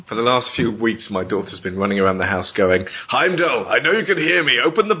For the last few weeks, my daughter's been running around the house going, Heimdall, I know you can hear me.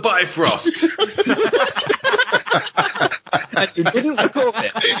 Open the Bifrost. And you didn't record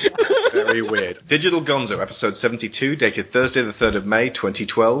it. Very weird. Digital Gonzo, episode 72, dated Thursday the 3rd of May,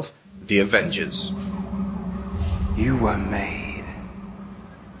 2012. The Avengers. You were made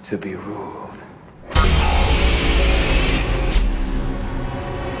to be ruled.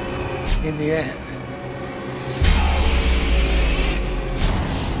 In the end,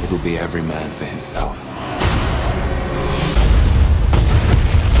 it'll be every man for himself.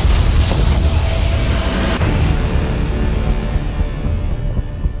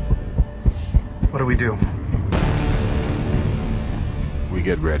 What do we do? We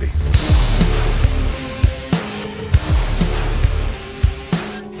get ready.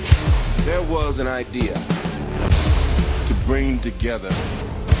 There was an idea to bring together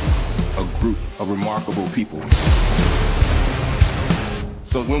a group of remarkable people.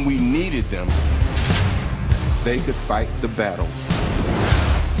 So when we needed them, they could fight the battles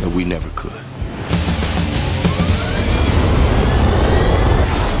that we never could.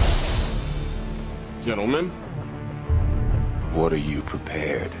 Gentlemen, what are you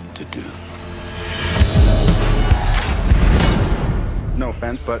prepared to do? No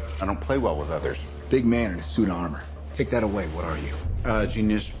offense, but I don't play well with others. Big man in a suit of armor. Take that away. What are you?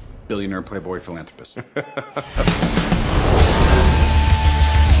 Genius, billionaire, playboy, philanthropist.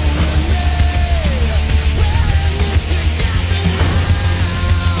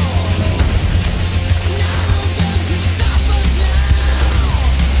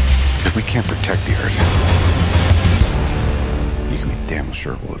 If we can't protect the Earth, you can be damn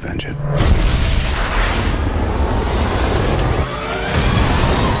sure we'll avenge it.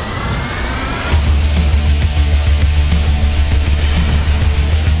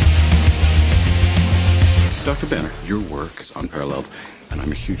 Dr. Banner, your work is unparalleled, and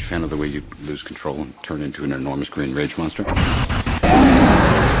I'm a huge fan of the way you lose control and turn into an enormous green rage monster.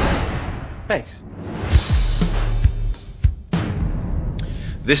 Thanks.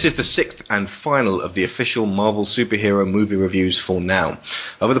 This is the 6th and final of the official Marvel superhero movie reviews for now.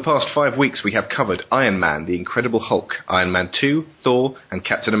 Over the past 5 weeks, we have covered Iron Man, The Incredible Hulk, Iron Man 2, Thor, and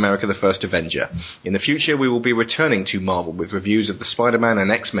Captain America the First Avenger. In the future, we will be returning to Marvel with reviews of the Spider-Man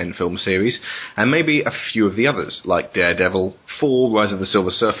and X-Men film series, and maybe a few of the others, like Daredevil, Thor, Rise of the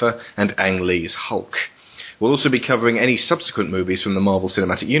Silver Surfer, and Ang Lee's Hulk. We'll also be covering any subsequent movies from the Marvel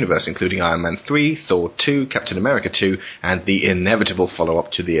Cinematic Universe, including Iron Man 3, Thor 2, Captain America 2, and the inevitable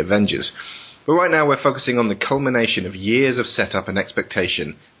follow-up to the Avengers. But right now we're focusing on the culmination of years of setup and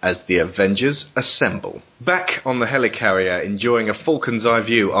expectation as the Avengers assemble. Back on the helicarrier, enjoying a falcon's eye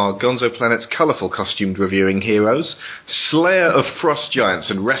view, are Gonzo Planet's colourful costumed reviewing heroes, slayer of frost giants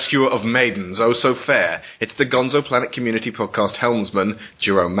and rescuer of maidens, oh so fair. It's the Gonzo Planet Community Podcast helmsman,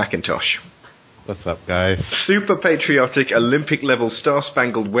 Jerome McIntosh. What's up, guys? Super patriotic, Olympic-level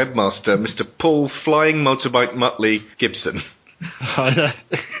star-spangled webmaster, Mr. Paul Flying Motorbike Muttley Gibson.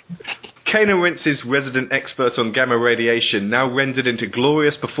 Kana Rince's resident expert on gamma radiation, now rendered into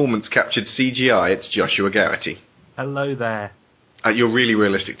glorious performance-captured CGI, it's Joshua Garrity. Hello there. You're really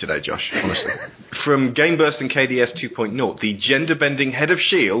realistic today, Josh, honestly. From Gameburst and KDS 2.0, the gender-bending head of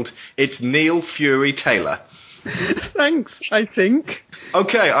S.H.I.E.L.D., it's Neil Fury Taylor. Thanks, I think.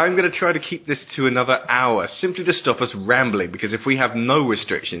 Okay, I'm going to try to keep this to another hour, simply to stop us rambling, because if we have no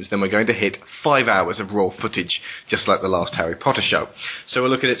restrictions, then we're going to hit 5 hours of raw footage, just like the last Harry Potter show. So we're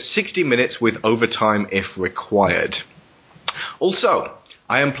looking at 60 minutes with overtime if required. Also,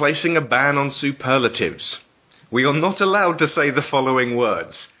 I am placing a ban on superlatives. We are not allowed to say the following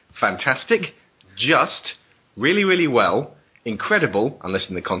words: fantastic, just, really, really well, incredible, unless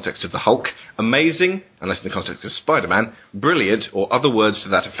in the context of the Hulk, amazing, unless in the context of Spider-Man, brilliant, or other words to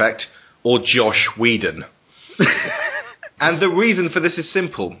that effect, or Josh Whedon. And the reason for this is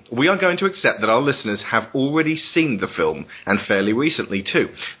simple. We are going to accept that our listeners have already seen the film, and fairly recently too.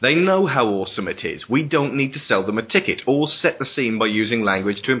 They know how awesome it is. We don't need to sell them a ticket, or set the scene by using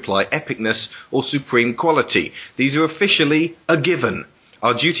language to imply epicness or supreme quality. These are officially a given.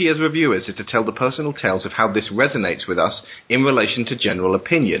 Our duty as reviewers is to tell the personal tales of how this resonates with us in relation to general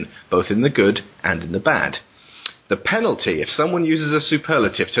opinion, both in the good and in the bad. The penalty if someone uses a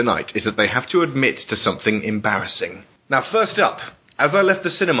superlative tonight is that they have to admit to something embarrassing. Now, first up, as I left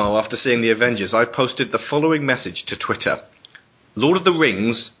the cinema after seeing the Avengers, I posted the following message to Twitter: Lord of the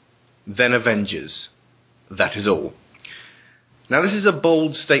Rings, then Avengers. That is all. Now, this is a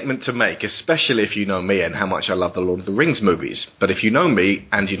bold statement to make, especially if you know me and how much I love the Lord of the Rings movies. But if you know me,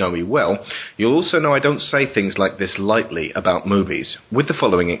 and you know me well, you'll also know I don't say things like this lightly about movies, with the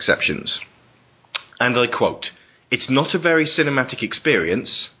following exceptions. And I quote, "It's not a very cinematic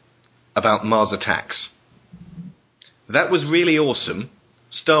experience, about Mars attacks. That was really awesome.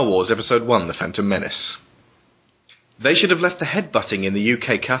 Star Wars Episode 1, The Phantom Menace. They should have left the headbutting in the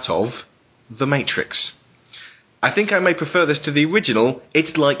UK cut of The Matrix. I think I may prefer this to the original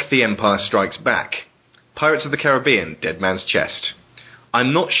It's Like The Empire Strikes Back. Pirates of the Caribbean, Dead Man's Chest.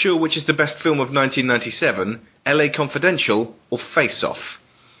 I'm not sure which is the best film of 1997, LA Confidential or Face Off.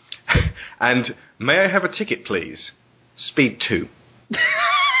 And may I have a ticket, please? Speed 2.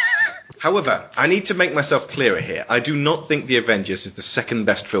 However, I need to make myself clearer here. I do not think The Avengers is the second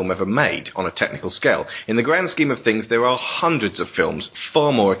best film ever made on a technical scale. In the grand scheme of things, there are hundreds of films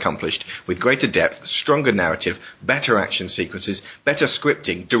far more accomplished, with greater depth, stronger narrative, better action sequences, better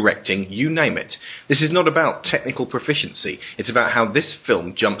scripting, directing, you name it. This is not about technical proficiency. It's about how this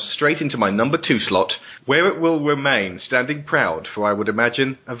film jumps straight into my number 2 slot, where it will remain standing proud for, I would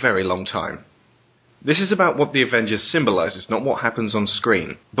imagine, a very long time. This is about what the Avengers symbolises, not what happens on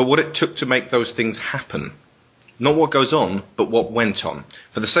screen, but what it took to make those things happen. Not what goes on, but what went on.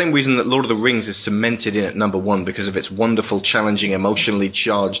 For the same reason that Lord of the Rings is cemented in at number 1 because of its wonderful, challenging, emotionally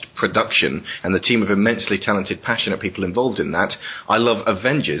charged production and the team of immensely talented, passionate people involved in that, I love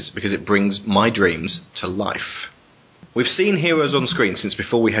Avengers because it brings my dreams to life. We've seen heroes on screen since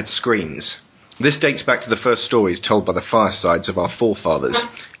before we had screens. This dates back to the first stories told by the firesides of our forefathers.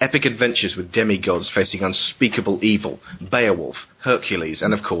 Epic adventures with demigods facing unspeakable evil, Beowulf, Hercules,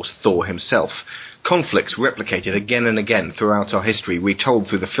 and of course Thor himself. Conflicts replicated again and again throughout our history, retold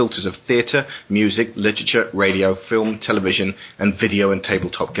through the filters of theatre, music, literature, radio, film, television, and video and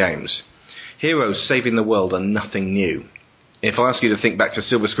tabletop games. Heroes saving the world are nothing new. If I ask you to think back to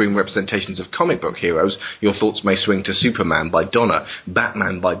silver screen representations of comic book heroes, your thoughts may swing to Superman by Donner,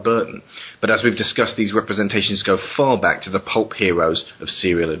 Batman by Burton. But as we've discussed, these representations go far back to the pulp heroes of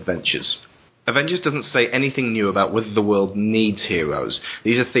serial adventures. Avengers doesn't say anything new about whether the world needs heroes.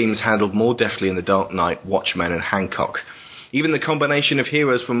 These are themes handled more deftly in The Dark Knight, Watchmen and Hancock. Even the combination of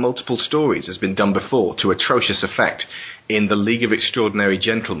heroes from multiple stories has been done before to atrocious effect in The League of Extraordinary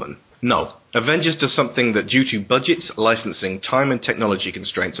Gentlemen. No, Avengers does something that, due to budgets, licensing, time and technology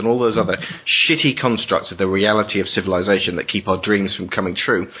constraints and all those other shitty constructs of the reality of civilization that keep our dreams from coming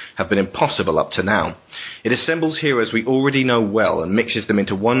true, have been impossible up to now. It assembles heroes we already know well and mixes them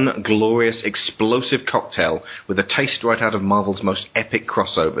into one glorious, explosive cocktail with a taste right out of Marvel's most epic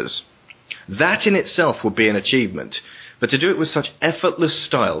crossovers. That in itself would be an achievement. But to do it with such effortless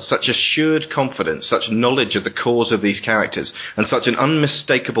style, such assured confidence, such knowledge of the cause of these characters, and such an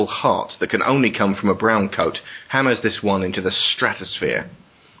unmistakable heart that can only come from a brown coat, hammers this one into the stratosphere.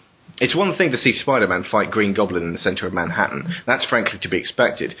 It's one thing to see Spider-Man fight Green Goblin in the centre of Manhattan. That's frankly to be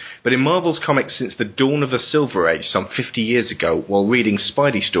expected. But in Marvel's comics since the dawn of the Silver Age some 50 years ago, while reading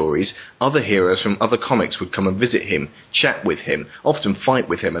Spidey stories, other heroes from other comics would come and visit him, chat with him, often fight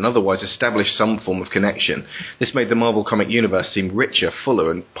with him, and otherwise establish some form of connection. This made the Marvel comic universe seem richer, fuller,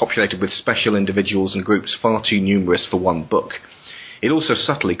 and populated with special individuals and groups far too numerous for one book. It also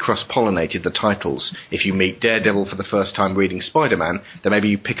subtly cross-pollinated the titles. If you meet Daredevil for the first time reading Spider-Man, then maybe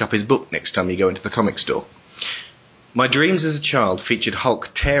you pick up his book next time you go into the comic store. My dreams as a child featured Hulk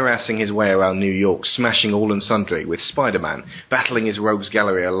tear-assing his way around New York, smashing all and sundry, with Spider-Man battling his rogues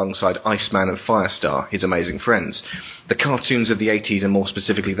gallery alongside Iceman and Firestar, his amazing friends. The cartoons of the 80s and more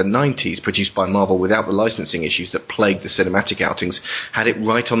specifically the 90s, produced by Marvel without the licensing issues that plagued the cinematic outings, had it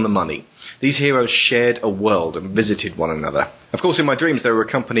right on the money. These heroes shared a world and visited one another. Of course, in my dreams they were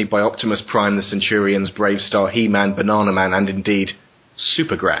accompanied by Optimus Prime, the Centurions, Bravestar, He-Man, Banana Man, and indeed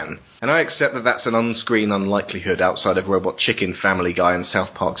Supergran. And I accept that that's an on-screen unlikelihood outside of Robot Chicken, Family Guy and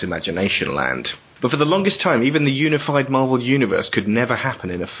South Park's Imagination Land. But for the longest time, even the unified Marvel Universe could never happen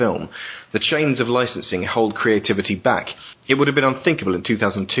in a film. The chains of licensing hold creativity back. It would have been unthinkable in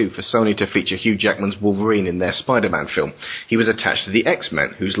 2002 for Sony to feature Hugh Jackman's Wolverine in their Spider-Man film. He was attached to the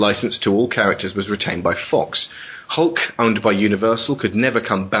X-Men, whose license to all characters was retained by Fox. Hulk, owned by Universal, could never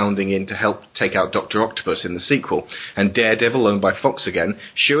come bounding in to help take out Dr. Octopus in the sequel, and Daredevil, owned by Fox again,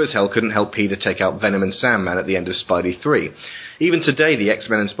 sure as hell couldn't help Peter take out Venom and Sandman at the end of Spidey 3. Even today, the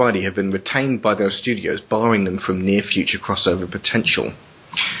X-Men and Spidey have been retained by those studios, barring them from near-future crossover potential.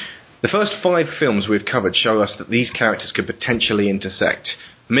 The first 5 films we've covered show us that these characters could potentially intersect.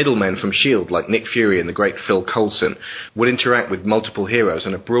 Middlemen from S.H.I.E.L.D. like Nick Fury and the great Phil Coulson would interact with multiple heroes,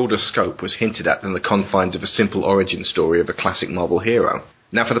 and a broader scope was hinted at than the confines of a simple origin story of a classic Marvel hero.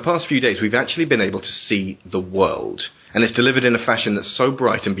 Now, for the past few days, we've actually been able to see the world, and it's delivered in a fashion that's so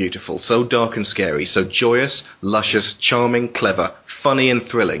bright and beautiful, so dark and scary, so joyous, luscious, charming, clever, funny and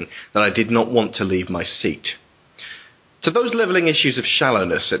thrilling that I did not want to leave my seat. To those levelling issues of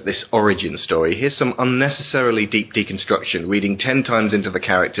shallowness at this origin story, here's some unnecessarily deep deconstruction, reading 10 times into the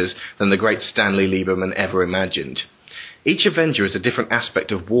characters than the great Stanley Lieberman ever imagined. Each Avenger is a different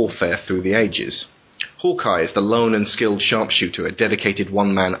aspect of warfare through the ages. Hawkeye is the lone and skilled sharpshooter, a dedicated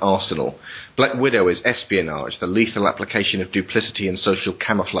one-man arsenal. Black Widow is espionage, the lethal application of duplicity and social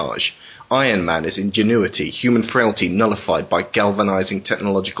camouflage. Iron Man is ingenuity, human frailty nullified by galvanizing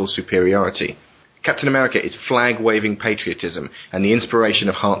technological superiority. Captain America is flag-waving patriotism and the inspiration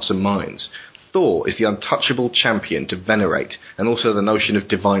of hearts and minds. Thor is the untouchable champion to venerate, and also the notion of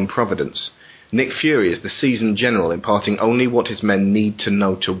divine providence. Nick Fury is the seasoned general imparting only what his men need to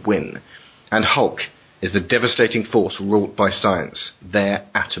know to win. And Hulk is the devastating force wrought by science, their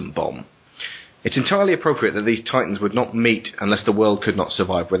atom bomb. It's entirely appropriate that these titans would not meet unless the world could not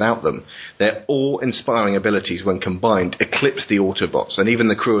survive without them. Their awe-inspiring abilities, when combined, eclipse the Autobots and even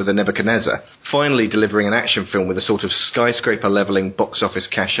the crew of the Nebuchadnezzar, finally delivering an action film with a sort of skyscraper-leveling box office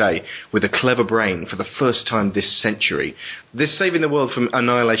cachet, with a clever brain for the first time this century. This saving the world from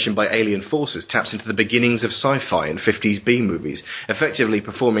annihilation by alien forces taps into the beginnings of sci-fi and 50s B-movies, effectively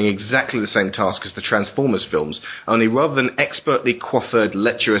performing exactly the same task as the Transformers films, only rather than expertly coiffured,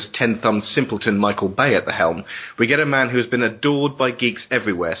 lecherous, ten-thumbed simpleton Michael Bay at the helm, we get a man who has been adored by geeks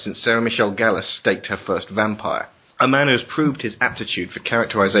everywhere since Sarah Michelle Gellar staked her first vampire. A man who has proved his aptitude for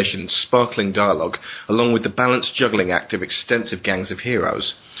characterization and sparkling dialogue, along with the balanced juggling act of extensive gangs of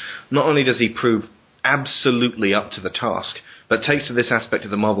heroes. Not only does he prove absolutely up to the task, but takes to this aspect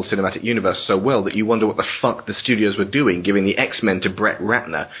of the Marvel Cinematic Universe so well that you wonder what the fuck the studios were doing giving the X-Men to Brett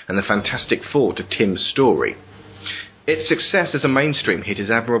Ratner and the Fantastic Four to Tim Story. Its success as a mainstream hit is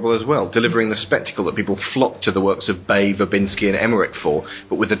admirable as well, delivering the spectacle that people flock to the works of Bay, Verbinski and Emmerich for,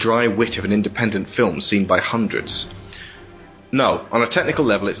 but with the dry wit of an independent film seen by hundreds. No, on a technical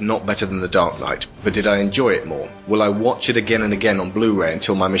level it's not better than The Dark Knight, but did I enjoy it more? Will I watch it again and again on Blu-ray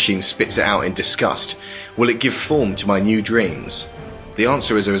until my machine spits it out in disgust? Will it give form to my new dreams? The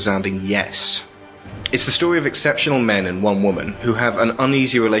answer is a resounding yes. It's the story of exceptional men and one woman who have an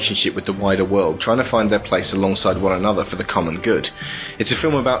uneasy relationship with the wider world, trying to find their place alongside one another for the common good. It's a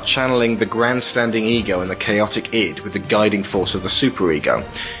film about channeling the grandstanding ego and the chaotic id with the guiding force of the superego.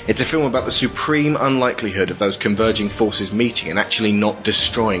 It's a film about the supreme unlikelihood of those converging forces meeting and actually not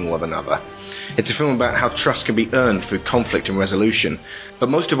destroying one another. It's a film about how trust can be earned through conflict and resolution. But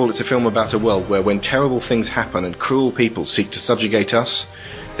most of all, it's a film about a world where when terrible things happen and cruel people seek to subjugate us,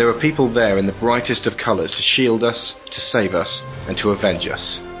 there are people there in the brightest of colours to shield us, to save us, and to avenge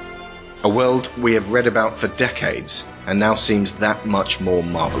us. A world we have read about for decades, and now seems that much more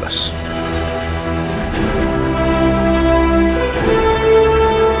marvellous.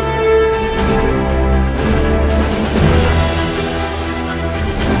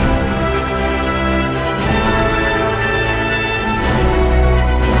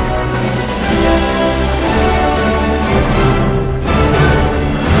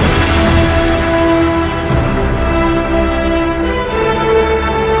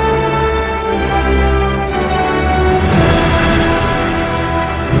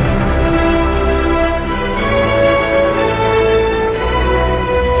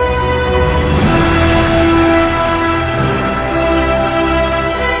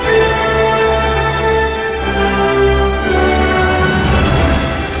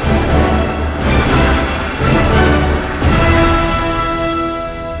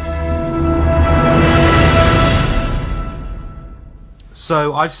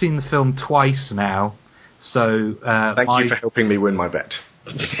 So I've seen the film twice now. So thank you for helping me win my bet.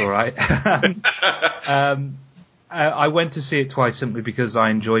 That's all right. I went to see it twice simply because I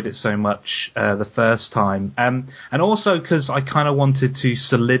enjoyed it so much the first time, and also because I kind of wanted to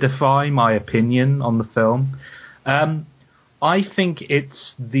solidify my opinion on the film. I think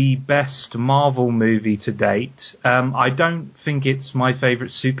it's the best Marvel movie to date. I don't think it's my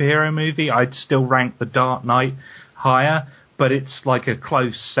favourite superhero movie. I'd still rank The Dark Knight higher, but it's like a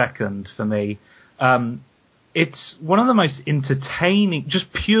close second for me. It's one of the most entertaining,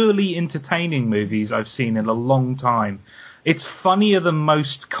 just purely entertaining movies I've seen in a long time. It's funnier than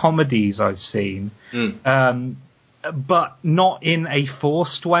most comedies I've seen, but not in a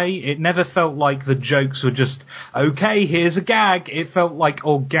forced way. It never felt like the jokes were just, okay, here's a gag. It felt like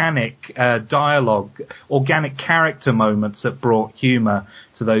organic dialogue, organic character moments that brought humour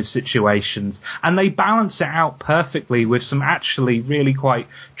to those situations. And they balance it out perfectly with some actually really quite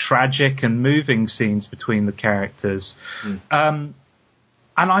tragic and moving scenes between the characters. And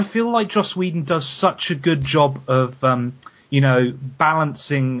I feel like Joss Whedon does such a good job of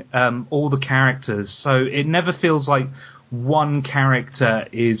balancing all the characters. So it never feels like one character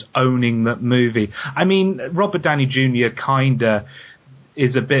is owning that movie. I mean, Robert Downey Jr. kinda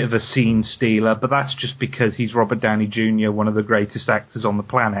is a bit of a scene stealer, but that's just because he's Robert Downey Jr., one of the greatest actors on the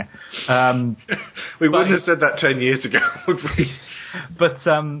planet. We wouldn't have said that 10 years ago, would we? But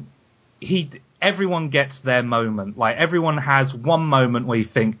everyone gets their moment. Like, everyone has one moment where you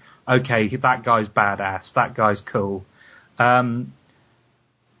think, okay, that guy's badass, that guy's cool.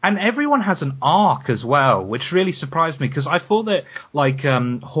 And everyone has an arc as well, which really surprised me, because I thought that, like,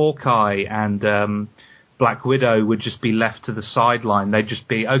 Hawkeye and Black Widow would just be left to the sideline. They'd just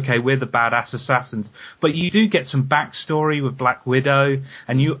be, okay, we're the badass assassins. But you do get some backstory with Black Widow,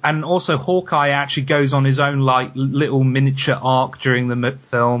 and also Hawkeye actually goes on his own, like, little miniature arc during the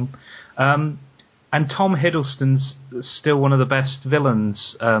film. And Tom Hiddleston's still one of the best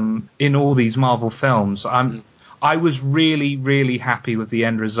villains in all these Marvel films. I was really, really happy with the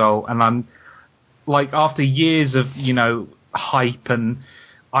end result, and I'm like, after years of, hype, and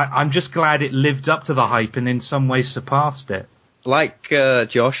I'm just glad it lived up to the hype and in some ways surpassed it. Like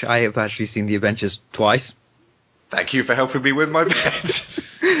Josh, I have actually seen the Avengers twice. Thank you for helping me with my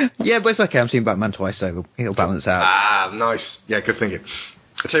bet. Yeah, but it's okay. I'm seeing Batman twice, so it'll balance out. Ah, nice. Yeah, good thinking.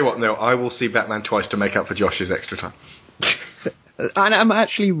 I'll tell you what, Neil, I will see Batman twice to make up for Josh's extra time. And I'm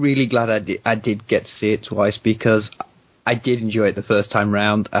actually really glad I did get to see it twice, because I did enjoy it the first time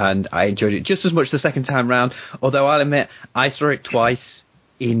round, and I enjoyed it just as much the second time round, although I'll admit, I saw it twice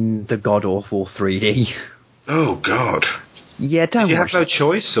in the god-awful 3D. Oh, God. Yeah, don't Did you have no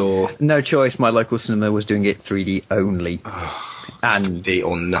choice, or...? No choice. My local cinema was doing it 3D only. Oh, and 3D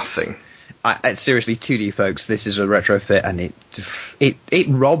or nothing. Seriously, 2D, folks, this is a retrofit, and it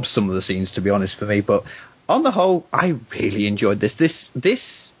robs some of the scenes, to be honest, for me, but on the whole, I really enjoyed this. This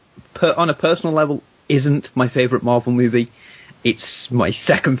on a personal level, isn't my favourite Marvel movie. It's my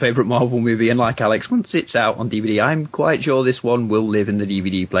second favourite Marvel movie, and like Alex, once it's out on DVD, I'm quite sure this one will live in the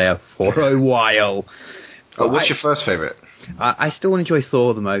DVD player for a while. What's your first favourite? I still enjoy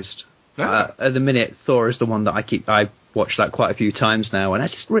Thor the most. At the minute, Thor is the one that I watched that quite a few times now, and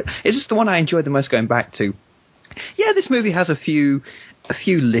it's just the one I enjoyed the most going back to. Yeah, this movie has a few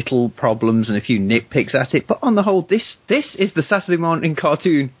little problems and a few nitpicks at it, but on the whole, this is the Saturday morning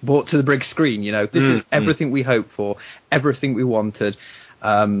cartoon brought to the big screen. This is everything we hoped for, everything we wanted.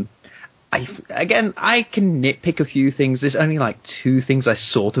 I can nitpick a few things. There's only like 2 things I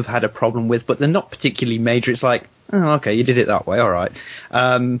sort of had a problem with, but they're not particularly major. It's like, oh, okay, you did it that way, all right.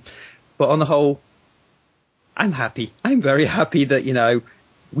 But on the whole, I'm happy. I'm very happy that,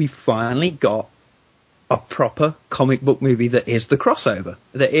 we finally got a proper comic book movie that is the crossover,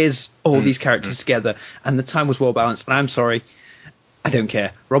 that is all these characters together, and the time was well balanced. And I'm sorry, I don't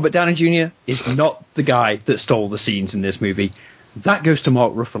care. Robert Downey Jr. is not the guy that stole the scenes in this movie. That goes to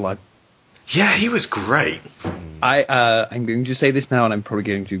Mark Ruffalo. Yeah, he was great. I'm going to say this now, and I'm probably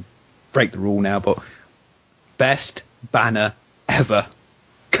going to break the rule now, but best banner ever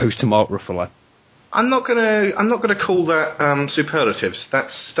goes to Mark Ruffalo. I'm not gonna call that superlatives.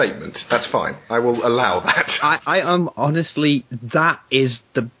 That's statement. That's fine. I will allow that. I am honestly, that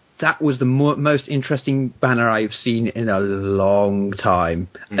was the most interesting banner I've seen in a long time.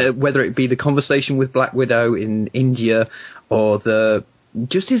 Whether it be the conversation with Black Widow in India, or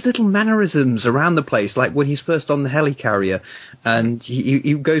just his little mannerisms around the place, like when he's first on the helicarrier and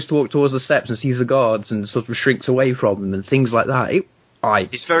he goes to walk towards the steps and sees the guards and sort of shrinks away from them and things like that.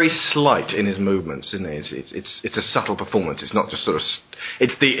 He's very slight in his movements, isn't he? It's a subtle performance. It's not just sort of...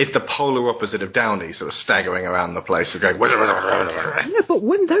 It's the polar opposite of Downey, sort of staggering around the place and going... Yeah, but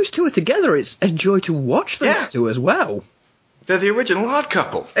when those two are together, it's a joy to watch those two as well. They're the original odd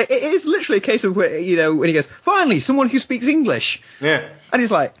couple. It is literally a case of where, when he goes, finally, someone who speaks English. Yeah. And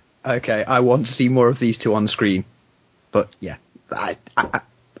he's like, okay, I want to see more of these two on screen. But, yeah, I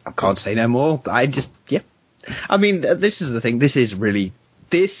can't say no more. I mean, this is the thing. This is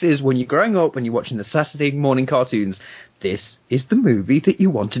when you're growing up and you're watching the Saturday morning cartoons, this is the movie that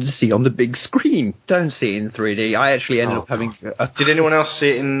you wanted to see on the big screen. Don't see it in 3D. I actually ended up having... Did anyone else see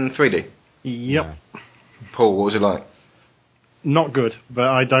it in 3D? Yep. Paul, what was it like? Not good, but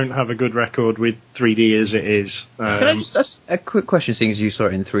I don't have a good record with 3D as it is. Can I just ask a quick question, seeing as you saw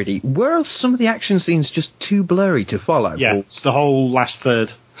it in 3D? Were some of the action scenes just too blurry to follow? Yeah, it's the whole last third.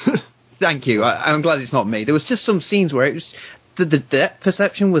 Thank you. I'm glad it's not me. There was just some scenes where it was... The depth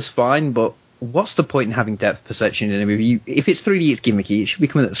perception was fine, but what's the point in having depth perception in a movie? If it's 3D, it's gimmicky. It should be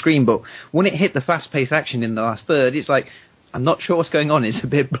coming at the screen, but when it hit the fast-paced action in the last third, it's like, I'm not sure what's going on. It's a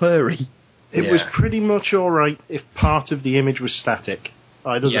bit blurry. It was pretty much all right if part of the image was static.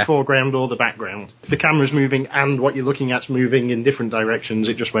 either the foreground or the background. If the camera's moving and what you're looking at's moving in different directions,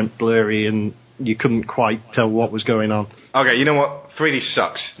 it just went blurry and you couldn't quite tell what was going on. Okay, you know what? 3D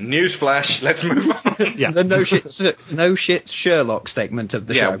sucks. Newsflash, let's move on. Yeah. The no shit Sherlock segment of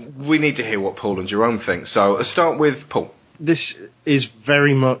the show. Yeah, we need to hear what Paul and Jerome think. So let's start with Paul. This is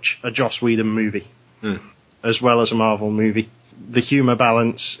very much a Joss Whedon movie, as well as a Marvel movie. The humour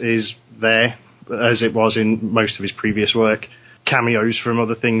balance is there, as it was in most of his previous work. Cameos from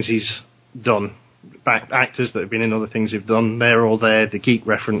other things he's done. Actors that have been in other things he's done, they're all there. The geek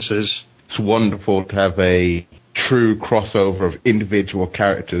references. It's wonderful to have a true crossover of individual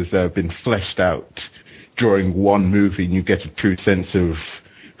characters that have been fleshed out during one movie, and you get a true sense of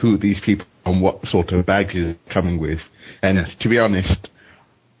who these people are and what sort of baggage they're coming with. And to be honest,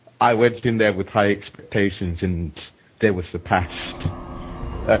 I went in there with high expectations, and they were surpassed.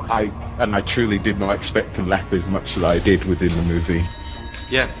 I truly did not expect to laugh as much as I did within the movie.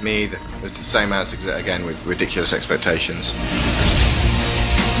 Yeah, me either. It's the same as, again, with ridiculous expectations.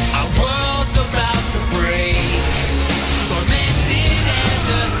 Our world's about to break, tormented and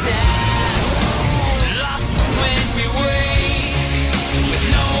obsessed, lost from when we wake, with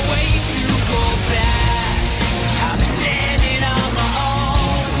no way to go back. I've been standing on my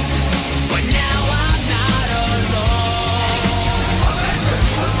own, but now I'm not alone.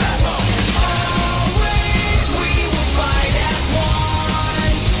 Avengers assemble! Always we will fight as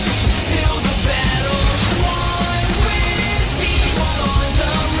one, till the battle's won. With evil on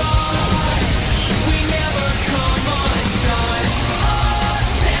the run, we never come undone.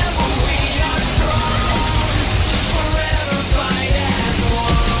 Assemble, we are strong, forever fight as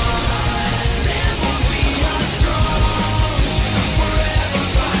one. Assemble, we are strong, forever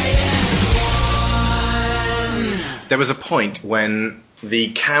fight as one. There was a point when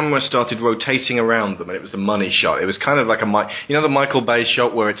the camera started rotating around them, and it was the money shot. It was kind of like the Michael Bay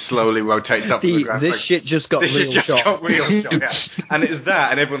shot where it slowly rotates up to the ground. This shit just got real shot. Yeah. And it's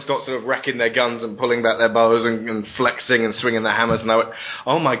that, and everyone starts sort of racking their guns and pulling back their bows and flexing and swinging their hammers. And I went,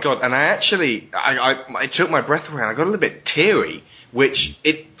 oh my god! And I took my breath away. And I got a little bit teary, which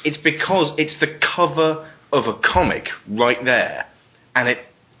it's because it's the cover of a comic right there, and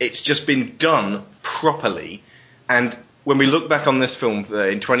it's just been done properly. And when we look back on this film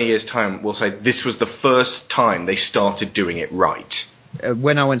in 20 years' time, we'll say this was the first time they started doing it right.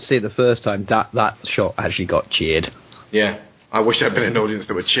 When I went to see it the first time, that shot actually got cheered. Yeah. I wish I'd been in an audience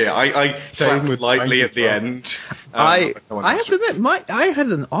that would cheer. I clapped lightly at the end. I have to admit, I had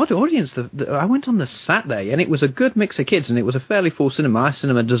an odd audience. I went on the Saturday, and it was a good mix of kids, and it was a fairly full cinema. Our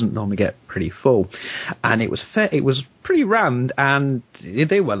cinema doesn't normally get pretty full. And it was pretty rammed, and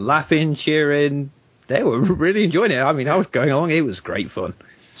they were laughing, cheering. They were really enjoying it. I mean, I was going along. It was great fun.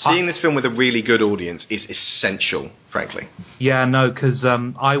 Seeing this film with a really good audience is essential, frankly. Yeah, no, because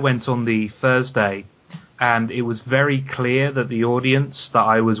I went on the Thursday, and it was very clear that the audience that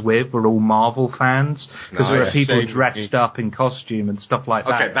I was with were all Marvel fans, because there were people dressed up in costume and stuff like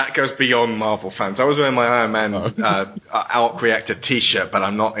that. Okay, that goes beyond Marvel fans. I was wearing my Iron Man Arc Reactor T-shirt, but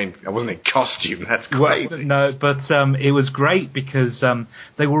I wasn't in costume. That's great. No, but it was great because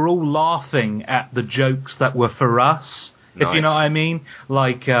they were all laughing at the jokes that were for us. Nice. If you know what I mean,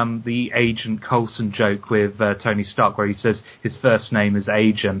 like the Agent Coulson joke with Tony Stark, where he says his first name is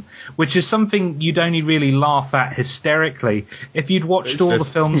Agent, which is something you'd only really laugh at hysterically if you'd watched all the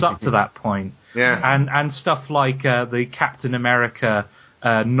films up to that point. Yeah, and stuff like the Captain America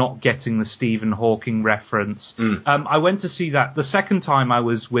not getting the Stephen Hawking reference. I went to see that the second time. I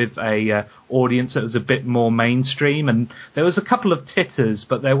was with a audience that was a bit more mainstream, and there was a couple of titters,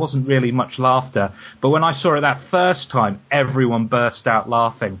 but there wasn't really much laughter. But when I saw it that first time, everyone burst out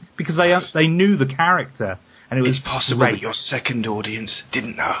laughing because they knew the character. And it was possible great. that your second audience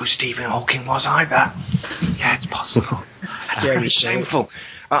didn't know who Stephen Hawking was either. Yeah, it's possible. That's very shameful.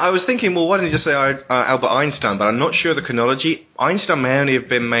 I was thinking, well, why didn't you just say Albert Einstein? But I'm not sure the chronology. Einstein may only have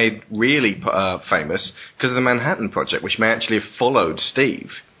been made really famous because of the Manhattan Project, which may actually have followed Steve.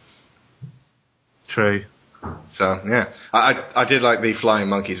 True. So, yeah. I did like the Flying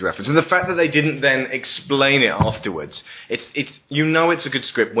Monkeys reference. And the fact that they didn't then explain it afterwards. It's it's a good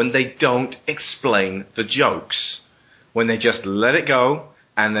script when they don't explain the jokes. When they just let it go.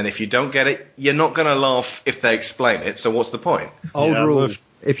 And then if you don't get it, you're not going to laugh if they explain it. So what's the point? Old rule.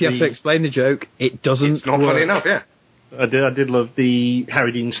 If you have to explain the joke, it doesn't It's not work. funny enough, yeah. I did love the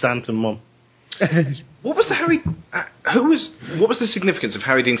Harry Dean Stanton one. What was the significance of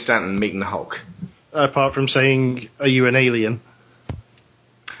Harry Dean Stanton meeting the Hulk? Apart from saying, "Are you an alien?"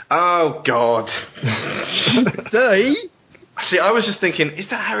 Oh God! See, I was just thinking, is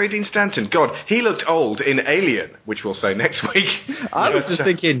that Harry Dean Stanton? God, he looked old in Alien, which we'll say next week. I was just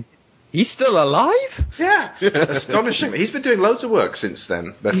thinking, he's still alive? Yeah, astonishing. He's been doing loads of work since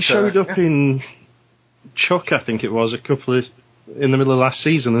then. But, he showed up in Chuck, I think it was, in the middle of last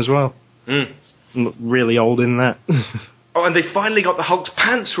season as well. Looked really old in that. Oh, and they finally got the Hulk's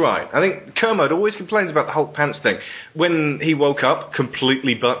pants right. I think Kermode always complains about the Hulk pants thing. When he woke up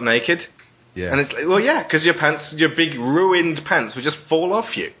completely butt naked. Yeah. And it's like, well, yeah, because your big ruined pants would just fall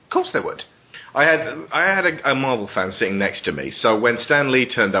off you. Of course they would. I had a Marvel fan sitting next to me, so when Stan Lee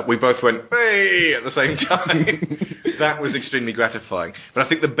turned up, we both went, hey, at the same time. That was extremely gratifying. But I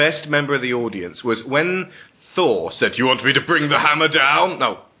think the best member of the audience was when Thor said, "You want me to bring the hammer down?"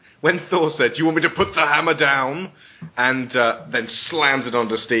 No. When Thor said, "Do you want me to put the hammer down?" and then slams it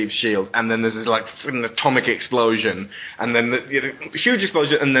onto Steve's shield, and then there's this like an atomic explosion, and then huge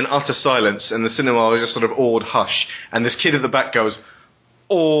explosion, and then utter silence, and the cinema was just sort of awed hush, and this kid at the back goes,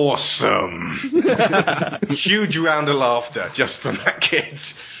 "Awesome!" Huge round of laughter just from that kid.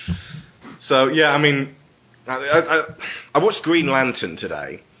 So yeah, I mean, I watched Green Lantern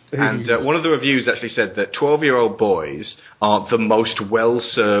today. And one of the reviews actually said that 12-year-old boys are the most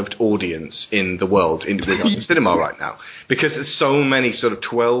well-served audience in the world in cinema right now. Because there's so many sort of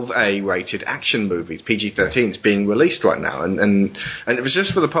 12A-rated action movies, PG-13s, being released right now. And it was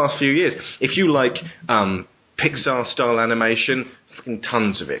just for the past few years. If you like Pixar-style animation, fucking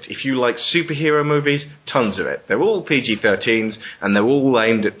tons of it. If you like superhero movies, tons of it. They're all PG-13s, and they're all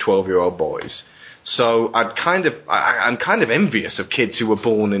aimed at 12-year-old boys. So I'm kind of envious of kids who were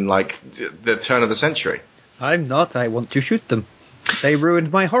born in like the turn of the century. I'm not. I want to shoot them. They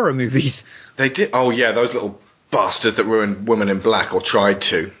ruined my horror movies. They did. Oh yeah, those little bastards that ruined Women in Black, or tried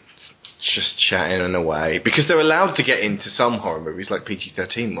to. Just chatting in a way, because they're allowed to get into some horror movies like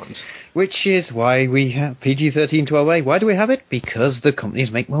PG-13 ones. Which is why we have PG-13 12A. Why do we have it? Because the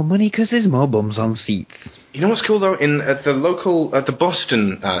companies make more money because there's more bums on seats. You know what's cool though? At the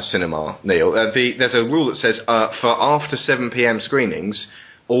Boston cinema, Neil, there's a rule that says for after 7 p.m. screenings,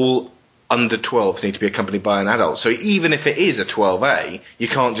 all under 12s need to be accompanied by an adult. So even if it is a 12A, you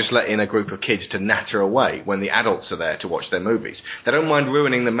can't just let in a group of kids to natter away when the adults are there to watch their movies. They don't mind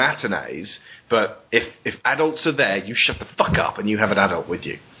ruining the matinees, but if adults are there, you shut the fuck up and you have an adult with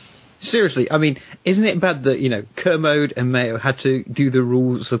you. Seriously, I mean, isn't it bad that, Kermode and Mayo had to do the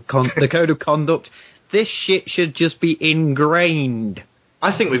rules of the code of conduct? This shit should just be ingrained.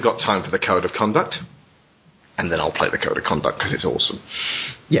 I think we've got time for the code of conduct. And then I'll play the code of conduct because it's awesome.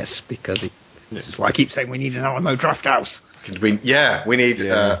 Yes, because this is why I keep saying we need an Alamo Draft House. We need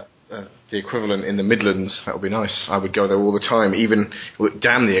the equivalent in the Midlands. That would be nice. I would go there all the time, even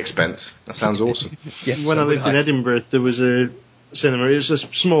damn the expense. That sounds awesome. Yes, when I lived in Edinburgh, there was a cinema. It was a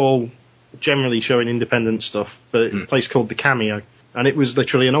small, generally showing independent stuff, but a place called the Cameo, and it was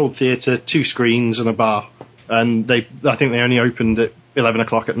literally an old theatre, 2 screens and a bar, and I think they only opened at 11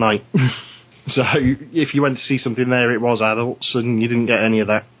 o'clock at night. So if you went to see something there, it was adults, and you didn't get any of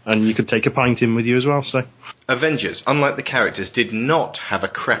that. And you could take a pint in with you as well. So Avengers, unlike the characters, did not have a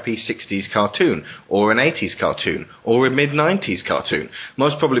crappy 60s cartoon, or an 80s cartoon, or a mid-90s cartoon.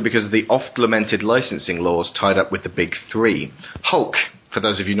 Most probably because of the oft-lamented licensing laws tied up with the big three. Hulk, for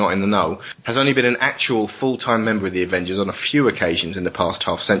those of you not in the know, has only been an actual full-time member of the Avengers on a few occasions in the past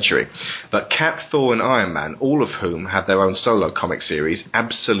half-century. But Cap, Thor and Iron Man, all of whom have their own solo comic series,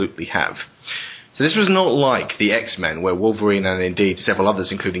 absolutely have. So this was not like the X-Men, where Wolverine and indeed several others,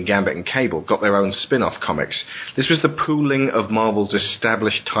 including Gambit and Cable, got their own spin-off comics. This was the pooling of Marvel's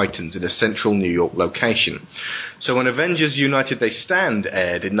established titans in a central New York location. So when Avengers United They Stand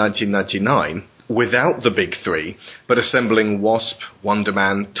aired in 1999, without the big three, but assembling Wasp, Wonder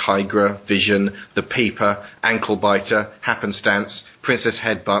Man, Tigra, Vision, The Peeper, Anklebiter, Happenstance, Princess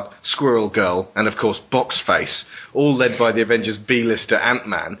Headbutt, Squirrel Girl, and of course Boxface, all led by the Avengers B-lister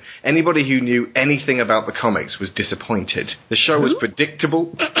Ant-Man, anybody who knew anything about the comics was disappointed. The show was predictable.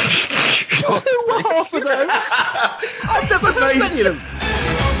 Who were half of those? I've never heard any of them.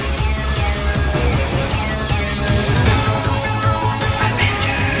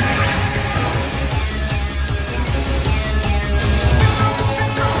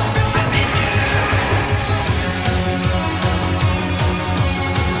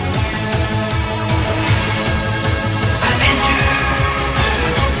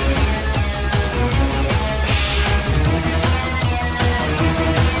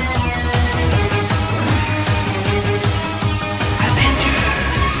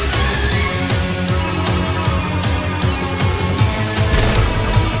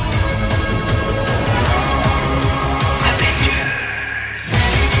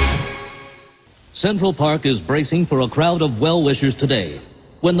 Central Park is bracing for a crowd of well-wishers today,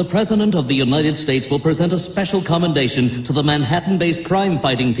 when the President of the United States will present a special commendation to the Manhattan-based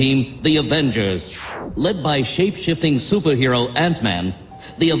crime-fighting team, the Avengers. Led by shape-shifting superhero Ant-Man,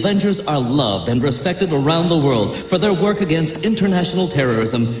 the Avengers are loved and respected around the world for their work against international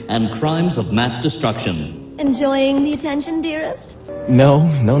terrorism and crimes of mass destruction. Enjoying the attention, dearest? No,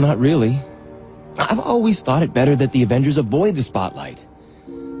 not really. I've always thought it better that the Avengers avoid the spotlight.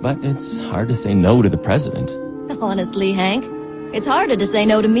 But it's hard to say no to the President. Honestly, Hank, it's harder to say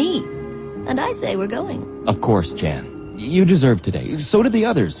no to me. And I say we're going. Of course, Jan. You deserve today. So did the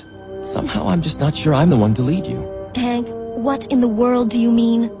others. Somehow I'm just not sure I'm the one to lead you. Hank, what in the world do you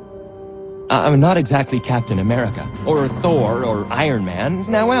mean? I'm not exactly Captain America, or Thor, or Iron Man.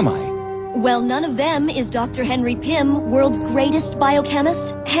 Now am I? Well, none of them is Dr. Henry Pym, world's greatest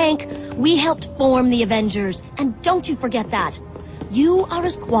biochemist. Hank, we helped form the Avengers, and don't you forget that. You are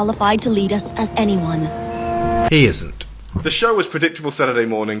as qualified to lead us as anyone. He isn't. The show was predictable Saturday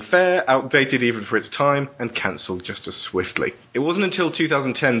morning fare, outdated even for its time, and cancelled just as swiftly. It wasn't until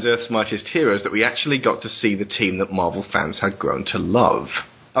 2010's Earth's Mightiest Heroes that we actually got to see the team that Marvel fans had grown to love.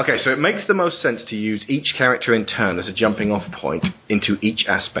 Okay, so it makes the most sense to use each character in turn as a jumping off point into each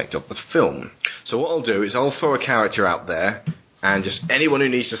aspect of the film. So what I'll do is I'll throw a character out there, and just anyone who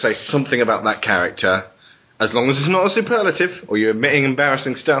needs to say something about that character, as long as it's not a superlative, or you're admitting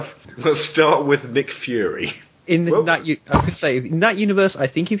embarrassing stuff, we'll start with Nick Fury. I could say, in that universe, I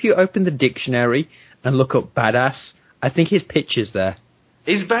think if you open the dictionary and look up badass, I think his picture's there.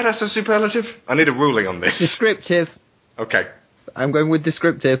 Is badass a superlative? I need a ruling on this. Descriptive. Okay. I'm going with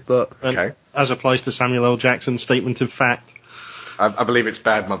descriptive, but... Okay. As applies to Samuel L. Jackson's statement of fact. I believe it's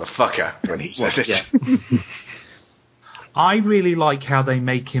bad motherfucker when he says it. Yeah. I really like how they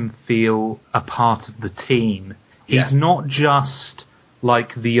make him feel a part of the team. He's not just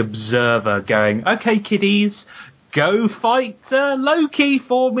like the observer going, okay, kiddies, go fight Loki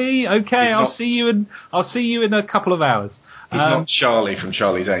for me. Okay, I'll see you in a couple of hours. He's not Charlie from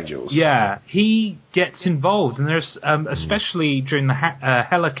Charlie's Angels. Yeah, he gets involved, and there's especially during the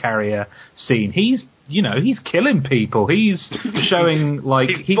helicarrier scene, he's killing people. He's showing like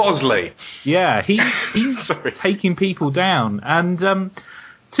he's Bosley. Yeah, he's taking people down, and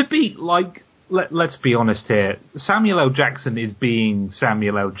to be like. Let's be honest here. Samuel L. Jackson is being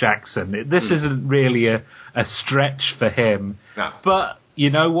Samuel L. Jackson. This isn't really a stretch for him. No. But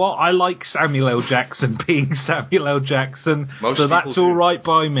you know what? I like Samuel L. Jackson being Samuel L. Jackson, so that's all right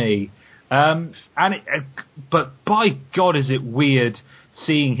by me. But by God, is it weird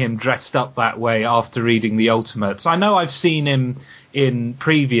seeing him dressed up that way after reading the Ultimates. I know I've seen him in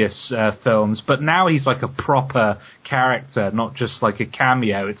previous films, but now he's like a proper character, not just like a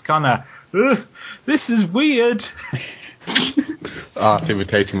cameo. It's kind of, this is weird. Art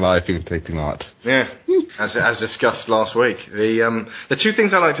imitating life, imitating art. Yeah, as discussed last week. The two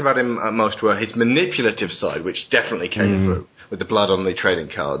things I liked about him most were his manipulative side, which definitely came through with the blood on the trading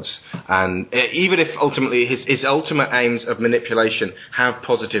cards. And even if ultimately his ultimate aims of manipulation have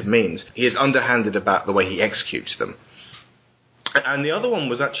positive means, he is underhanded about the way he executes them. And the other one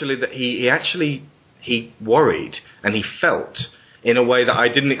was actually that he worried and he felt in a way that I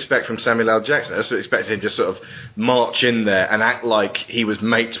didn't expect from Samuel L. Jackson. I just expected him to sort of march in there and act like he was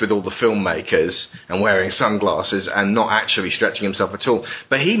mates with all the filmmakers and wearing sunglasses and not actually stretching himself at all.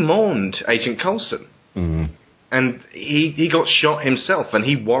 But he mourned Agent Coulson. Mm. And he got shot himself, and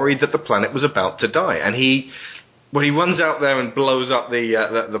he worried that the planet was about to die. And when he runs out there and blows up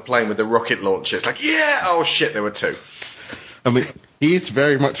the plane with the rocket launcher, it's like, yeah, oh shit, there were two. I mean, he is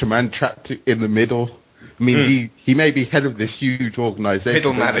very much a man trapped in the middle. I mean, he may be head of this huge organisation.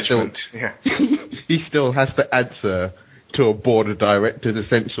 Middle management, yeah. He still has to answer to a board of directors,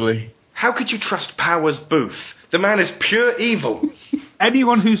 essentially. How could you trust Powers Booth? The man is pure evil.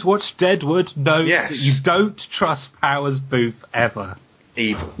 Anyone who's watched Deadwood knows yes. that you don't trust Powers Booth ever.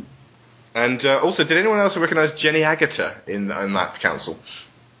 Evil. And also, did anyone else recognise Jenny Agutter in that council?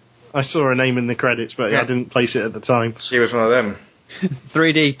 I saw her name in the credits, but I didn't place it at the time. She was one of them.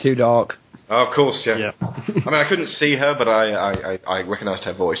 3D, too dark. Oh, of course, yeah. I mean, I couldn't see her, but I recognised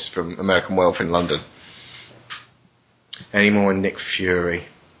her voice from American Wealth in London. Any more Nick Fury?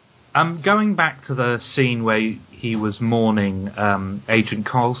 Going back to the scene where he was mourning Agent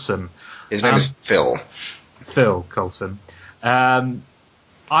Coulson. His name is Phil. Phil Coulson.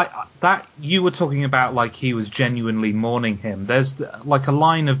 That you were talking about, like he was genuinely mourning him. There's like a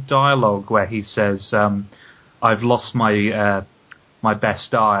line of dialogue where he says, "I've lost my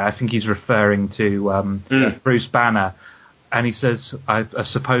best eye." I think he's referring to Bruce Banner. And he says, I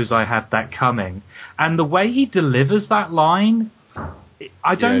suppose I had that coming. And the way he delivers that line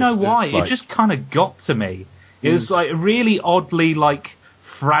I don't know why. It just kind of got to me. It was like a really oddly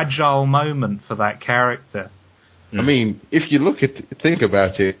fragile moment for that character. I mean, if you think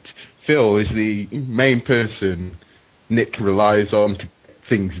about it, Phil is the main person Nick relies on to get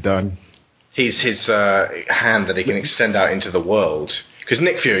things done. He's his hand that he can extend out into the world. Because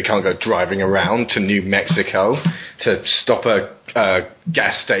Nick Fury can't go driving around to New Mexico to stop a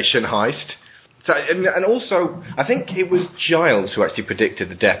gas station heist. So, and also, I think it was Giles who actually predicted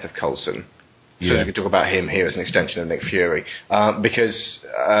the death of Coulson. So we can talk about him here as an extension of Nick Fury. Because,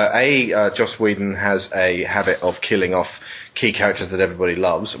 Joss Whedon has a habit of killing off key characters that everybody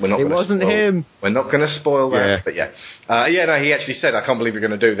loves. It wasn't him. We're not going to spoil that, but he actually said, I can't believe you're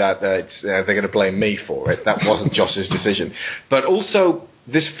going to do that. They're going to blame me for it. That wasn't Joss's decision. But also,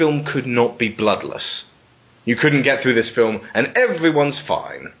 this film could not be bloodless. You couldn't get through this film, and everyone's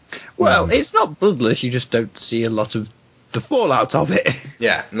fine. Well, it's not bloodless, you just don't see a lot of the fallout of it.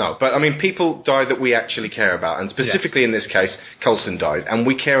 Yeah, no, but I mean, people die that we actually care about, and specifically in this case, Coulson died, and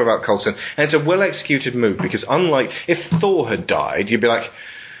we care about Coulson, and it's a well-executed move, because unlike, if Thor had died, you'd be like,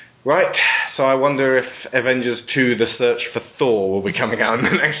 right, so I wonder if Avengers 2, The Search for Thor will be coming out in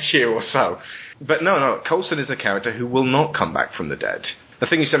the next year or so. But no, Coulson is a character who will not come back from the dead. The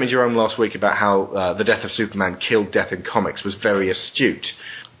thing you sent me, Jerome, last week about how the death of Superman killed death in comics was very astute.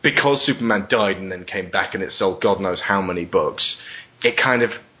 Because Superman died and then came back and it sold God knows how many books,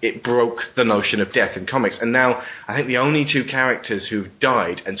 it broke the notion of death in comics. And now, I think the only two characters who've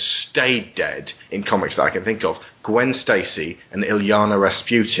died and stayed dead in comics that I can think of, Gwen Stacy and Ilyana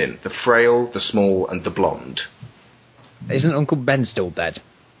Rasputin, the frail, the small, and the blonde. Isn't Uncle Ben still dead?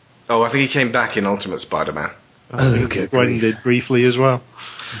 Oh, I think he came back in Ultimate Spider-Man. Gwen did briefly as well.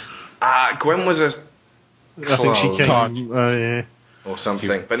 Gwen was I think she came... or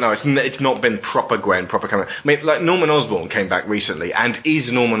something. But no, it's not been proper Gwen, proper coming. I mean, like Norman Osborn came back recently and is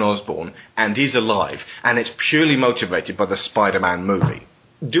Norman Osborn and is alive, and it's purely motivated by the Spider-Man movie.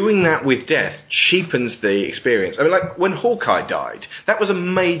 Doing that with death cheapens the experience. I mean, like when Hawkeye died, that was a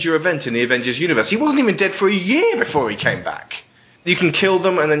major event in the Avengers universe. He wasn't even dead for a year before he came back. You can kill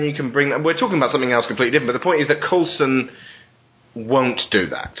them and then you can bring them. We're talking about something else completely different, but the point is that Coulson won't do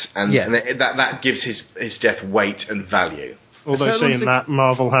that, and that gives his death weight and value. Although saying that,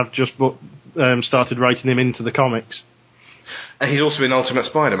 Marvel have just started writing him into the comics. And he's also in Ultimate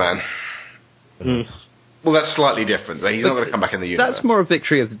Spider-Man. Mm. Well, that's slightly different. He's not going to come back in the universe. That's more a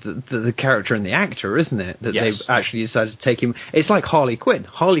victory of the character and the actor, isn't it? That they've actually decided to take him. It's like Harley Quinn.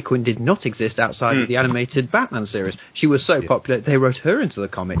 Harley Quinn did not exist outside of the animated Batman series. She was so popular, they wrote her into the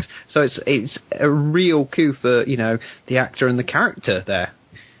comics. So it's a real coup for, the actor and the character there.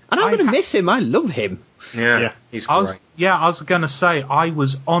 And I'm going to miss him. I love him. Yeah, he's great. I was going to say, I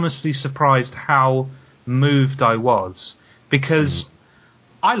was honestly surprised how moved I was. Because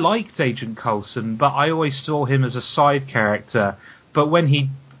I liked Agent Coulson, but I always saw him as a side character. But when he,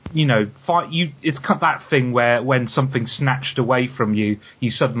 it's that thing where when something's snatched away from you,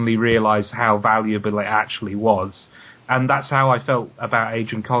 you suddenly realise how valuable it actually was. And that's how I felt about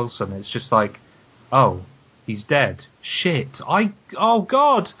Agent Coulson. It's just like, oh, he's dead. Shit. Oh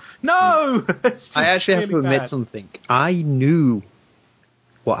God, no! I actually really have to admit bad. something. I knew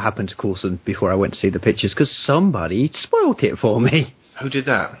what happened to Coulson before I went to see the pictures because somebody spoiled it for me. Who did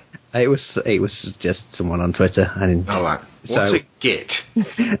that? It was just someone on Twitter. And all right. What's a git?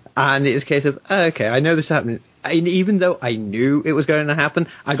 And it was a case of, okay, I know this happened. And even though I knew it was going to happen,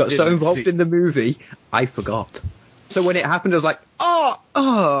 I got so involved in the movie, I forgot. So when it happened, I was like,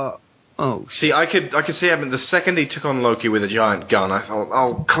 oh. See, I could see him the second he took on Loki with a giant gun. I thought,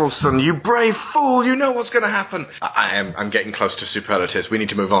 oh, Coulson, you brave fool! You know what's going to happen. I'm getting close to superlatives. We need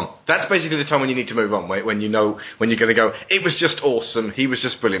to move on. That's basically the time when you need to move on. When you're going to go. It was just awesome. He was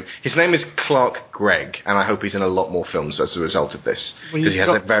just brilliant. His name is Clark Gregg, and I hope he's in a lot more films as a result of this because he has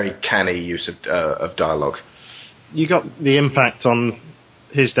a very canny use of dialogue. You got the impact on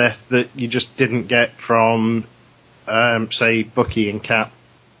his death that you just didn't get from, say, Bucky and Cap.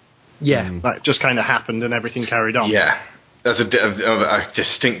 Yeah. That just kind of happened and everything carried on. Yeah. There's a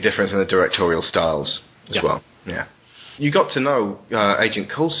distinct difference in the directorial styles as well. Yeah. You got to know Agent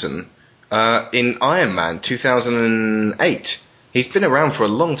Coulson in Iron Man 2008. He's been around for a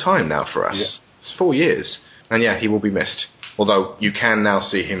long time now for us. Yeah. It's 4 years. And yeah, he will be missed. Although you can now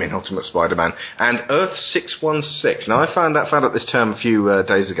see him in Ultimate Spider-Man. And Earth 616. Now I found out this term a few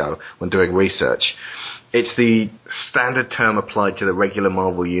days ago when doing research. It's the standard term applied to the regular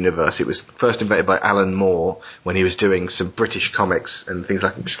Marvel universe. It was first invented by Alan Moore when he was doing some British comics and things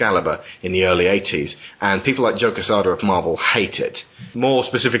like Excalibur in the early 80s. And people like Joe Quesada of Marvel hate it. Moore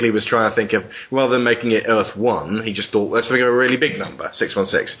specifically was trying to think of, rather than making it Earth 1, he just thought, let's think of a really big number,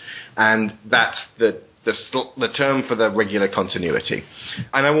 616. And that's the term for the regular continuity.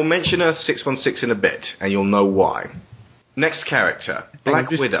 And I will mention Earth 616 in a bit, and you'll know why. Next character, Black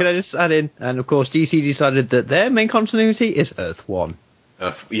Widow. Can I just add in? And of course, DC decided that their main continuity is Earth 1.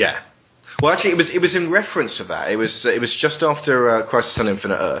 Yeah. Well, actually, it was in reference to that. It was just after Crisis on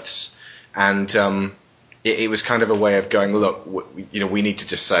Infinite Earths, and it was kind of a way of going, look, we need to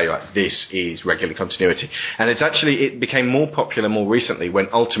just say, like, this is regular continuity. And it became more popular more recently when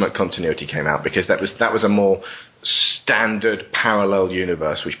Ultimate Continuity came out, because that was a more standard parallel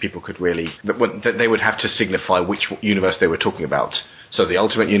universe which people could really, that they would have to signify which universe they were talking about. So the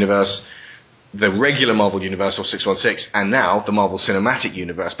Ultimate Universe, the regular Marvel Universe, or 616, and now the Marvel Cinematic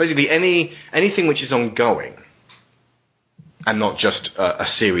Universe. Basically anything which is ongoing, and not just a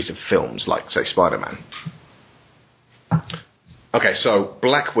series of films like, say, Spider-Man. Okay, so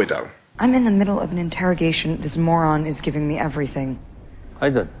Black Widow. I'm in the middle of an interrogation. This moron is giving me everything. I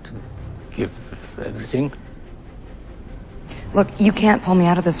don't give everything. Look, you can't pull me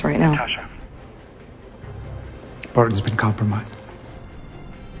out of this right now. Natasha. Barton's been compromised.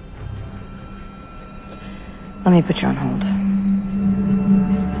 Let me put you on hold.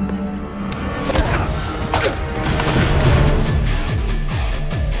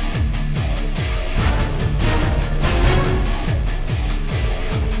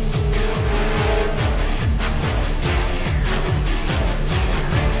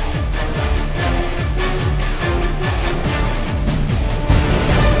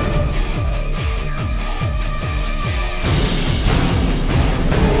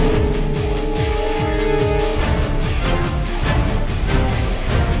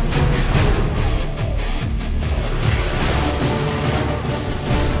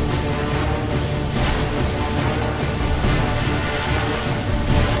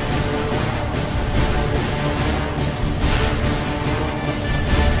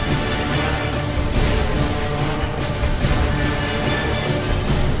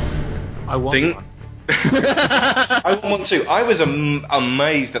 I want one. I want to. I was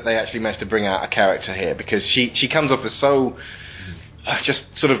amazed that they actually managed to bring out a character here, because she comes off as so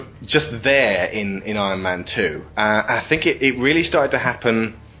just there in Iron Man 2. I think it really started to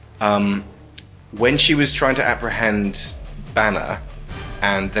happen when she was trying to apprehend Banner,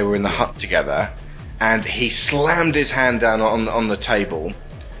 and they were in the hut together, and he slammed his hand down on the table,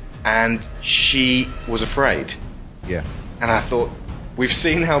 and she was afraid. Yeah. And I thought, we've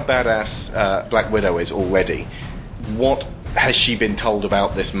seen how badass Black Widow is already. What has she been told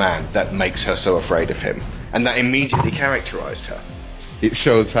about this man that makes her so afraid of him? And that immediately characterized her. It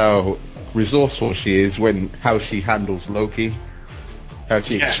shows how resourceful she is how she handles Loki. How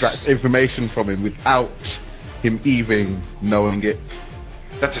she extracts information from him without him even knowing it.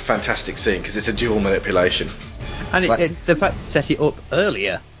 That's a fantastic scene, because it's a dual manipulation. And it's the fact to set it up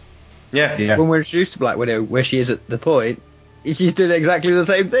earlier. Yeah. When we're introduced to Black Widow, where she is at the point, she's doing exactly the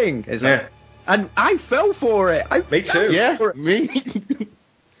same thing. And I fell for it. Me too. Yeah, me.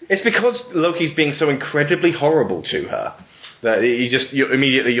 It's because Loki's being so incredibly horrible to her that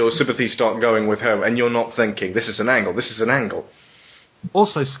immediately your sympathies start going with her, and you're not thinking, this is an angle.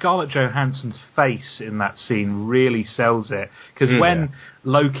 Also, Scarlett Johansson's face in that scene really sells it, because when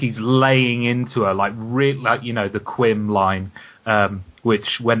Loki's laying into her, like the Quim line,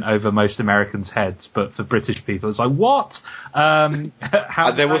 which went over most Americans' heads, but for British people, it's like, what?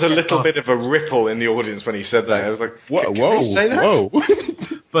 There was a little bit of a ripple in the audience when he said that. I was like, whoa, can he say that? Whoa.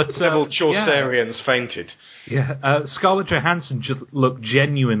 But several Chaucerians fainted. Yeah, Scarlett Johansson just looked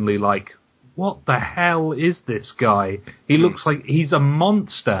genuinely like, what the hell is this guy? He looks like he's a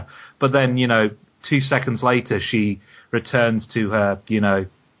monster. But then, 2 seconds later, she returns to her,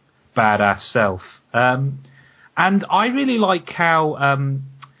 badass self. And I really like how,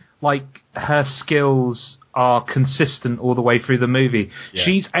 her skills are consistent all the way through the movie. Yeah.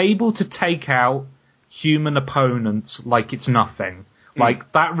 She's able to take out human opponents like it's nothing.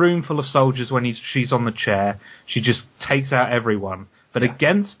 Like, that room full of soldiers when she's on the chair, she just takes out everyone. But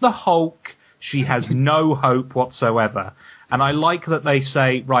against the Hulk, she has no hope whatsoever. And I like that they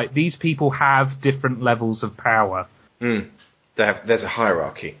say, right, these people have different levels of power. There's a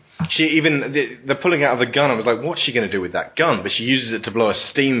hierarchy. She even, the pulling out of the gun, I was like, what's she going to do with that gun? But she uses it to blow a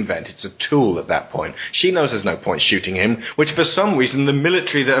steam vent. It's a tool at that point. She knows there's no point shooting him, which for some reason the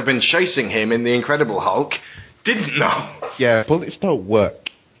military that have been chasing him in The Incredible Hulk didn't know. Yeah, bullets don't work.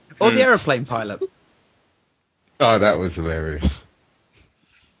 Or the aeroplane pilot. Oh, that was hilarious.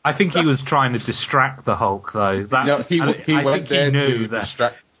 I think he was trying to distract the Hulk, though. No, he knew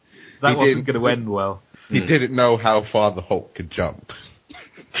that wasn't going to end well. He didn't know how far the Hulk could jump.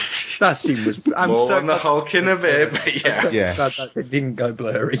 That scene was... More on the Hulk in a bit, but yeah. It didn't go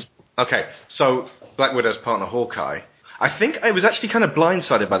blurry. Okay, so Black Widow's partner, Hawkeye. I think I was actually kind of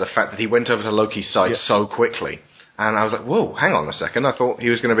blindsided by the fact that he went over to Loki's side so quickly. And I was like, whoa, hang on a second. I thought he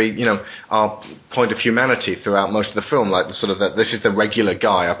was going to be, our point of humanity throughout most of the film, like this is the regular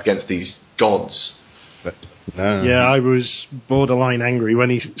guy up against these gods. But no. Yeah, I was borderline angry when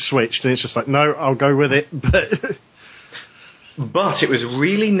he switched, and it's just like, no, I'll go with it. But it was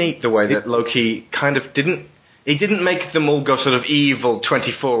really neat the way that Loki kind of didn't make them all go sort of evil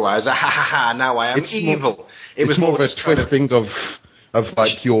 24 hours. Ha ha ha! Now I am evil. It was more of a twisting of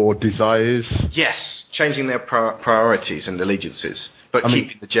like your desires. Yes, changing their priorities and allegiances, but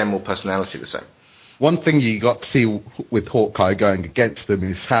keeping the general personality the same. One thing you got to see with Hawkeye going against them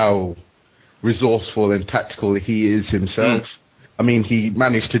is how resourceful and tactical he is himself. I mean, he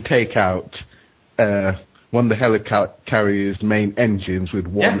managed to take out one of the helicarrier's main engines with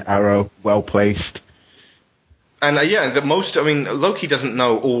one arrow well placed. And Loki doesn't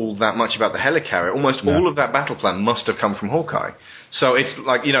know all that much about the helicarrier. Almost all of that battle plan must have come from Hawkeye. So it's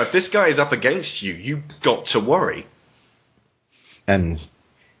like, if this guy is up against you, you've got to worry. And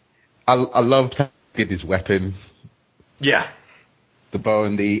I loved how he did his weapon. Yeah. The bow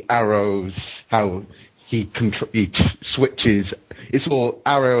and the arrows, how he switches. It's all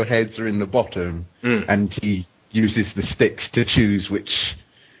arrowheads are in the bottom, and he uses the sticks to choose which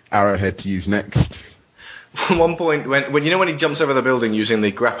arrowhead to use next. At one point, when he jumps over the building using the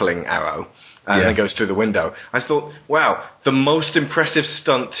grappling arrow and then goes through the window, I thought, wow, the most impressive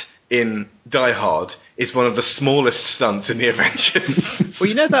stunt in Die Hard is one of the smallest stunts in the Avengers.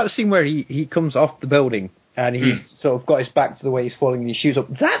 Well, that scene where he comes off the building and he's sort of got his back to the way he's falling and his shoes up.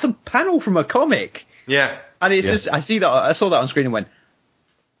 That's a panel from a comic. Yeah. And it's just, I saw that on screen and went,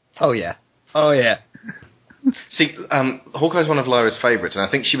 oh yeah. See, Hawkeye's one of Lyra's favourites, and I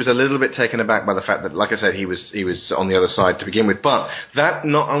think she was a little bit taken aback by the fact that, like I said, he was on the other side to begin with. But that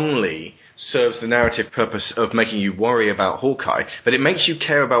not only serves the narrative purpose of making you worry about Hawkeye, but it makes you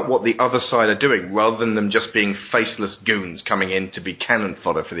care about what the other side are doing, rather than them just being faceless goons coming in to be cannon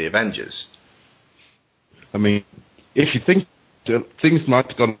fodder for the Avengers. I mean, if you think things might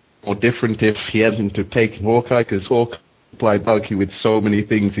have gone more different if he hadn't have taken Hawkeye, because Hawkeye supplied Loki with so many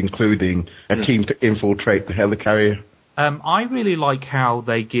things, including a team to infiltrate the helicarrier. I really like how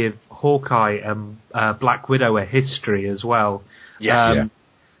they give Hawkeye and Black Widow a history as well. Yes.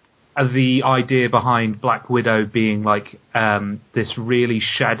 The idea behind Black Widow being like this really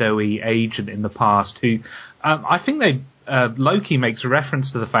shadowy agent in the past who, I think Loki makes a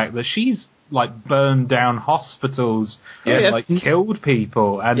reference to the fact that she's like burned down hospitals and like killed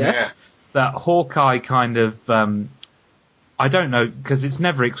people, and that Hawkeye kind of I don't know, because it's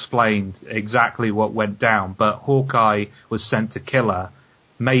never explained exactly what went down, but Hawkeye was sent to kill her,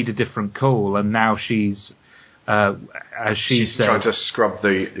 made a different call, and now she's as she says, trying to scrub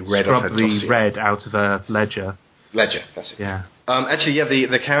the red out of her ledger. Ledger, that's it. Yeah. Actually,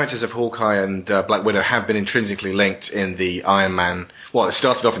 the characters of Hawkeye and Black Widow have been intrinsically linked in the Iron Man... Well, it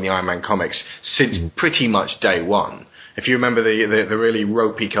started off in the Iron Man comics since pretty much day one. If you remember the really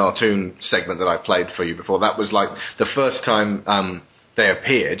ropey cartoon segment that I played for you before, that was like the first time they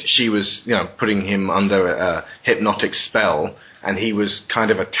appeared. She was, putting him under a hypnotic spell, and he was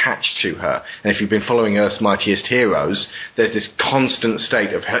kind of attached to her. And if you've been following Earth's Mightiest Heroes, there's this constant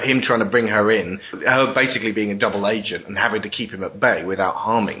state of him trying to bring her in, her basically being a double agent and having to keep him at bay without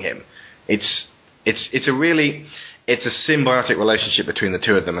harming him. It's a symbiotic relationship between the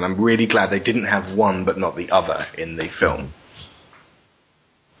two of them, and I'm really glad they didn't have one but not the other in the film.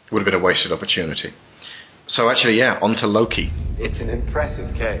 Would have been a wasted opportunity. So actually, on to Loki. It's an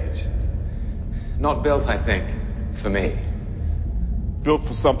impressive cage. Not built, I think, for me. Built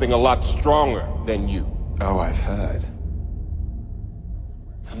for something a lot stronger than you. Oh, I've heard.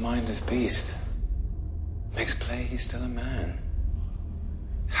 A mindless beast. Makes play he's still a man.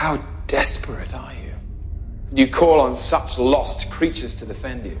 How desperate are you? You call on such lost creatures to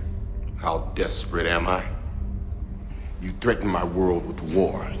defend you. How desperate am I? You threaten my world with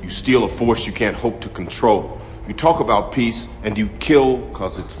war. You steal a force you can't hope to control. You talk about peace, and you kill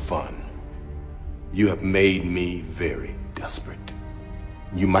because it's fun. You have made me very desperate.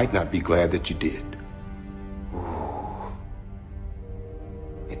 You might not be glad that you did. Ooh.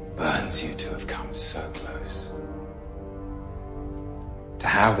 It burns you to have come so close. To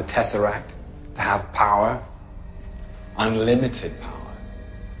have the Tesseract, to have power, unlimited power.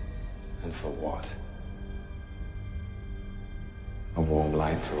 And for what? A warm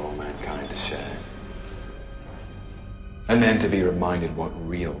light for all mankind to share. And then to be reminded what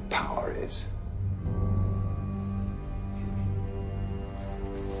real power is.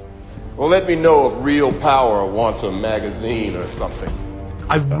 Well, let me know if real power wants a magazine or something.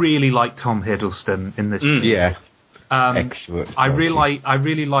 I really like Tom Hiddleston in this movie. Yeah. Excellent. I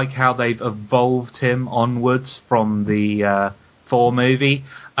really like how they've evolved him onwards from the Thor movie.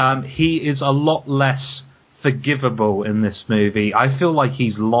 He is a lot less forgivable in this movie. I feel like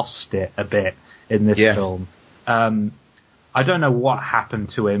he's lost it a bit in this film. I don't know what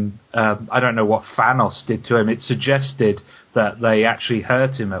happened to him. I don't know what Thanos did to him. It suggested that they actually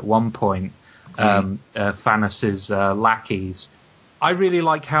hurt him at one point, Thanos' lackeys. I really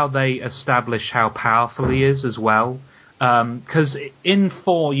like how they establish how powerful he is as well. Because in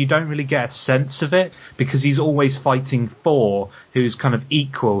Thor, you don't really get a sense of it, because he's always fighting Thor, who's kind of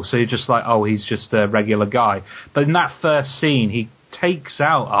equal, so you're just like, oh, he's just a regular guy. But in that first scene, he takes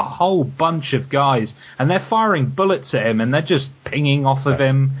out a whole bunch of guys, and they're firing bullets at him, and they're just pinging off of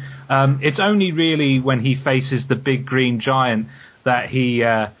him. It's only really when he faces the big green giant that he...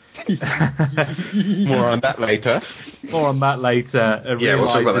 More on that later. More on that later. Yeah, we'll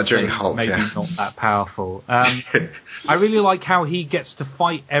talk about that during Hulk. Maybe not that powerful. I really like how he gets to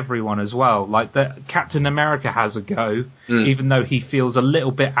fight everyone as well. Like Captain America has a go, even though he feels a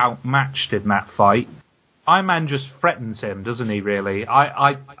little bit outmatched in that fight. Iron Man just threatens him, doesn't he? Really,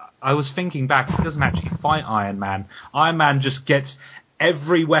 I was thinking back. He doesn't actually fight Iron Man. Iron Man just gets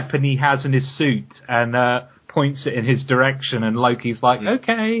every weapon he has in his suit and points it in his direction, and Loki's like,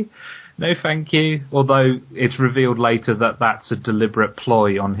 okay, no thank you. Although it's revealed later that that's a deliberate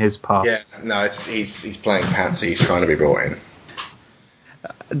ploy on his part. Yeah, no, he's playing patsy. He's trying to be brought in.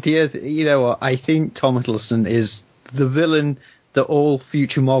 You know what? I think Tom Hiddleston is the villain that all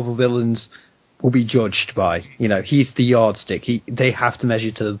future Marvel villains will be judged by. You know, he's the yardstick. They have to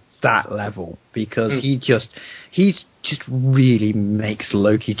measure to that level, because he just really makes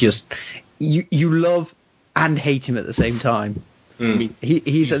Loki just you love and hate him at the same time. I mean,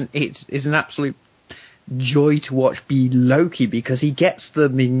 it's an absolute joy to watch be Loki, because he gets the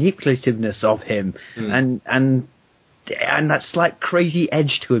manipulativeness of him and that slight crazy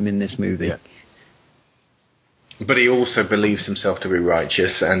edge to him in this movie. Yeah. But he also believes himself to be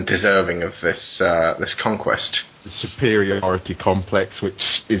righteous and deserving of this conquest. The superiority complex, which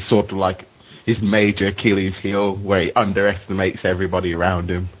is sort of like his major Achilles heel, where he underestimates everybody around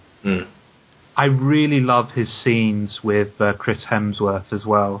him. I really love his scenes with Chris Hemsworth as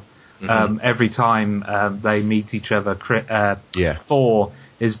well. Every time they meet each other, Thor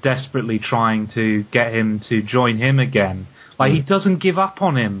is desperately trying to get him to join him again. Like, he doesn't give up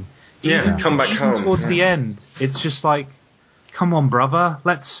on him. Come back home. Towards the end, it's just like, come on, brother,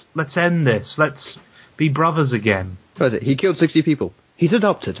 let's end this. Let's be brothers again. What is it? He killed 60 people. He's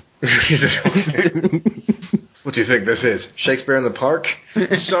adopted. What do you think this is? Shakespeare in the Park?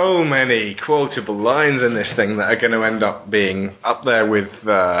 So many quotable lines in this thing that are going to end up being up there with...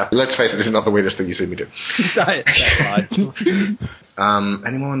 let's face it, this is not the weirdest thing you've seen me do.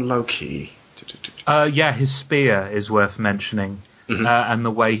 Anyone on Loki? His spear is worth mentioning. And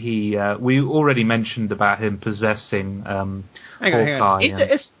the way he... we already mentioned about him possessing Hawkeye.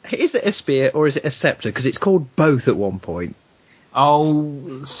 Is it a spear or is it a scepter? Because it's called both at one point.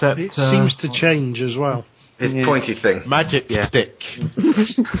 Oh, scepter. It seems to change as well. His pointy thing. Magic stick.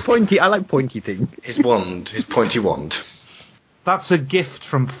 Pointy. I like pointy thing. His wand. His pointy wand. That's a gift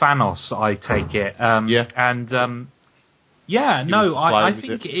from Thanos, I take it. And... I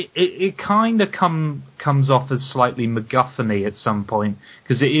think it kind of comes off as slightly MacGuffin-y at some point,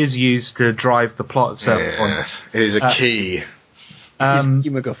 because it is used to drive the plot at certain points. It is a key.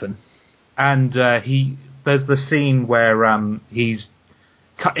 He's MacGuffin. And there's the scene where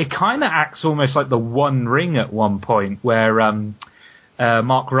it kind of acts almost like the One Ring at one point, where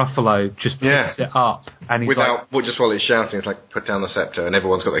Mark Ruffalo just picks it up, and he's just while he's shouting, it's like, put down the scepter, and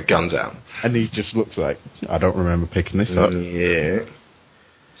everyone's got their guns out. And he just looks like, I don't remember picking this up. Yeah.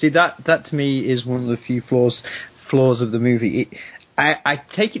 See, that to me is one of the few flaws of the movie. I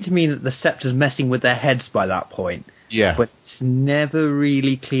take it to mean that the scepter's messing with their heads by that point. Yeah. But it's never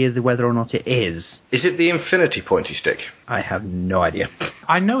really clear whether or not it is. Is it the infinity pointy stick? I have no idea.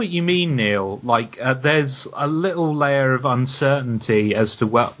 I know what you mean, Neil. Like, there's a little layer of uncertainty as to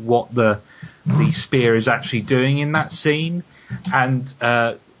what the spear is actually doing in that scene. And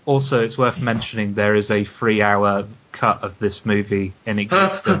also, it's worth mentioning there is a 3-hour cut of this movie in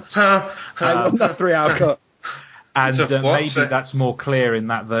existence. I want that 3-hour cut. And maybe that's more clear in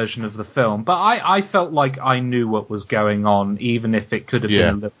that version of the film. But I felt like I knew what was going on, even if it could have been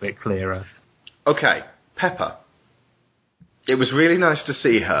a little bit clearer. Okay, Pepper. It was really nice to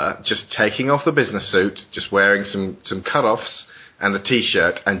see her just taking off the business suit, just wearing some cut-offs and the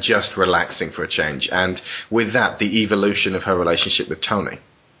T-shirt, and just relaxing for a change. And with that, the evolution of her relationship with Tony.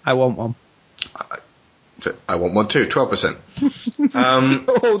 I want one. I want one too, 12%.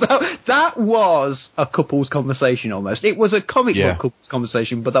 That was a couple's conversation almost. It was a comic book couple's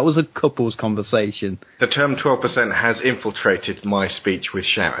conversation, but that was a couple's conversation. The term 12% has infiltrated my speech with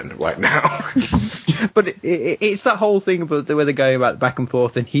Sharon right now. But it's that whole thing about where they're going about back and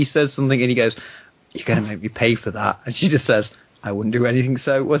forth, and he says something and he goes, "You're going to make me pay for that." And she just says, "I wouldn't do anything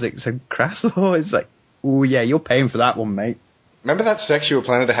so crass?" Or it's like, "Oh yeah, you're paying for that one, mate." Remember that sex you were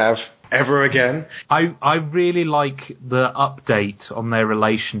planning to have ever again? I really like the update on their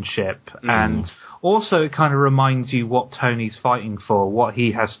relationship, and also it kind of reminds you what Tony's fighting for, what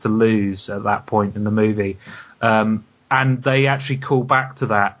he has to lose at that point in the movie. And they actually call back to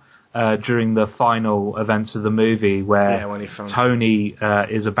that during the final events of the movie, where Tony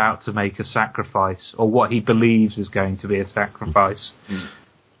is about to make a sacrifice, or what he believes is going to be a sacrifice.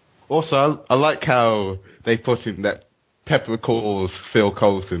 Also, I like how they put in that Pepper calls Phil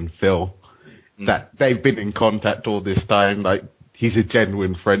Coulson Phil. That they've been in contact all this time, like he's a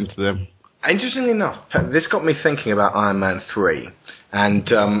genuine friend to them. Interestingly enough, this got me thinking about Iron Man 3, and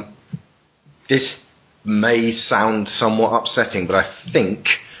this may sound somewhat upsetting, but I think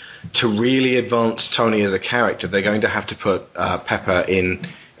to really advance Tony as a character, they're going to have to put Pepper in,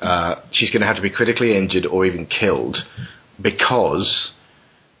 she's going to have to be critically injured or even killed, because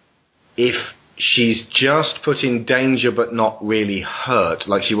if she's just put in danger but not really hurt,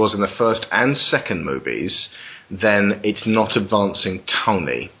 like she was in the first and second movies, then it's not advancing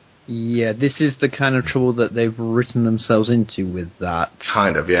Tony. Yeah, this is the kind of trouble that they've written themselves into with that.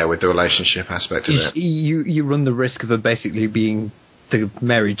 Kind of, yeah, with the relationship aspect of it. You run the risk of her basically being the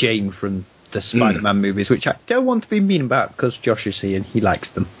Mary Jane from the Spider-Man movies, which I don't want to be mean about because Josh is here and he likes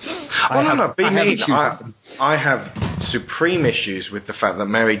them. I have supreme issues with the fact that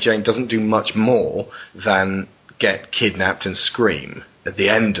Mary Jane doesn't do much more than get kidnapped and scream at the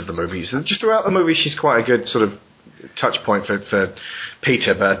end of the movies. Just throughout the movie, she's quite a good sort of touch point for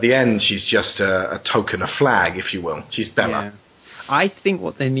Peter, but at the end, she's just a token, a flag, if you will. She's Bella. Yeah. I think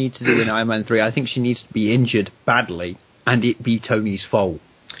what they need to do in Iron Man 3, I think she needs to be injured badly and it be Tony's fault.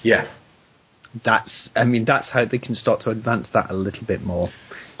 Yeah. That's how they can start to advance that a little bit more.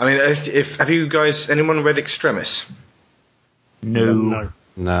 I mean, have you guys, anyone read Extremis? No.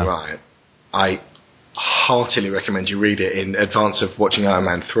 Right. I heartily recommend you read it in advance of watching Iron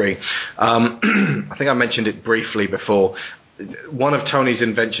Man 3. I think I mentioned it briefly before. One of Tony's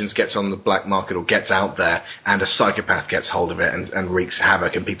inventions gets on the black market or gets out there, and a psychopath gets hold of it and wreaks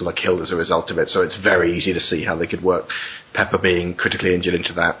havoc, and people are killed as a result of it. So it's very easy to see how they could work Pepper being critically injured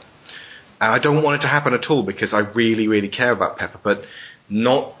into that. And I don't want it to happen at all because I really, really care about Pepper, but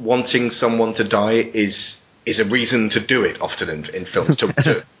not wanting someone to die is a reason to do it often in films.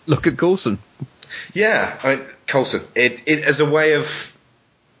 To Look at Coulson. Yeah, I mean, Coulson. It as a way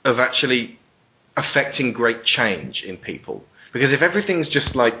of actually affecting great change in people. Because if everything's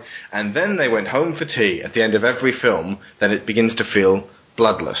just like, and then they went home for tea at the end of every film, then it begins to feel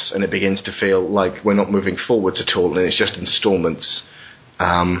bloodless, and it begins to feel like we're not moving forwards at all, and it's just installments.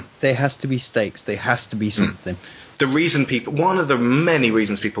 There has to be stakes. There has to be something. One of the many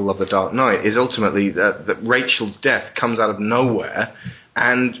reasons people love The Dark Knight is ultimately that Rachel's death comes out of nowhere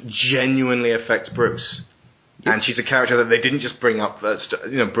and genuinely affects Bruce. Yep. And she's a character that they didn't just bring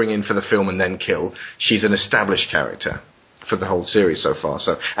in for the film and then kill. She's an established character for the whole series so far.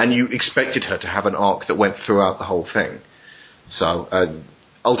 And you expected her to have an arc that went throughout the whole thing. So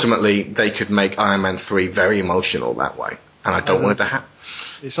ultimately, they could make Iron Man 3 very emotional that way. And I don't want it to happen.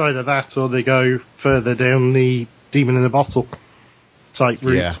 It's either that or they go further down the demon in a bottle type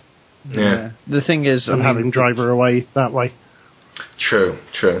route. Yeah. The thing is, and have him drive her away that way. True.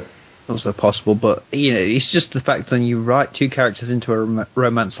 Also possible, but it's just the fact that when you write two characters into a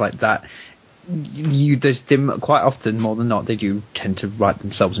romance like that, quite often, more than not, they do tend to write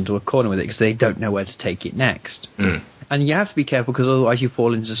themselves into a corner with it because they don't know where to take it next. And you have to be careful because otherwise you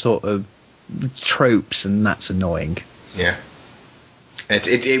fall into sort of tropes, and that's annoying. Yeah.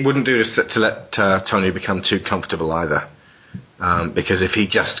 It wouldn't do to let Tony become too comfortable either. Because if he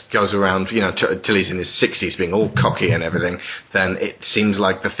just goes around, till he's in his 60s being all cocky and everything, then it seems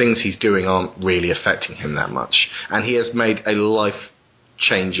like the things he's doing aren't really affecting him that much. And he has made a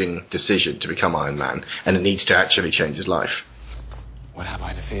life-changing decision to become Iron Man, and it needs to actually change his life. What have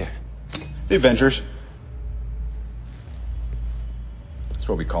I to fear? The Avengers. That's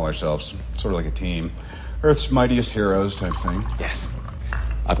what we call ourselves. Sort of like a team. Earth's mightiest heroes type thing. Yes.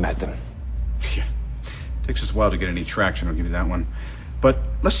 I've met them. Yeah. Takes us a while to get any traction, I'll give you that one. But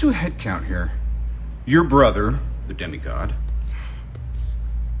let's do a head count here. Your brother, the demigod,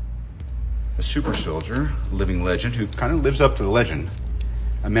 a super soldier, a living legend who kind of lives up to the legend,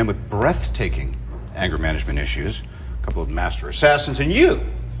 a man with breathtaking anger management issues, a couple of master assassins, and you,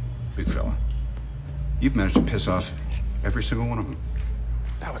 big fella. You've managed to piss off every single one of them.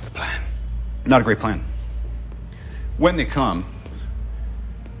 That was the plan. Not a great plan. When they come,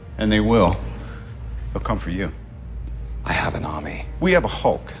 and they will, they'll come for you. I have an army. We have a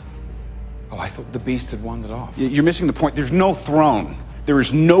Hulk. Oh, I thought the beast had wandered off. You're missing the point. There's no throne. There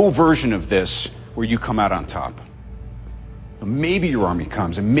is no version of this where you come out on top. Maybe your army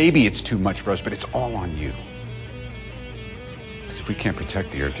comes, and maybe it's too much for us, but it's all on you. Because if we can't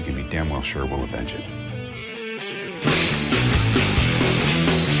protect the Earth, you can be damn well sure we'll avenge it.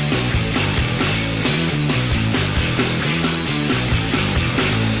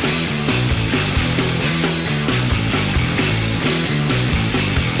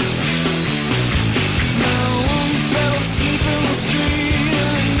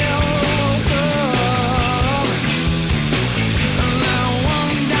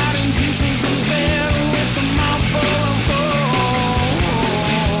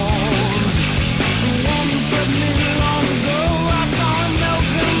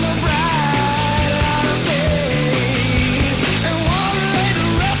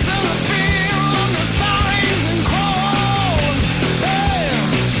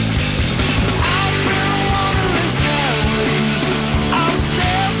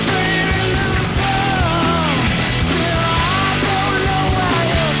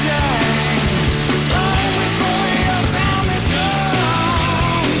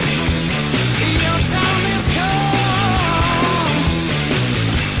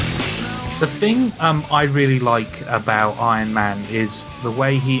 The thing I really like about Iron Man is the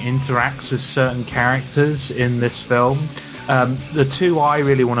way he interacts with certain characters in this film. The two I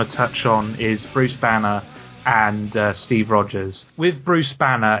really want to touch on is Bruce Banner and Steve Rogers. With Bruce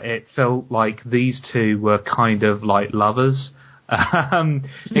Banner, it felt like these two were kind of like lovers.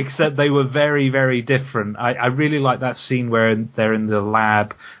 Except they were very, very different. I really like that scene where they're in the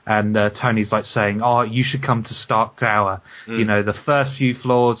lab and Tony's like saying, "Oh, you should come to Stark Tower. You know, the first few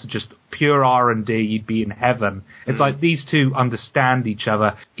floors are just pure R&D. You'd be in heaven." It's like these two understand each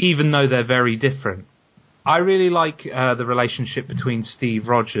other, even though they're very different. I really like the relationship between Steve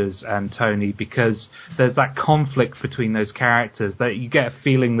Rogers and Tony because there's that conflict between those characters that you get a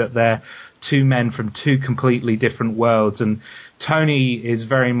feeling that they're two men from two completely different worlds, and Tony is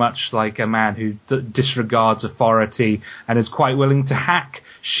very much like a man who disregards authority and is quite willing to hack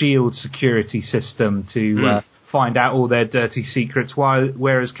S.H.I.E.L.D.'s security system to find out all their dirty secrets,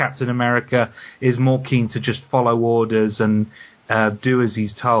 whereas Captain America is more keen to just follow orders and do as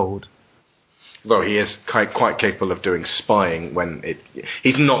he's told. Though he is quite capable of doing spying when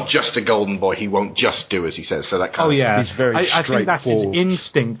he's not just a golden boy. He won't just do as he says. So that kind of he's very I think that's his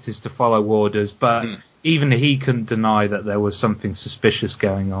instinct is to follow orders, but even he couldn't deny that there was something suspicious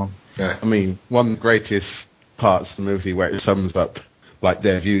going on. Yeah. I mean, one of the greatest parts of the movie where it sums up like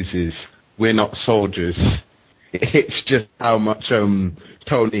their views is, we're not soldiers. It's just how much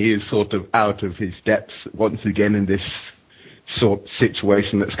Tony is sort of out of his depths once again in this sort of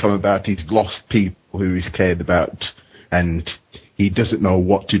situation that's come about. He's lost people who he's cared about, and he doesn't know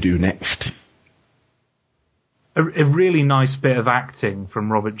what to do next. A really nice bit of acting from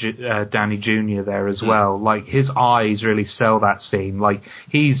Robert Downey Jr. there as well. Like, his eyes really sell that scene. Like,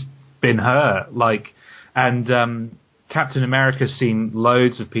 he's been hurt. Like, and Captain America's seen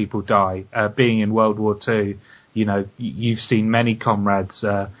loads of people die. Being in World War II, you know, you've seen many comrades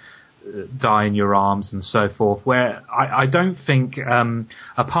die in your arms and so forth, where I don't think,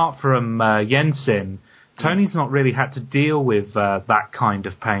 apart from Jensen, Tony's not really had to deal with that kind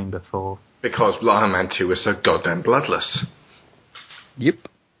of pain before. Because Iron Man 2 was so goddamn bloodless. Yep.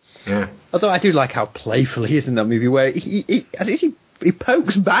 Yeah. Although I do like how playful he is in that movie, where he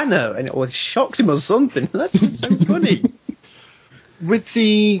pokes Banner or shocks him or something. That's so funny. With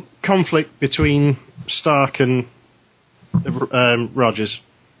the conflict between Stark and Rogers,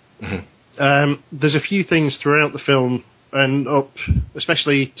 there's a few things throughout the film and up,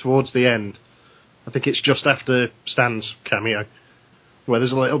 especially towards the end. I think it's just after Stan's cameo, where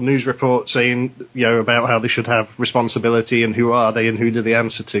there's a little news report saying, you know, about how they should have responsibility and who are they and who do they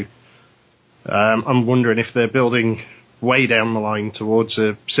answer to. I'm wondering if they're building way down the line towards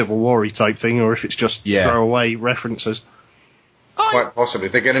a Civil War-y type thing, or if it's just throwaway references. Quite possibly.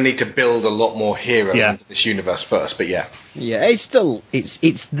 They're going to need to build a lot more heroes into this universe first, but yeah. Yeah, it's still,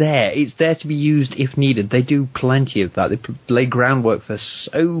 it's there. It's there to be used if needed. They do plenty of that. They lay groundwork for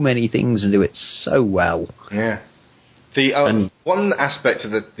so many things and do it so well. Yeah. The one aspect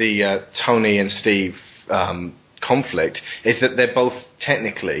of the Tony and Steve conflict is that they're both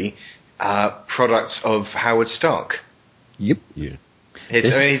technically products of Howard Stark. Yep. Yeah. This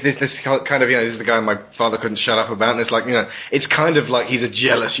kind of, this is the guy my father couldn't shut up about, and it's like, it's kind of like he's a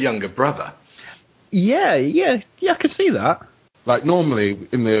jealous younger brother. Yeah, I can see that. Like, normally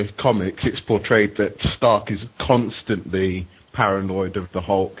in the comics, it's portrayed that Stark is constantly paranoid of the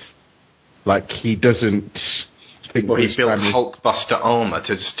Hulk. Like, he doesn't think... Well, he built Hulkbuster armour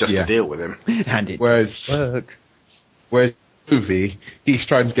to deal with him. And it Whereas work. Movie, he's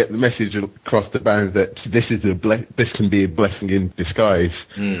trying to get the message across the bound that this can be a blessing in disguise.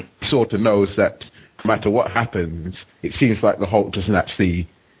 He sort of knows that no matter what happens, it seems like the Hulk doesn't actually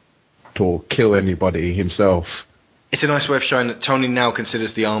kill anybody himself. It's a nice way of showing that Tony now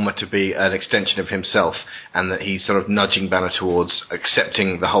considers the armour to be an extension of himself, and that he's sort of nudging Banner towards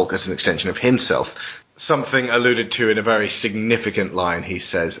accepting the Hulk as an extension of himself. Something alluded to in a very significant line he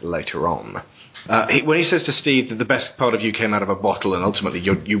says later on. When he says to Steve that the best part of you came out of a bottle and ultimately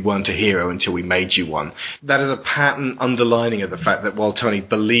you weren't a hero until we made you one, that is a pattern underlining of the fact that while Tony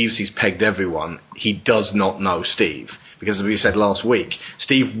believes he's pegged everyone, he does not know Steve. Because as we said last week,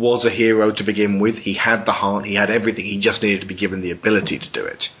 Steve was a hero to begin with. He had the heart, he had everything, he just needed to be given the ability to do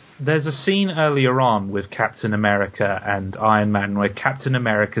it. There's a scene earlier on with Captain America and Iron Man where Captain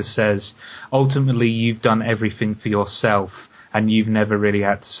America says, ultimately you've done everything for yourself and you've never really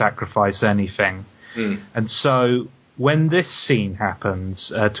had to sacrifice anything. And so when this scene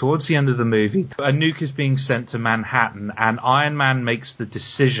happens, towards the end of the movie, a nuke is being sent to Manhattan, and Iron Man makes the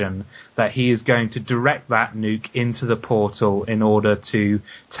decision that he is going to direct that nuke into the portal in order to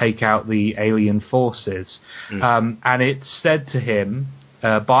take out the alien forces. And it's said to him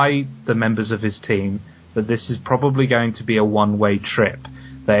by the members of his team that this is probably going to be a one-way trip,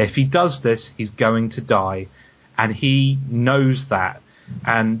 that if he does this, he's going to die. And he knows that.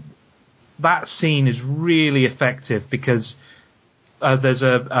 And that scene is really effective because there's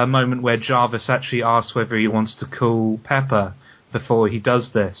a moment where Jarvis actually asks whether he wants to cool Pepper before he does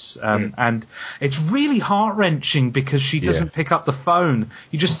this. And it's really heart-wrenching because she doesn't pick up the phone.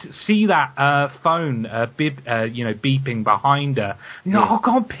 You just see that phone beeping behind her. And you're like, oh,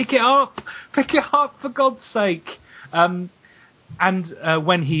 God, pick it up! Pick it up, for God's sake! And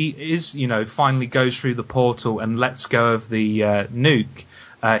when he is, finally goes through the portal and lets go of the nuke,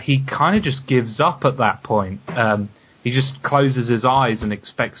 he kind of just gives up at that point. He just closes his eyes and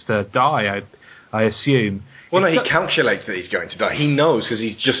expects to die, I assume. Well, no, he calculates that he's going to die. He knows, because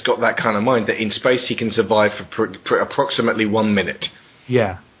he's just got that kind of mind, that in space he can survive for approximately 1 minute.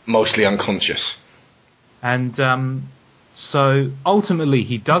 Yeah. Mostly unconscious. And so ultimately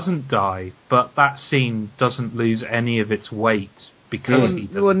he doesn't die, but that scene doesn't lose any of its weight because he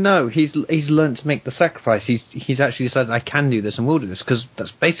doesn't. Well, no, he's learned to make the sacrifice. He's actually decided, I can do this and will do this, because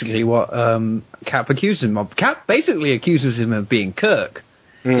that's basically what Cap accuses him of. Cap basically accuses him of being Kirk.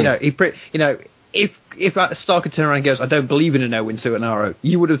 If Stark had turned around and goes, I don't believe in a no-win suit and arrow,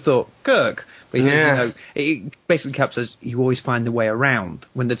 you would have thought Kirk. But he says, basically Cap says, you always find the way around.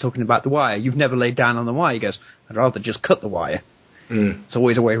 When they're talking about the wire, you've never laid down on the wire. He goes, I'd rather just cut the wire. It's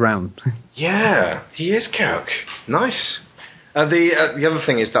always a way around. Yeah, he is Kirk. Nice. The other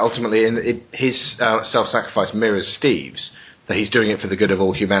thing is that ultimately his self-sacrifice mirrors Steve's, that he's doing it for the good of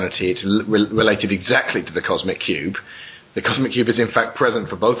all humanity. It's related exactly to the Cosmic Cube. The Cosmic Cube is in fact present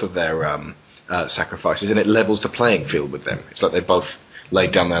for both of their sacrifices, and it levels the playing field with them. It's like they both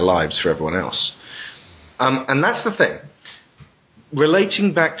laid down their lives for everyone else. And that's the thing.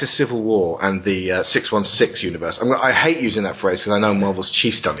 Relating back to Civil War and the 616 universe, I hate using that phrase because I know Marvel's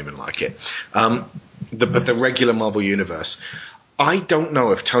chiefs don't even like it, but the regular Marvel universe, I don't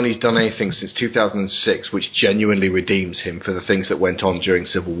know if Tony's done anything since 2006 which genuinely redeems him for the things that went on during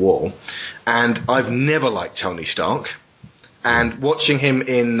Civil War. And I've never liked Tony Stark. And watching him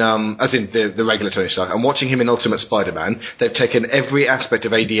in, as in the regular Tony Stark, and watching him in Ultimate Spider-Man, they've taken every aspect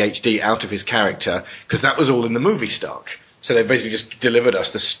of ADHD out of his character, because that was all in the movie Stark. So they basically just delivered us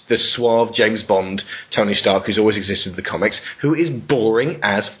this suave James Bond Tony Stark who's always existed in the comics, who is boring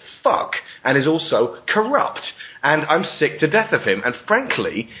as fuck, and is also corrupt. And I'm sick to death of him. And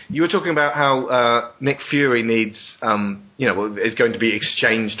frankly, you were talking about how Nick Fury needs, is going to be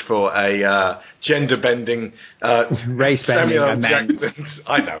exchanged for a gender-bending race-bending Samuel L. Jackson.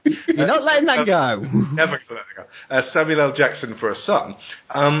 I know. You're not letting that go. Never going to let that go. Samuel L. Jackson for a son.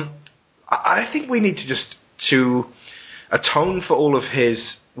 I think we need to atone for all of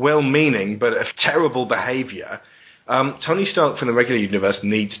his well-meaning but terrible behaviour, Tony Stark from the regular universe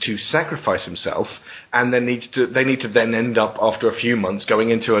needs to sacrifice himself, and then they need to then end up, after a few months, going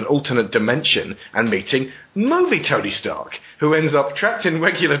into an alternate dimension and meeting movie Tony Stark, who ends up trapped in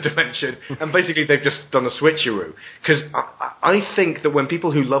regular dimension, and basically they've just done a switcheroo. Because I think that when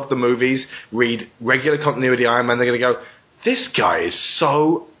people who love the movies read regular continuity Iron Man, they're going to go, this guy is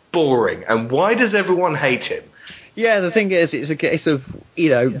so boring, and why does everyone hate him? Yeah, the thing is, it's a case of,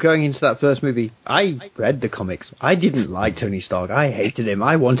 going into that first movie, I read the comics. I didn't like Tony Stark. I hated him.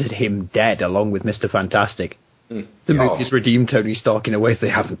 I wanted him dead, along with Mr. Fantastic. The movies redeemed Tony Stark in a way they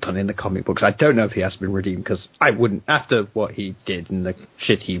haven't done in the comic books. I don't know if he has been redeemed, because I wouldn't, after what he did and the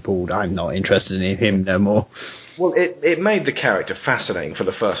shit he pulled, I'm not interested in him no more. Well, it made the character fascinating for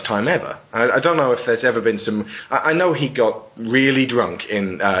the first time ever. I don't know if there's ever been some... I know he got really drunk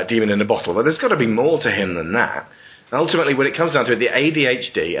in Demon in a Bottle, but there's got to be more to him than that. Ultimately, when it comes down to it, the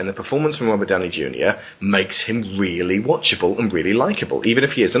ADHD and the performance from Robert Downey Jr. makes him really watchable and really likeable, even if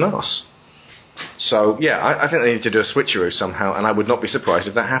he is an arse. So, yeah, I think they need to do a switcheroo somehow, and I would not be surprised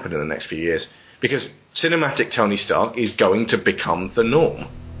if that happened in the next few years. Because cinematic Tony Stark is going to become the norm.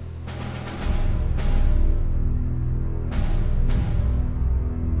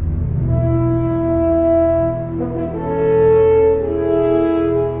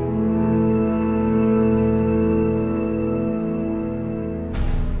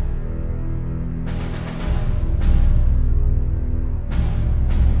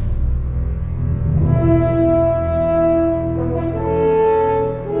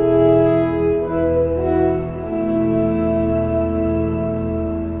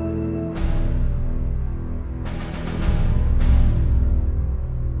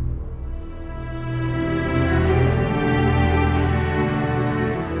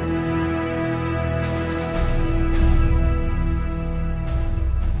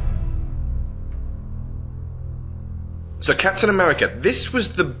 So Captain America, this was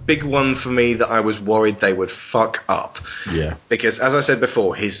the big one for me that I was worried they would fuck up. Yeah. Because, as I said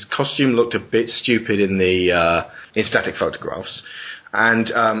before, his costume looked a bit stupid in the in static photographs. And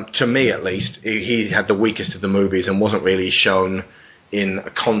to me, at least, he had the weakest of the movies and wasn't really shown in a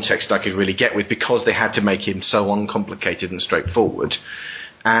context I could really get with, because they had to make him so uncomplicated and straightforward.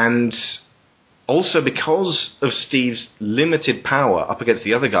 And also, because of Steve's limited power up against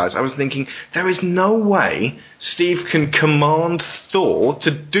the other guys, I was thinking, there is no way Steve can command Thor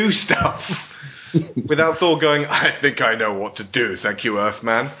to do stuff without Thor going, I think I know what to do, thank you,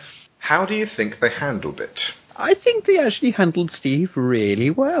 Earthman. How do you think they handled it? I think they actually handled Steve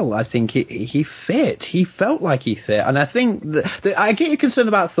really well. I think he fit. He felt like he fit. And I think that I get your concern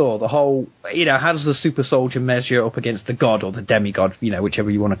about Thor, the whole, how does the super soldier measure up against the god or the demigod,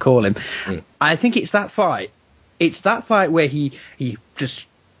 whichever you want to call him. I think it's that fight. It's that fight where he just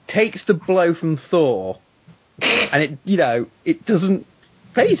takes the blow from Thor and it doesn't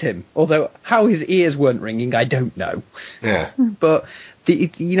faze him. Although how his ears weren't ringing, I don't know. Yeah. But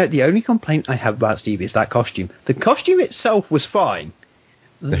the only complaint I have about Steve is that costume. The costume itself was fine.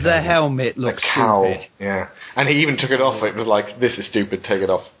 The helmet looked stupid. Yeah. And he even took it off. It was like, this is stupid, take it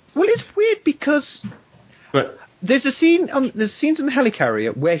off. Well, it's weird because there's a scene there's scenes in the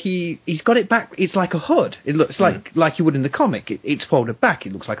helicarrier where he's got it back. It's like a hood. It looks like you would in the comic. It's folded back.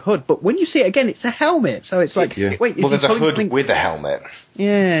 It looks like a hood. But when you see it again, it's a helmet. So it's like, wait. Well, there's a hood with a helmet.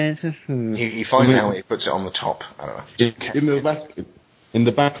 Yeah. He finds a helmet. He puts it on the top. I don't know. In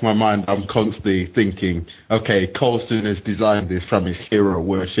the back of my mind, I'm constantly thinking, okay, Coulson has designed this from his hero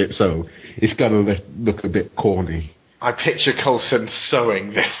worship, so it's going to look a bit corny. I picture Coulson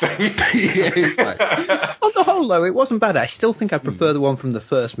sewing this thing. On the whole, though, it wasn't bad. I still think I prefer the one from the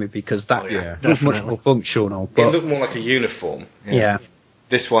first movie, because that was much more functional. But it looked more like a uniform. Yeah.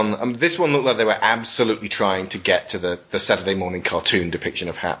 This one looked like they were absolutely trying to get to the Saturday morning cartoon depiction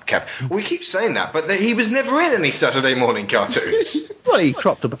of Cap. We keep saying that, but he was never in any Saturday morning cartoons. Well, he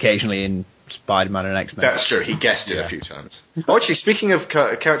cropped up occasionally in Spider-Man and X-Men. That's true. He guessed it a few times. Oh, actually, speaking of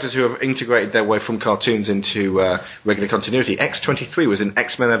characters who have integrated their way from cartoons into regular continuity, X-23 was in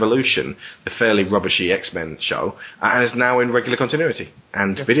X-Men Evolution, the fairly rubbishy X-Men show, and is now in regular continuity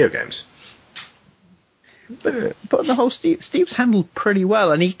and video games. But on the whole, Steve's handled pretty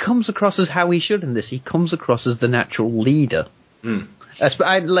well, and he comes across as how he should in this. He comes across as the natural leader.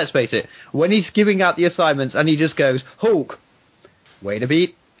 Let's face it, when he's giving out the assignments and he just goes, Hulk, wait a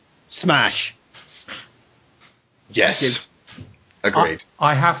beat, smash. Yes. Agreed.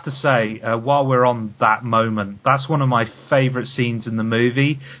 I have to say, while we're on that moment, that's one of my favourite scenes in the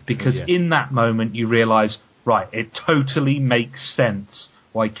movie, because in that moment you realise, right, it totally makes sense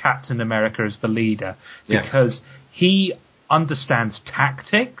why Captain America is the leader, because he understands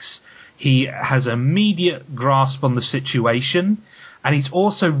tactics. He has immediate grasp on the situation, and he's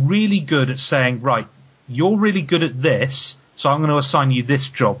also really good at saying, right, you're really good at this, so I'm going to assign you this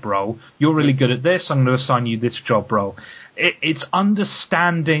job role. You're really good at this, I'm going to assign you this job role. It's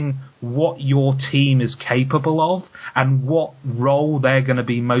understanding what your team is capable of and what role they're going to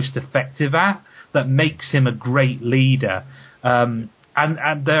be most effective at that makes him a great leader.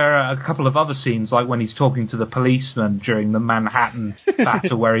 And there are a couple of other scenes, like when he's talking to the policeman during the Manhattan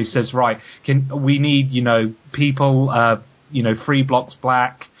battle, where he says, right, we need, people, 3 blocks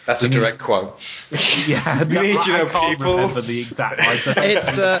back. That's a direct quote. Yeah, we need, I can't people. remember the exact lines.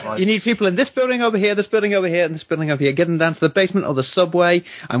 It's, you need people in this building over here, this building over here, and this building over here. Get them down to the basement or the subway,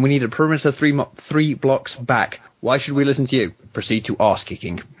 and we need a perimeter 3 blocks back. Why should we listen to you? Proceed to arse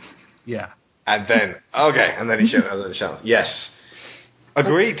kicking. Yeah. And then he shouts. Yes.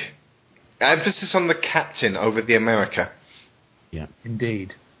 Agreed. Emphasis on the captain over the America. Yeah.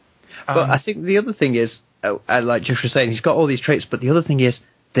 Indeed. But I think the other thing is, like Josh was saying, he's got all these traits, but the other thing is,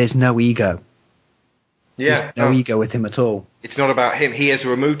 there's no ego. Yeah. There's no ego with him at all. It's not about him. He has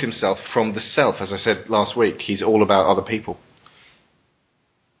removed himself from the self, as I said last week. He's all about other people.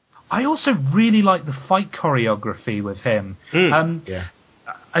 I also really like the fight choreography with him. Yeah.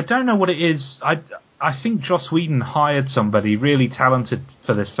 I don't know what it is. I think Joss Whedon hired somebody really talented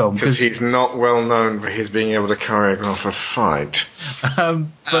for this film. Because he's not well known for his being able to choreograph a fight.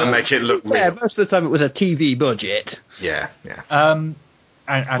 But make it look real. Most of the time it was a TV budget. Yeah.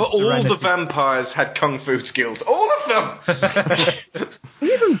 And but all the vampires had kung fu skills. All of them!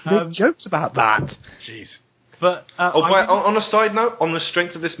 We even make jokes about that. Jeez. But on a side note, on the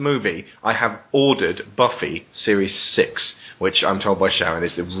strength of this movie, I have ordered Buffy Series 6, which I'm told by Sharon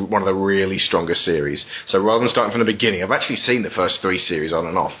is one of the really strongest series. So rather than starting from the beginning, I've actually seen the first 3 series on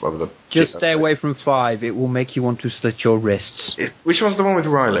and off over the... Just stay away from 5. It will make you want to slit your wrists. Which one's the one with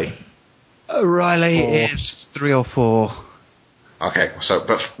Riley? Riley is 3 or 4. Okay,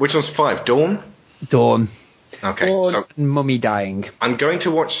 but which one's 5? Dawn? Dawn. Okay, so Mummy dying. I'm going to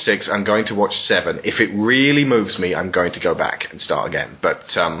watch 6. I'm going to watch 7. If it really moves me, I'm going to go back and start again. But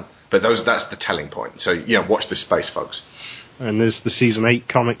that's the telling point. So watch this space, folks. And there's the season 8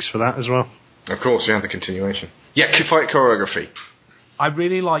 comics for that as well. Of course, you have the continuation. Yeah, fight choreography. I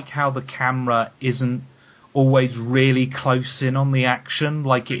really like how the camera isn't always really close in on the action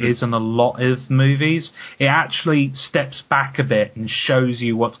like it is in a lot of movies. It actually steps back a bit and shows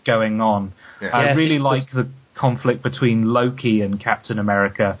you what's going on. Yeah. I really like the conflict between Loki and Captain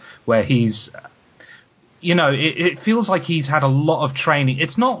America, where he's... it feels like he's had a lot of training.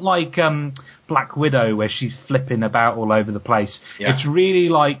 It's not like Black Widow, where she's flipping about all over the place. Yeah. It's really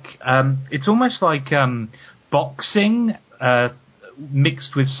like... it's almost like boxing...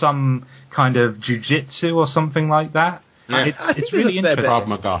 mixed with some kind of jiu-jitsu or something like that. Yeah. It's really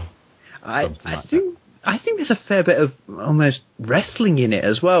interesting. I think there's a fair bit of almost wrestling in it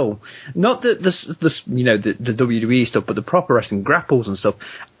as well. Not the WWE stuff, but the proper wrestling, grapples and stuff.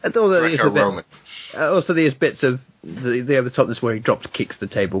 Also, there's bits of the over topness where he dropped kicks the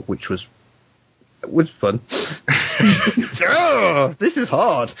table, which was fun. Oh, this is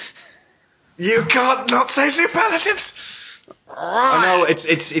hard. You can't not say superlatives. I know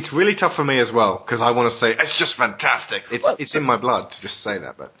it's really tough for me as well, because I want to say it's just fantastic. It's in my blood to just say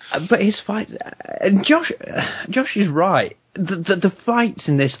that, but his fights, and Josh is right. The fights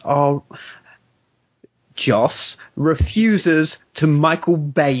in this are... Joss refuses to Michael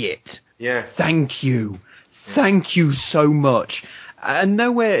Bay it. Yeah. Thank you so much. And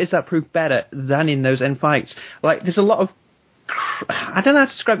nowhere is that proof better than in those end fights. Like, there's a lot of... I don't know how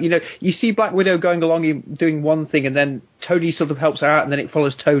to describe it. You see Black Widow going along doing one thing, and then Tony sort of helps her out, and then it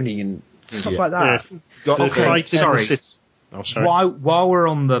follows Tony and stuff like that. Yeah. Okay, sorry. Oh, sorry. While we're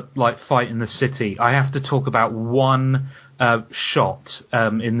on the fight in the city, I have to talk about one shot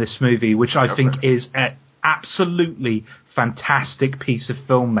in this movie, which I think is an absolutely fantastic piece of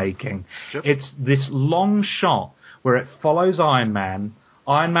filmmaking. Sure. It's this long shot where it follows Iron Man.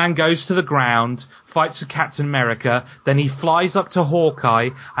 Iron Man goes to the ground, fights with Captain America, then he flies up to Hawkeye,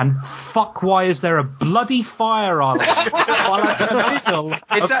 and why is there a bloody fire alarm at the middle?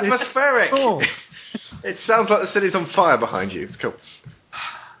 It's atmospheric. It sounds like the city's on fire behind you. It's cool.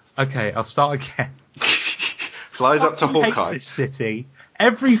 Okay, I'll start again. Flies up to Hawkeye. This city.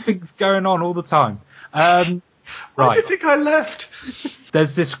 Everything's going on all the time. Right. Why do you think I left?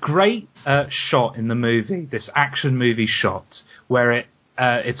 There's this great shot in the movie, this action movie shot, where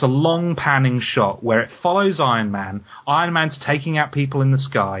it's a long panning shot where it follows Iron Man. Iron Man's taking out people in the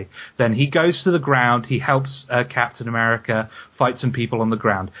sky. Then he goes to the ground. He helps Captain America fight some people on the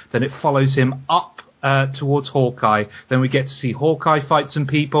ground. Then it follows him up towards Hawkeye. Then we get to see Hawkeye fight some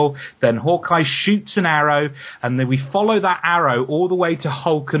people. Then Hawkeye shoots an arrow, and then we follow that arrow all the way to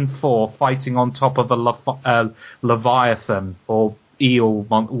Hulk and Thor fighting on top of a Leviathan or eel,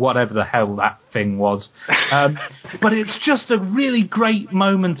 whatever the hell that thing was. But it's just a really great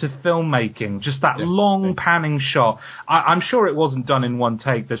moment of filmmaking, just that long panning shot. I'm sure it wasn't done in one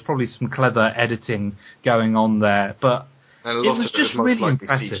take. There's probably some clever editing going on there, but and a lot it was of it just was really most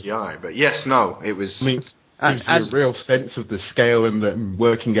likely impressive. CGI. But yes, no, it was. I mean, gives you a real sense of the scale and the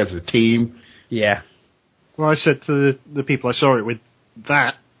working as a team. Yeah. Well, I said to the people I saw it with,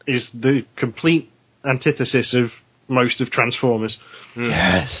 that is the complete antithesis of most of Transformers.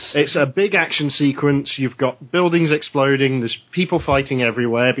 Yes. It's a big action sequence. You've got buildings exploding. There's people fighting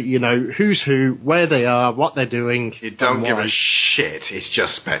everywhere, but you know who's who, where they are, what they're doing. You don't give a shit. It's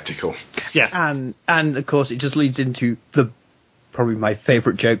just spectacle. Yeah. And of course, it just leads into probably my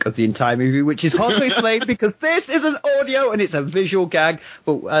favourite joke of the entire movie, which is hard to explain because this is an audio and it's a visual gag.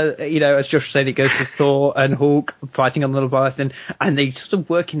 But, as Josh said, it goes to Thor and Hulk fighting on the Leviathan, and they sort of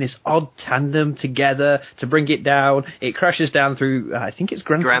work in this odd tandem together to bring it down. It crashes down through, I think it's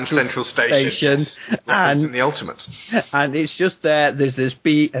Grand Central Station. Yes. And in the Ultimates. And it's just there's this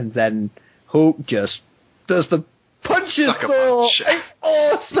beat, and then Hulk just does the punches Sucker Thor. punch. It's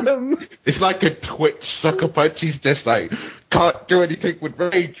awesome. It's like a Twitch sucker punch. He's just like, can't do anything with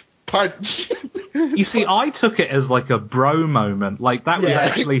rage. Punch. You see, I took it as like a bro moment. Like, that was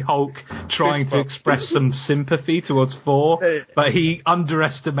actually Hulk trying to express some sympathy towards Thor, but he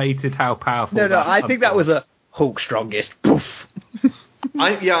underestimated how powerful No, I think that was a Hulk strongest. Poof.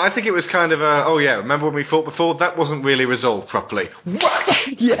 I think it was kind of remember when we fought before? That wasn't really resolved properly.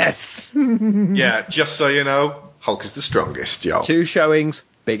 Yes. Yeah, just so you know, Hulk is the strongest, yo. 2 showings,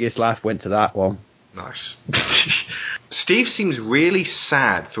 biggest laugh went to that one. Nice. Steve seems really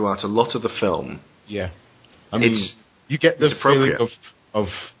sad throughout a lot of the film. Yeah. I mean, you get the feeling of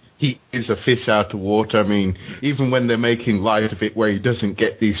he is a fish out of water. I mean, even when they're making light of it where he doesn't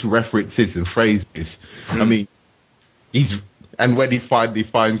get these references and phrases, I mean, and when he finally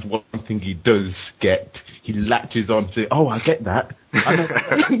finds one thing he does get, he latches on to, I get that.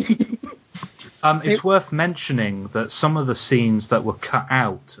 It's worth mentioning that some of the scenes that were cut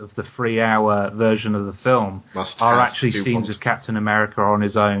out of the 3-hour version of the film are actually scenes of Captain America on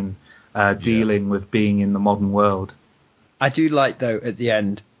his own, dealing with being in the modern world. I do like, though, at the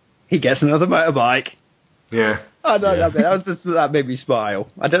end, he gets another motorbike. Yeah. I know that made me smile.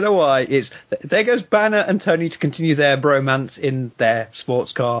 I don't know why. There goes Banner and Tony to continue their bromance in their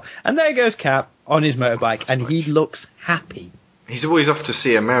sports car, and there goes Cap on his motorbike, and he looks happy. He's always off to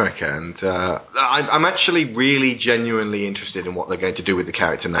see America, and I'm actually really genuinely interested in what they're going to do with the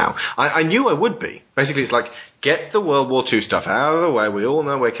character now. I knew I would be. Basically, it's like, get the World War II stuff out of the way. We all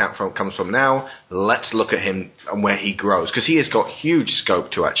know where Cap comes from now. Let's look at him and where he grows, because he has got huge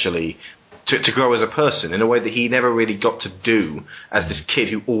scope to actually to grow as a person in a way that he never really got to do as this kid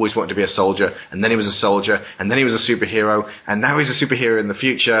who always wanted to be a soldier, and then he was a soldier, and then he was a superhero, and now he's a superhero in the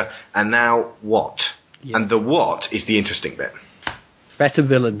future, and now what? Yeah. And the what is the interesting bit. Better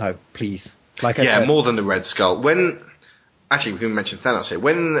villain, though, please. More than the Red Skull. Actually, we can mention Thanos here.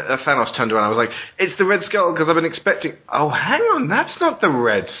 When Thanos turned around, I was like, it's the Red Skull, because I've been expecting... Oh, hang on, that's not the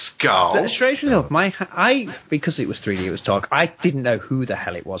Red Skull. Strangely enough, because it was 3D, it was talk, I didn't know who the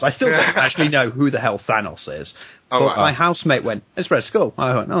hell it was. I still don't actually know who the hell Thanos is. But my housemate went, it's Red Skull.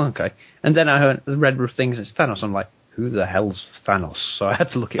 I went, oh, okay. And then I heard the red things, it's Thanos. I'm like, who the hell's Thanos? So I had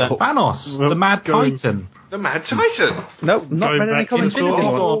to look it up. Thanos, the Mad Titan. The Mad Titan? No, not read any comments.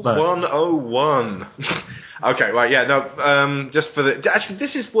 101. Okay, right, yeah, no, just for the... Actually,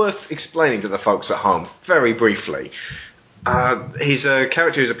 this is worth explaining to the folks at home, very briefly. He's a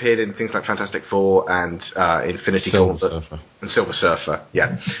character who's appeared in things like Fantastic Four and Infinity Gauntlet. And Silver Surfer,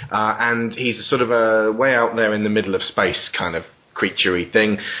 yeah. And he's sort of a way out there in the middle of space kind of creature-y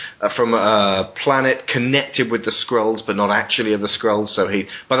thing, from a planet connected with the Skrulls, but not actually of the Skrulls. So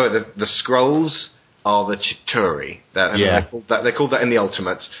by the way, the Skrulls are the Chitauri. They're called that in the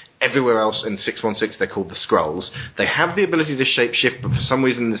Ultimates. Everywhere else in 616, they're called the Skrulls. They have the ability to shapeshift, but for some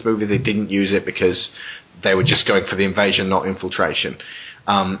reason in this movie they didn't use it because they were just going for the invasion, not infiltration.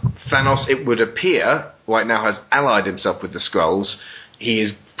 Thanos, it would appear, right now has allied himself with the Skrulls. He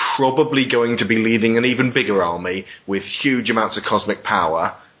is probably going to be leading an even bigger army with huge amounts of cosmic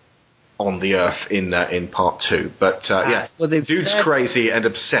power on the Earth in part 2. But dude's crazy and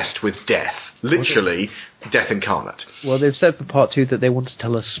obsessed with death. Literally, death incarnate. Well, they've said for part 2 that they want to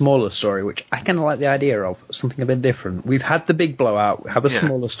tell a smaller story, which I kind of like the idea of, something a bit different. We've had the big blowout, have a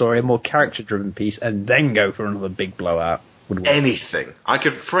smaller story, a more character-driven piece, and then go for another big blowout. would work. Anything. I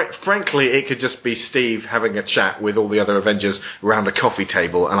could, frankly, it could just be Steve having a chat with all the other Avengers around a coffee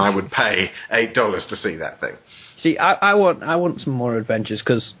table, and I would pay $8 to see that thing. See, I want some more Avengers,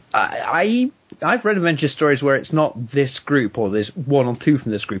 because I've read Avengers stories where it's not this group, or there's one or two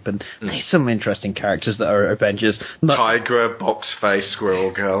from this group, and there's some interesting characters that are Avengers. Tigra, Boxface,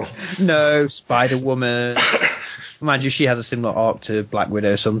 Squirrel Girl. No, Spider-Woman. Mind you, she has a similar arc to Black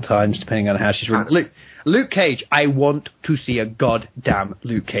Widow sometimes, depending on how she's written. Luke Cage, I want to see a goddamn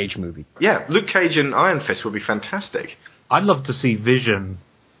Luke Cage movie. Yeah, Luke Cage and Iron Fist would be fantastic. I'd love to see Vision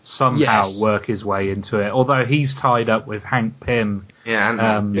somehow work his way into it, although he's tied up with Hank Pym. Yeah,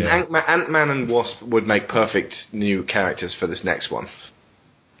 Ant-Man and Wasp would make perfect new characters for this next one.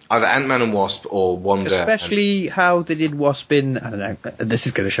 Either Ant-Man and Wasp or Wanda. Especially how they did Wasp in, I don't know, this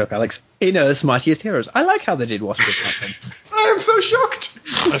is going to shock Alex, in Earth's Mightiest Heroes. I like how they did Wasp in that. I am so shocked.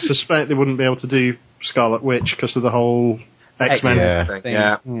 I suspect they wouldn't be able to do Scarlet Witch because of the whole X-Men thing.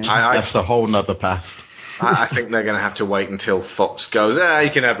 Yeah. That's a whole nother path. I think they're going to have to wait until Fox goes,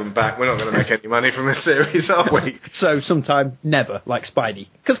 you can have them back. We're not going to make any money from this series, are we? So sometime never, like Spidey.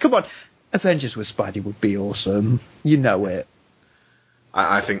 Because, come on, Avengers with Spidey would be awesome. You know it.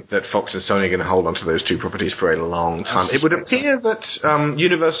 I think that Fox and Sony are going to hold on to those two properties for a long time. It would appear that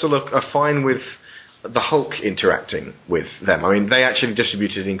Universal are fine with the Hulk interacting with them. I mean, they actually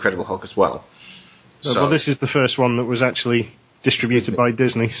distributed The Incredible Hulk as well. Well, this is the first one that was actually distributed by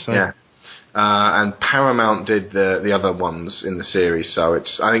Disney. So. Yeah. And Paramount did the other ones in the series, so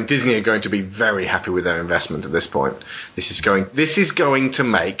I think Disney are going to be very happy with their investment at this point. This is going to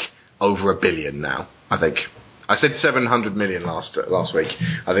make over $1 billion now, I think. I said 700 million last week.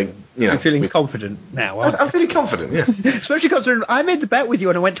 I think, I'm feeling confident now. I'm feeling confident, yeah. Especially considering I made the bet with you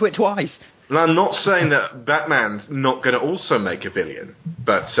and I went to it twice. And I'm not saying that Batman's not going to also make $1 billion,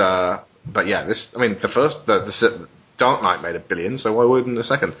 but yeah, the Dark Knight made $1 billion, so why wouldn't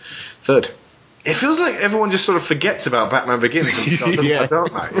the third? It feels like everyone just sort of forgets about Batman Begins and starts talking about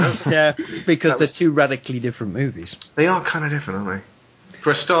Dark Knight. You know? Yeah, because they're two radically different movies. They are kind of different, aren't they?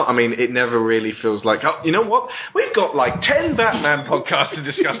 For a start, I mean, it never really feels like, you know what? We've got like 10 Batman podcasts to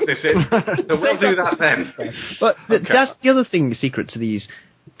discuss this in, so we'll do that then. But that's the other thing, the secret to these.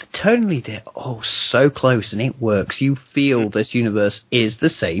 Tonally, they're all so close and it works. You feel this universe is the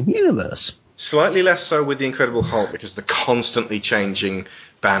same universe. Slightly less so with The Incredible Hulk because the constantly changing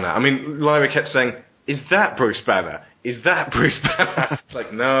Banner. I mean, Lyra kept saying, is that Bruce Banner? Is that Bruce Banner? It's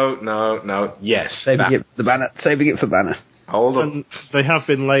like, no, yes. Saving it for Banner. Hold on. And they have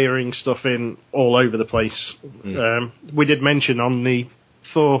been layering stuff in all over the place. We did mention on the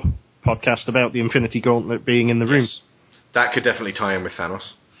Thor podcast about the Infinity Gauntlet being in the room. That could definitely tie in with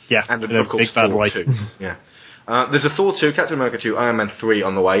Thanos. Yeah, and of course Thor 2. Yeah. There's a Thor 2, Captain America 2, Iron Man 3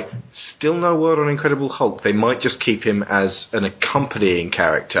 on the way. Still no word on Incredible Hulk. They might just keep him as an accompanying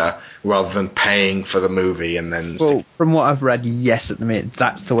character rather than paying for the movie and then... Well, from what I've read, yes, at the minute,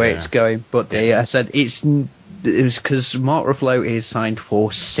 that's the way it's going. But they said it was because Mark Ruffalo is signed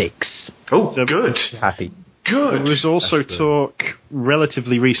for 6. Oh, good. Happy. Good. There was also talk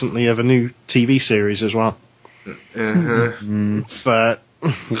relatively recently of a new TV series as well. But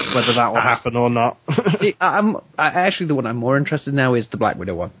whether that will happen or not. See, actually, the one I'm more interested in now is the Black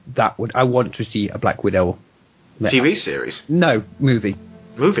Widow one. I want to see a Black Widow TV series. No, movie.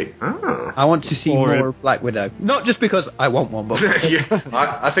 Oh. I want to see more of Black Widow. Not just because I want one, but yeah,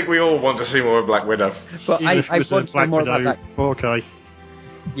 I think we all want to see more of Black Widow. But I want to see more Widow, about that. Hawkeye.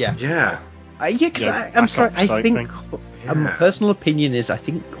 Yeah. I'm sorry. I think my personal opinion is I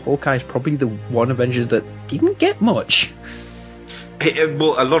think Hawkeye is probably the one Avenger that didn't get much.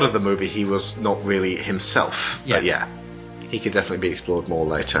 Well, a lot of the movie he was not really himself. Yeah. But yeah, he could definitely be explored more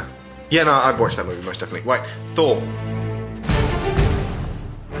later. Yeah, no, I'd watch that movie most definitely. Right, Thor.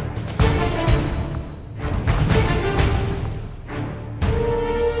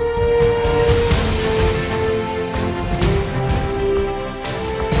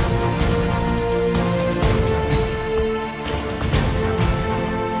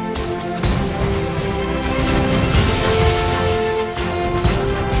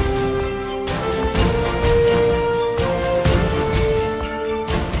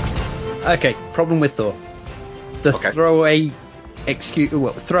 Okay, problem with Thor. The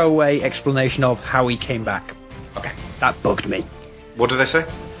throwaway explanation of how he came back. Okay. That bugged me. What did they say?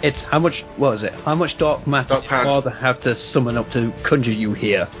 It's how much dark matter did Father have to summon up to conjure you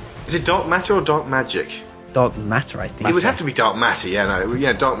here? Is it dark matter or dark magic? Dark matter, I think. It would have to be dark matter,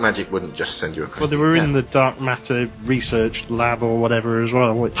 dark magic wouldn't just send you across. Well, they were in the dark matter research lab or whatever as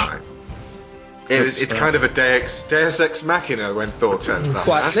well, which... Right. It's kind of a Deus Ex Machina when Thor turns up.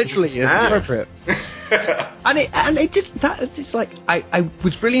 Quite literally, it's appropriate. And it just that it's just like I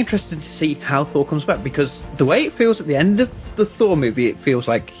was really interested to see how Thor comes back, because the way it feels at the end of the Thor movie, it feels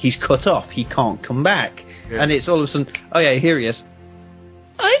like he's cut off, he can't come back, and it's all of a sudden, oh yeah, here he is.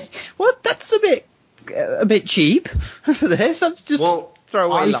 That's a bit cheap for this. That's just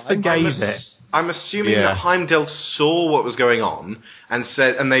throwaway line. Forgave it. I'm assuming that Heimdall saw what was going on and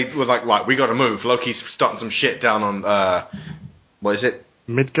said, and they were like, right, we got to move. Loki's starting some shit down on what is it?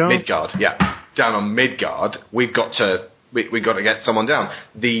 Midgard? Midgard, yeah. Down on Midgard. We've got to get someone down.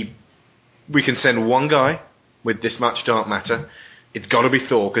 We can send one guy with this much dark matter. It's got to be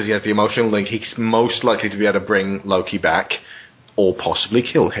Thor, because he has the emotional link. He's most likely to be able to bring Loki back, or possibly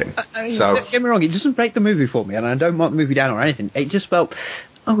kill him. I mean, don't get me wrong, it doesn't break the movie for me, and I don't want the movie down or anything. It just felt,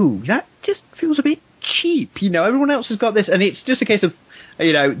 that just feels a bit cheap. Everyone else has got this, and it's just a case of,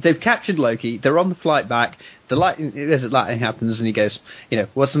 they've captured Loki, they're on the flight back, lightning happens, and he goes,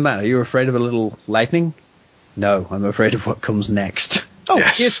 what's the matter? You're afraid of a little lightning? No, I'm afraid of what comes next. Oh,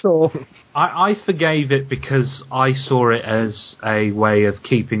 yes, Thor. I forgave it because I saw it as a way of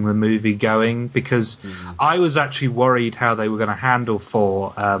keeping the movie going, because I was actually worried how they were going to handle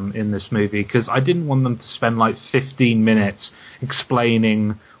Thor in this movie, because I didn't want them to spend like 15 minutes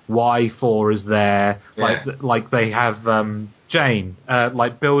explaining why Thor is there, like they have Jane,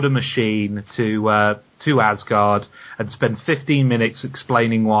 build a machine to Asgard and spend 15 minutes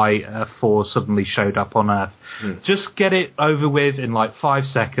explaining why Thor suddenly showed up on Earth. Just get it over with in 5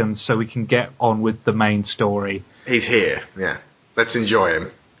 seconds so we can get on with the main story. He's here, yeah. Let's enjoy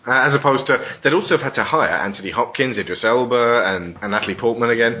him. As opposed to, they'd also have had to hire Anthony Hopkins, Idris Elba, and Natalie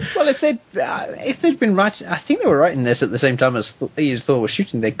Portman again. Well, if they'd been writing, I think they were writing this at the same time as Thor was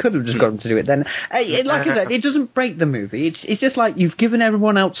shooting. They could have just got them to do it then. Like I said, it doesn't break the movie. It's just like you've given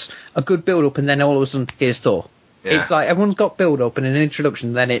everyone else a good build-up, and then all of a sudden, here's Thor. Yeah. It's like everyone's got build-up and an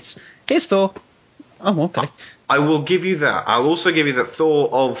introduction, then here's Thor. Oh, okay. I will give you that. I'll also give you that Thor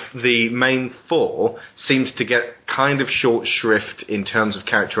of the main four seems to get kind of short shrift in terms of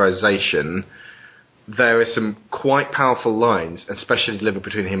characterization. There are some quite powerful lines, especially delivered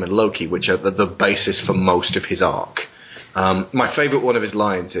between him and Loki, which are the basis for most of his arc. My favourite one of his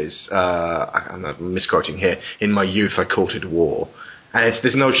lines is, I'm misquoting here, in my youth I courted war. And it's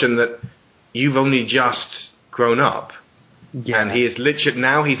this notion that you've only just grown up. Yeah. And he is literally,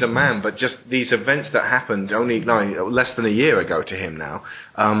 now he's a man, but just these events that happened only less than a year ago to him now,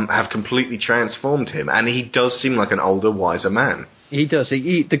 have completely transformed him. And he does seem like an older, wiser man. He does.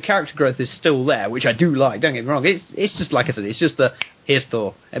 The character growth is still there, which I do like, don't get me wrong. It's just, like I said, it's just here's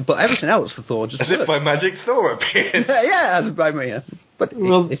Thor. But everything else for Thor just as works. If by magic Thor appears. Yeah, as by me, yeah. But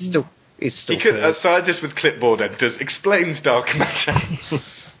it's still he could, a scientist with clipboard editors explains dark matter.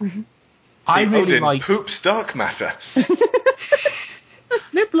 I really Odin like poops dark matter.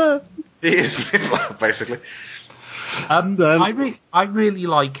 Nibbler. He is Nibbler, basically. I really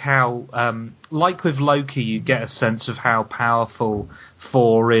like how, like with Loki, you get a sense of how powerful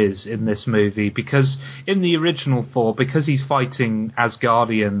Thor is in this movie, because in the original Thor, because he's fighting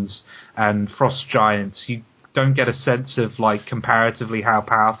Asgardians and frost giants, you don't get a sense of comparatively how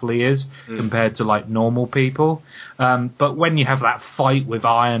powerful he is compared to normal people. But when you have that fight with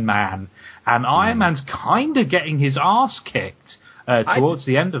Iron Man, and Iron Man's kind of getting his arse kicked towards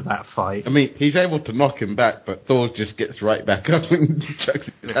the end of that fight. I mean, he's able to knock him back, but Thor just gets right back up and chucks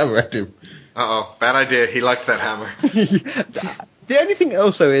his hammer at him. Uh-oh, bad idea. He likes that hammer. The only thing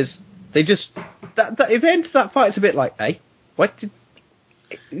also is, they just... That event, that fight's a bit like, hey, what?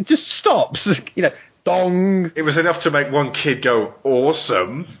 It just stops, dong. It was enough to make one kid go,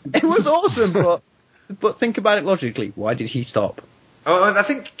 awesome. It was awesome, but think about it logically. Why did he stop? Oh, I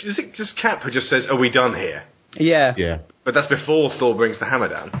think just Cap who just says, "Are we done here?" Yeah. Yeah. But that's before Thor brings the hammer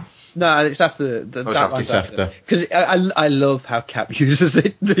down. No, it's after after. Because I love how Cap uses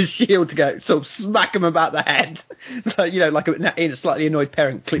the shield to go sort of smack him about the head. So, like a slightly annoyed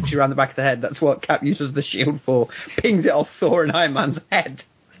parent clips you around the back of the head. That's what Cap uses the shield for. Pings it off Thor and Iron Man's head.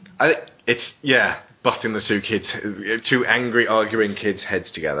 Butting the two angry arguing kids'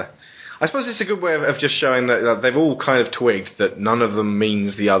 heads together. I suppose it's a good way of just showing that they've all kind of twigged that none of them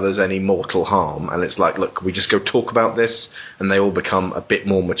means the others any mortal harm, and it's like, look, we just go talk about this, and they all become a bit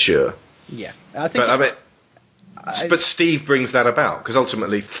more mature. Yeah, but Steve brings that about, because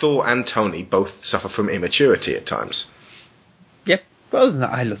ultimately Thor and Tony both suffer from immaturity at times. Yeah, but other than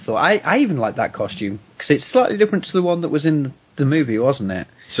that, I love Thor. I even like that costume, because it's slightly different to the one that was in the movie, wasn't it?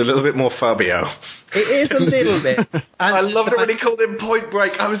 It's a little bit more Fabio. It is a little bit. And I loved it when he called him Point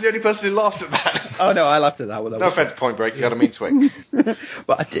Break. I was the only person who laughed at that. Oh no, I laughed at that one. No offense, Point Break. You got a mean swing.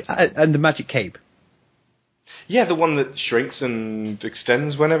 But and the magic cape. Yeah, the one that shrinks and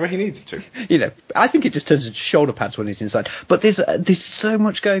extends whenever he needs to. You know, I think it just turns into shoulder pads when he's inside. But there's so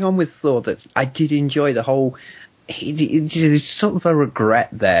much going on with Thor that I did enjoy the whole. There's sort of a regret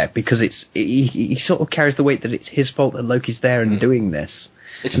there because he sort of carries the weight that it's his fault that Loki's there and doing this.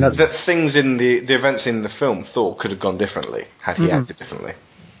 It's that things in the events in the film Thor could have gone differently had he acted differently.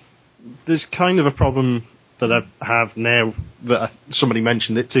 There's kind of a problem that I have now that somebody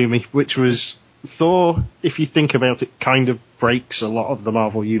mentioned it to me, which was Thor, if you think about it, kind of breaks a lot of the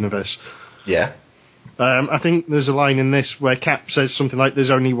Marvel Universe. Yeah. I think there's a line in this where Cap says something like,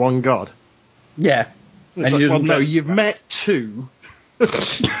 "There's only one God." Yeah. It's like, well, no, you've met two.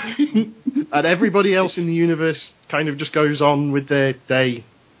 And everybody else in the universe kind of just goes on with their day,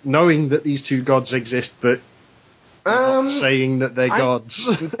 knowing that these two gods exist, but not saying that they're gods.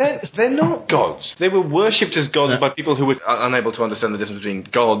 They're not gods. They were worshipped as gods by people who were unable to understand the difference between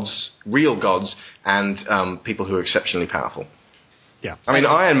gods, real gods, and people who are exceptionally powerful. Yeah. I mean,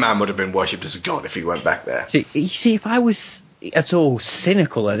 Iron Man would have been worshipped as a god if he went back there. See, if I was at all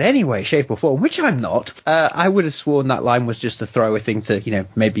cynical in any way, shape or form, which I'm not, I would have sworn that line was just a throwaway thing to,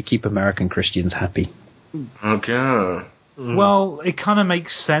 maybe keep American Christians happy. Okay. Well, it kind of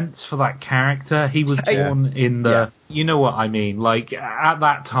makes sense for that character. He was born in the... Yeah. You know what I mean? Like, at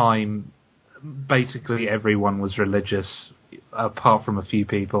that time, basically everyone was religious, apart from a few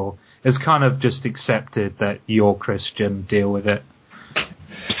people. It's kind of just accepted that you're Christian, deal with it.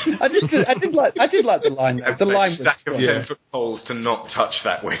 I did like the line. The line stack of 10-foot poles to not touch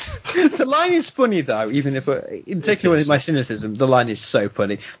that with. The line is funny though, even if taking away my cynicism, the line is so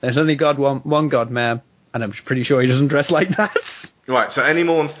funny. There's only one God, man, and I'm pretty sure he doesn't dress like that. Right. So any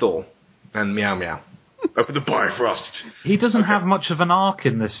more on Thor and Meow Meow? Open the Bifrost. He doesn't have much of an arc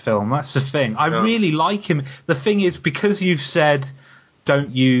in this film. That's the thing. I really like him. The thing is, because you've said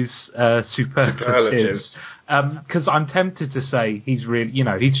don't use superlatives. Because I'm tempted to say he's really,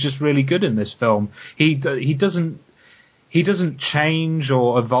 he's just really good in this film. He doesn't change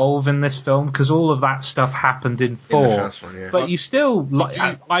or evolve in this film because all of that stuff happened in Thor. In the first one, yeah. But you still,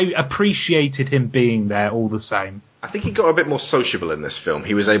 I appreciated him being there all the same. I think he got a bit more sociable in this film.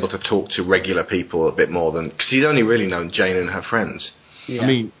 He was able to talk to regular people a bit more than because he's only really known Jane and her friends. Yeah. I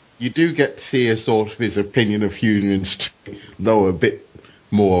mean, you do get to see a sort of his opinion of humans know a bit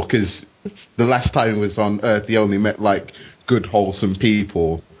more because the last time he was on Earth, he only met like good, wholesome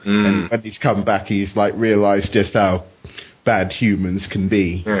people, and when he's come back, he's like realised just how bad humans can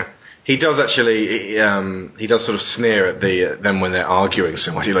be. Yeah, he does actually. He does sort of sneer at them when they're arguing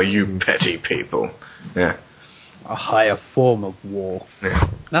so much. He's like, "You petty people." Yeah, a higher form of war. Yeah.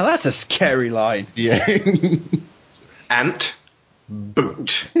 Now that's a scary line. Yeah. Ant. Boot.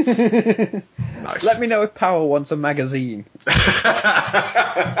 Nice. Let me know if Power wants a magazine.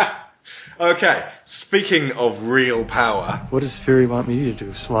 Okay, speaking of real power... What does Fury want me to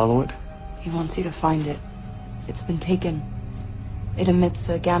do, swallow it? He wants you to find it. It's been taken. It emits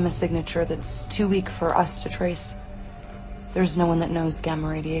a gamma signature that's too weak for us to trace. There's no one that knows gamma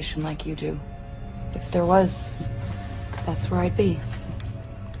radiation like you do. If there was, that's where I'd be.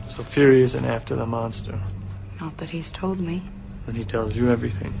 So Fury isn't after the monster? Not that he's told me. Then he tells you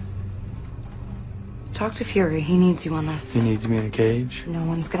everything. Talk to Fury. He needs you on this. He needs me in a cage? No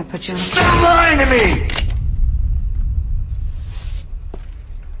one's gonna put you in a cage. Stop lying to me!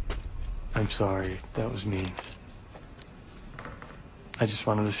 I'm sorry. That was mean. I just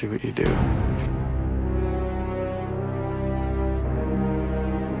wanted to see what you do.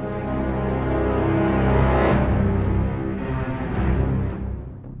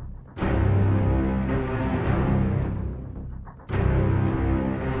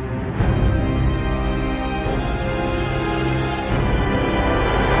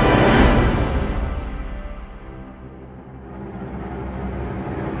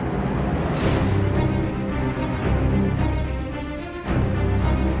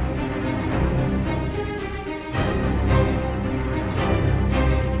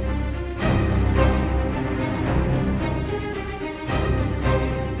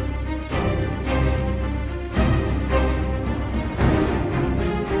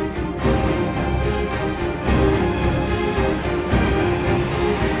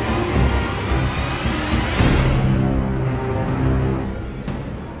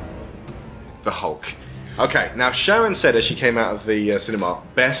 The Hulk. Okay, now Sharon said as she came out of the cinema,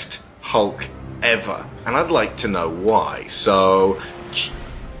 best Hulk ever. And I'd like to know why. So,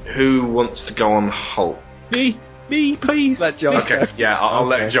 who wants to go on Hulk? Me, please. Let Josh go. Yeah,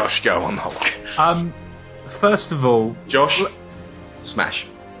 I'll Okay. let Josh go on Hulk. First of all... Josh, smash.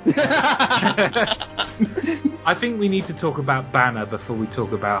 I think we need to talk about Banner before we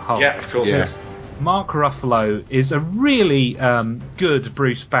talk about Hulk. Yeah, of course. Because Mark Ruffalo is a really good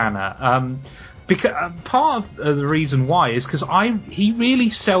Bruce Banner. Because part of the reason why is because he really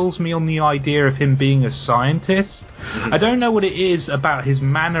sells me on the idea of him being a scientist. I don't know what it is about his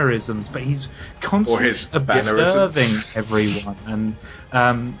mannerisms, but he's constantly observing everyone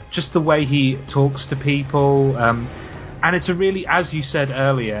and just the way he talks to people. And it's a really, as you said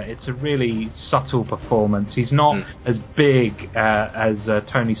earlier, it's a really subtle performance. He's not as big as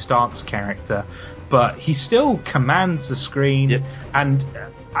Tony Stark's character, but he still commands the screen, and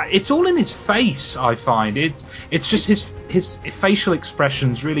it's all in his face. I find it's just his facial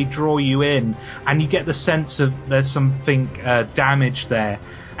expressions really draw you in, and you get the sense of there's something damaged there.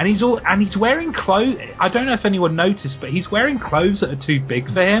 And he's wearing clothes. I don't know if anyone noticed, but he's wearing clothes that are too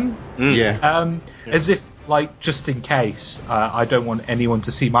big for him. As if, like, just in case, I don't want anyone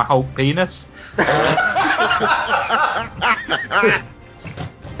to see my Hulk penis.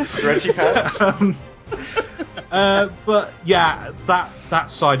 Stretchy pants. But yeah,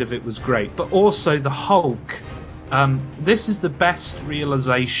 that side of it was great. But also the Hulk. This is the best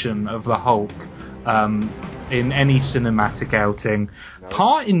realization of the Hulk in any cinematic outing.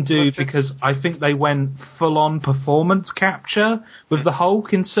 Part in due because I think they went full-on performance capture with the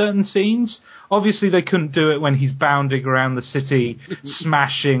Hulk in certain scenes. Obviously, they couldn't do it when he's bounding around the city,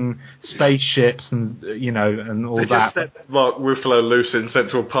 smashing spaceships and and all they that. Just set Mark Ruffalo loose in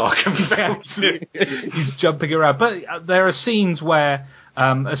Central Park and he's jumping around. But there are scenes where,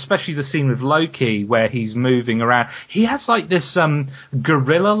 especially the scene with Loki, where he's moving around. He has like this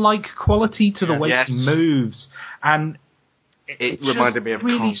gorilla-like quality to the way he moves, and it reminded me of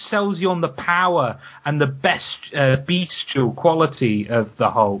really sells you on the power and the bestial quality of the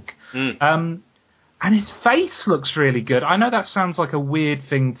Hulk. And his face looks really good. I know that sounds like a weird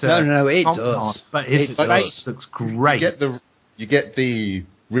thing to No, it comment does. on, but his face looks great. You get the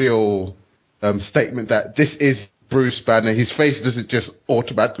real statement that this is Bruce Banner. His face doesn't just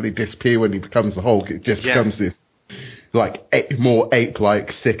automatically disappear when he becomes the Hulk. It just becomes this like more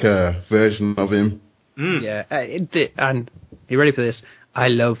ape-like, sicker version of him. Yeah, and you ready for this? I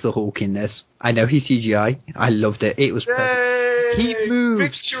love the Hulk in this. I know he's CGI. I loved it. It was perfect. He moves.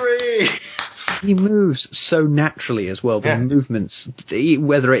 Victory! He moves so naturally as well. The movements,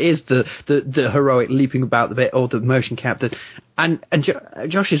 whether it is the heroic leaping about the bit or the motion capture, and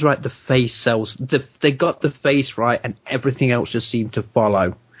Josh is right. The face sells. They got the face right, and everything else just seemed to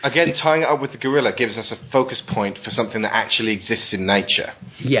follow. Again, tying it up with the gorilla gives us a focus point for something that actually exists in nature.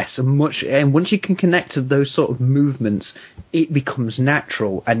 Yes, and once you can connect to those sort of movements, it becomes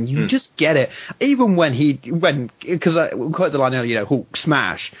natural, and you just get it. Even because I quote the line earlier, Hulk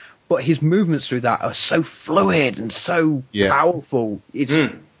smash, but his movements through that are so fluid and so powerful.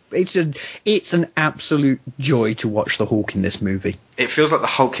 It's an absolute joy to watch the Hulk in this movie. It feels like the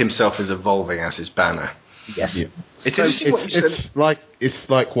Hulk himself is evolving as his banner. Yes. Yeah. It's interesting what you said. It's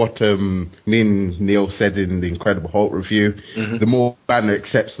like what me and Neil said in the Incredible Hulk review. The more Banner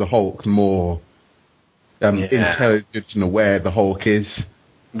accepts the Hulk, the more intelligent and aware the Hulk is.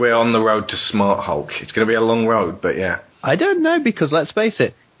 We're on the road to Smart Hulk. It's going to be a long road, but yeah. I don't know, because let's face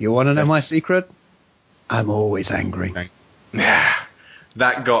it, you want to know my secret? I'm always angry. Yeah.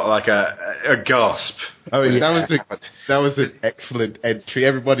 That got like a gasp. Oh, yeah. That was an excellent entry.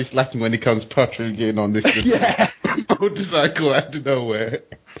 Everybody's laughing when he comes puttering in on this motorcycle out of nowhere.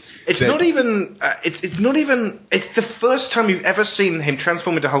 It's not even. It's the first time you've ever seen him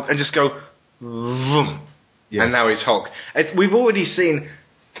transform into Hulk and just go, vroom, and now he's Hulk. We've already seen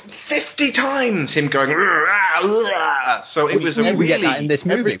 50 times him going. So it was we get that in this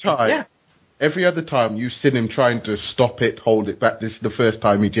movie. Every time. Every other time you've seen him trying to stop it, hold it back. This is the first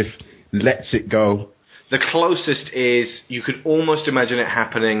time he just lets it go. The closest is, you could almost imagine it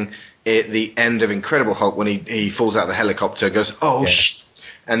happening at the end of Incredible Hulk when he falls out of the helicopter, goes,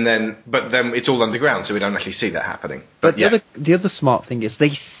 and then it's all underground, so we don't actually see that happening. But the other smart thing is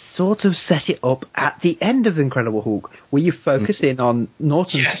they sort of set it up at the end of Incredible Hulk, where you focus in on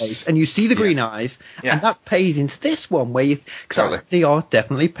Norton's face and you see the green eyes, and that pays into this one where they are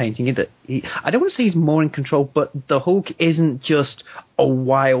definitely painting it that I don't want to say he's more in control, but the Hulk isn't just a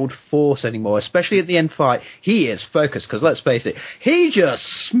wild force anymore, especially at the end fight. He is focused, because let's face it, he just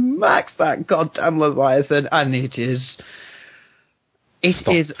smacks that goddamn Leviathan, and it is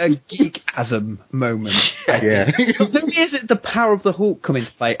a geekasm moment. There is the power of the Hulk come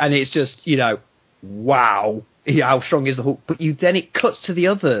into play, and it's just, wow, how strong is the Hulk? But then it cuts to the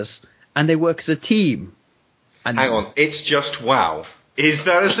others, and they work as a team. And hang on, it's just wow. Is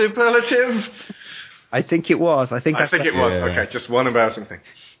that a superlative? I think it was. I think it was. Okay, just one embarrassing thing.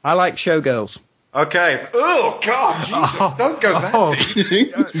 I like Showgirls. Okay. Oh, God, Jesus, don't go that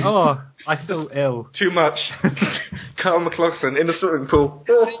deep. I feel ill. Too much. Carl McLaughlin in the swimming pool.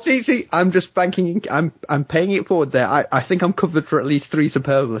 See, I'm just banking. I'm paying it forward there. I think I'm covered for at least 3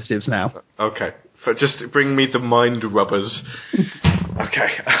 superlatives now. Okay. Just bring me the mind rubbers. Okay.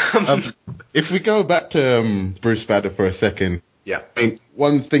 If we go back to Bruce Banner for a second. Yeah. I mean,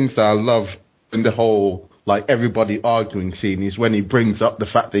 one of the things that I love in the whole, like, everybody arguing scene is when he brings up the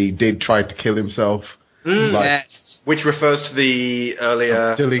fact that he did try to kill himself. Yes. Which refers to the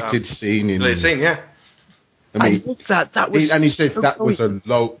earlier... deleted scene. Deleted scene, yeah. I mean, love that. That was and he says so that was a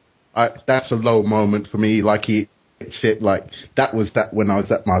low... that's a low moment for me. Like, that was that when I was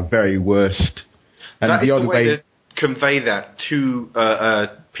at my very worst. And that is the only way to convey that to a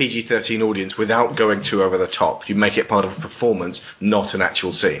PG-13 audience without going too over the top. You make it part of a performance, not an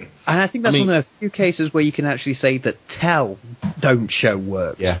actual scene. And I think that's one of the few cases where you can actually say that tell, don't show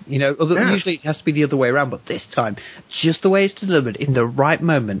works. Yeah. You know, usually it has to be the other way around, but this time, just the way it's delivered in the right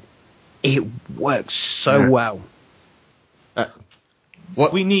moment, it works so well.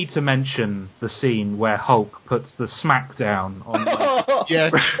 What we need to mention the scene where Hulk puts the smackdown on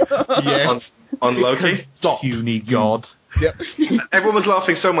yes. on Loki. Puny god. Yep. Everyone was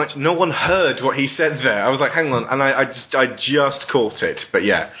laughing so much, no one heard what he said there. I was like, hang on, and I just caught it. But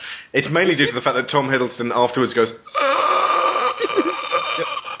yeah, it's mainly due to the fact that Tom Hiddleston afterwards goes.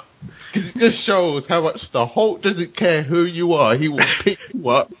 It just shows how much the Hulk doesn't care who you are. He will pick you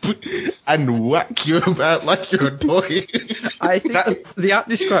up and whack you about like you're a toy. I think the apt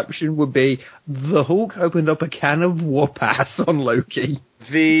description would be the Hulk opened up a can of whoop ass on Loki.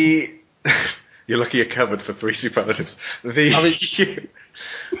 You're lucky you're covered for 3 superlatives. But yeah,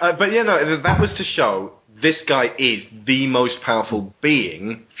 no, that was to show this guy is the most powerful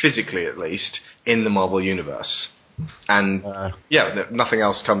being, physically at least, in the Marvel Universe. And, nothing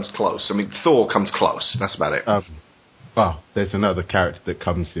else comes close. I mean, Thor comes close. That's about it. There's another character that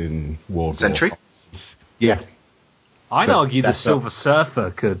comes in World Sentry? War. Yeah. I'd argue the Silver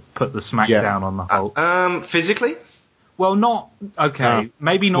Surfer could put the smackdown on the Hulk. Physically? Well,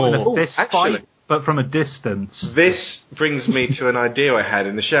 maybe not in a fist fight, but from a distance. This brings me to an idea I had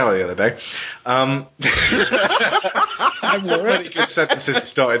in the shower the other day. So many good sentences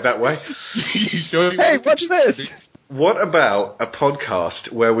started that way. Hey, watch this! What about a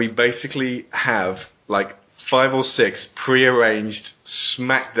podcast where we basically have, like, 5 or 6 pre-arranged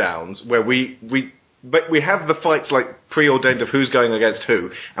smackdowns where we have the fights, like, preordained of who's going against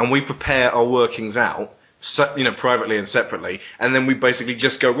who, and we prepare our workings out, privately and separately, and then we basically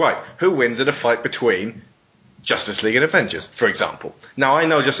just go, right, who wins in a fight between Justice League and Avengers, for example. Now, I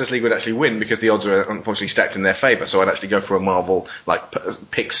know Justice League would actually win because the odds are unfortunately stacked in their favour, so I'd actually go for a Marvel,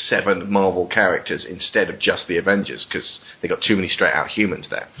 pick 7 Marvel characters instead of just the Avengers, because they got too many straight-out humans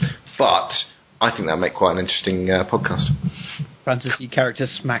there. But I think that would make quite an interesting podcast. Fantasy character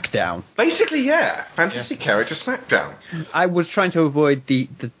smackdown. Basically, yeah. Fantasy character smackdown. I was trying to avoid the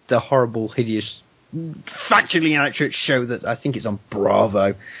horrible, hideous, factually inaccurate show that I think is on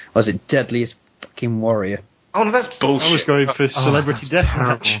Bravo. Was it Deadliest Fucking Warrior? Oh, no, that's bullshit. I was going for Celebrity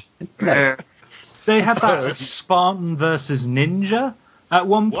Deathmatch. No. They had that Spartan versus Ninja at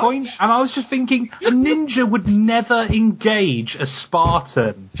one point, and I was just thinking, a ninja would never engage a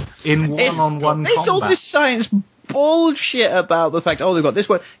Spartan in one-on-one combat. It's all this science bullshit about the fact, they've got this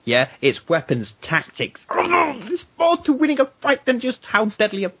one. Yeah, it's weapons, tactics. There's more to winning a fight than just how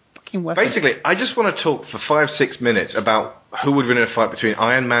deadly a fucking weapon. Basically, I just want to talk for 5-6 minutes about who would win in a fight between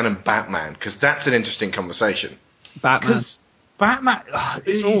Iron Man and Batman, because that's an interesting conversation. Batman,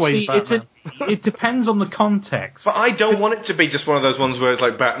 it's always Batman. It depends on the context. But I don't want it to be just one of those ones where it's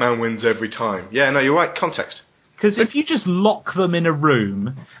like Batman wins every time. Yeah, no, you're right, context. Because if you just lock them in a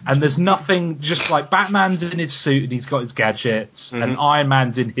room and there's nothing, just like Batman's in his suit and he's got his gadgets, and Iron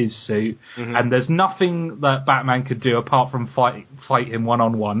Man's in his suit, and there's nothing that Batman could do apart from fight him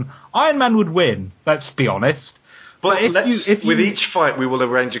one-on-one, Iron Man would win, let's be honest. But with each fight, we will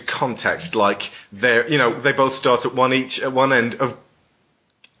arrange a context, like they both start at one end of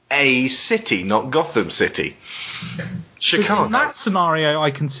a city, not Gotham City. Chicago. In that scenario,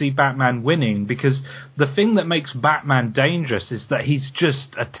 I can see Batman winning, because the thing that makes Batman dangerous is that he's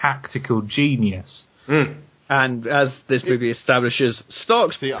just a tactical genius. And as this movie establishes,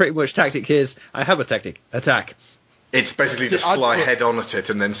 Stark's pretty much tactic is, I have a tactic, attack. It's basically just fly head on at it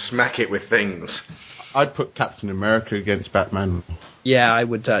and then smack it with things. I'd put Captain America against Batman. Yeah, I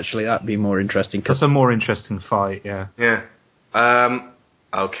would actually. That'd be more interesting. That's a more interesting fight, yeah. Yeah.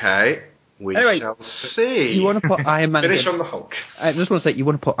 Okay. We shall see. You want to put Iron Man Finish against... on the Hulk. I just want to say, you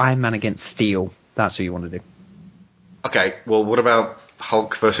want to put Iron Man against Steel. That's who you want to do. Okay, well, what about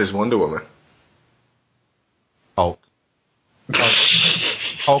Hulk versus Wonder Woman? Hulk.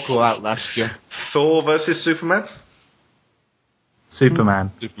 Hulk will outlast you. Thor versus Superman?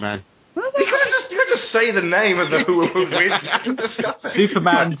 Superman. Superman. You could just say the name of who will win.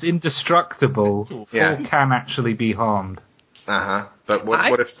 Superman's indestructible. Yeah. Thor can actually be harmed. But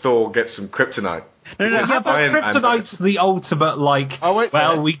what if Thor gets some kryptonite? Yeah, but kryptonite's the ultimate,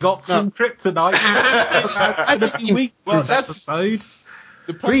 we got some kryptonite. Episode.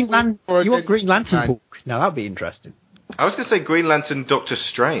 You want Green Lantern Hulk? Now that'd be interesting. I was going to say Green Lantern Doctor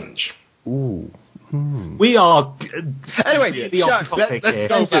Strange. Ooh. We are anyway. The off topic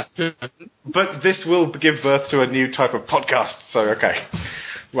here. But this will give birth to a new type of podcast. So okay,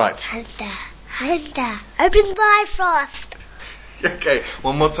 right. Hunter, open Bifrost. Okay,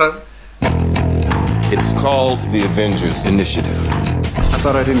 one more time. It's called the Avengers Initiative. I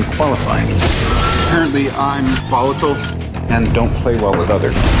thought I didn't qualify. Apparently I'm volatile and don't play well with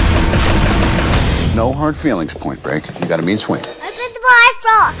others. No hard feelings, Point Break. You got a mean swing.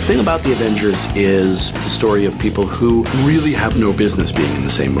 Bifrost. The thing about the Avengers is it's a story of people who really have no business being in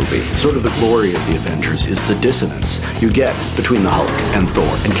the same movie. Sort of the glory of the Avengers is the dissonance you get between the Hulk and Thor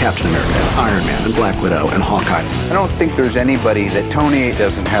and Captain America and Iron Man and Black Widow and Hawkeye. I don't think there's anybody that Tony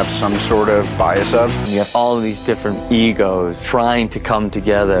doesn't have some sort of bias of. You have all of these different egos trying to come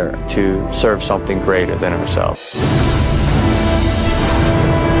together to serve something greater than ourselves.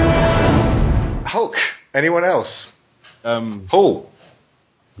 Hulk. Anyone else? Paul.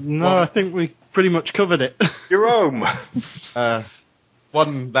 No, I think we pretty much covered it. Jerome.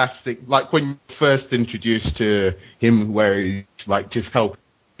 One last thing, like when you first introduced to him, where he's like just helping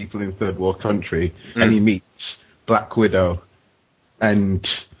people in third world country, and he meets Black Widow, and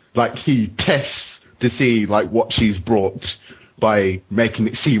like he tests to see like what she's brought by making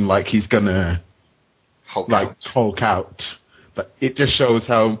it seem like he's gonna Hulk out. But it just shows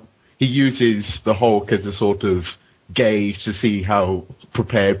how he uses the Hulk as a sort of gauge to see how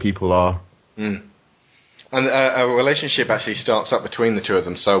prepared people are. And a relationship actually starts up between the two of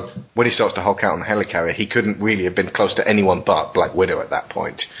them. So when he starts to Hulk out on the helicarrier, he couldn't really have been close to anyone but Black Widow at that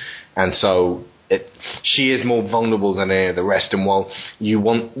point. And so she is more vulnerable than any of the rest. And while you'd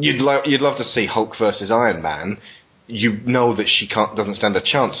love to see Hulk versus Iron Man, you know that she doesn't stand a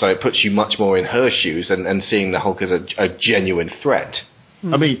chance. So it puts you much more in her shoes and seeing the Hulk as a genuine threat.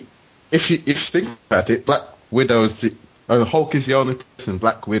 I mean, if you think about it, Black Widow's Hulk is the only person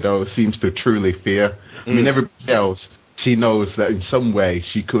Black Widow seems to truly fear. I mean, everybody else, she knows that in some way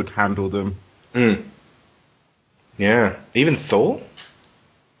she could handle them. Yeah. Even Thor?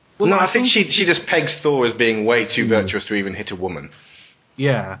 Well, no, I think she just pegs Thor as being way too virtuous to even hit a woman.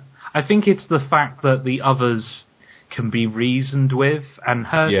 Yeah. I think it's the fact that the others can be reasoned with, and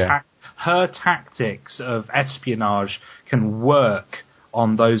her tactics of espionage can work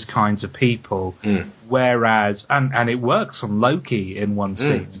on those kinds of people, whereas and it works on Loki in one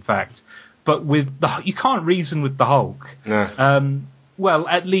scene, in fact. But with you can't reason with the Hulk. No. Well,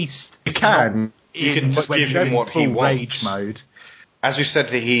 at least you can. You can just give him what he wants. Rage mode. As we said,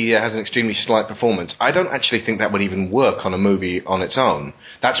 that he has an extremely slight performance. I don't actually think that would even work on a movie on its own.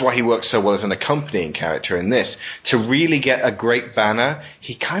 That's why he works so well as an accompanying character in this. To really get a great Banner,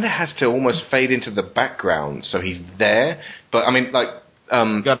 he kind of has to almost fade into the background, so he's there. But I mean, like.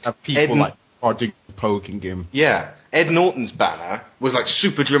 You got to have people like Arctic poking him. Yeah. Ed Norton's Banner was like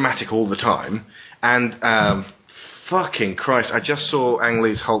super dramatic all the time. And fucking Christ, I just saw Ang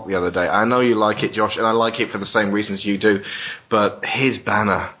Lee's Hulk the other day. I know you like it, Josh, and I like it for the same reasons you do. But his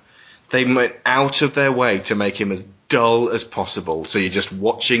Banner, they went out of their way to make him as dull as possible. So you're just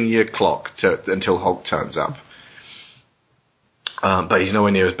watching your clock until Hulk turns up. But he's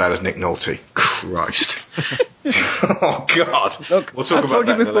nowhere near as bad as Nick Nolte. Christ. Oh, God. Look, we'll talk I've told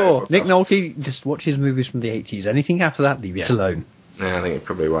about you that before, Nick Nolte, just watch his movies from the 80s. Anything after that, leave it alone. Yeah, I think you're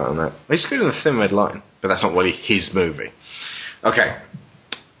probably right on that. He's good in The Thin Red Line, but that's not really his movie. Okay.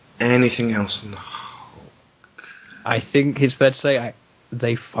 Anything else on the Hulk? I think it's fair to say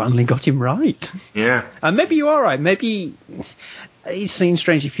they finally got him right. Yeah. And maybe you are right. Maybe it seems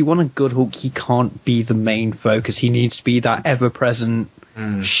strange. If you want a good Hulk, he can't be the main focus. He needs to be that ever-present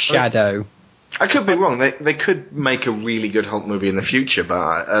shadow. I could be wrong. They could make a really good Hulk movie in the future, but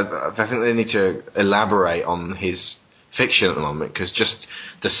I think they need to elaborate on his fiction at the moment, because just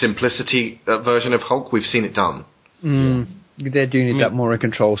the simplicity version of Hulk, we've seen it done. They do need that more in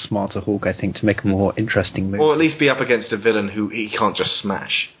control, smarter Hulk, I think, to make a more interesting movie. Or at least be up against a villain who he can't just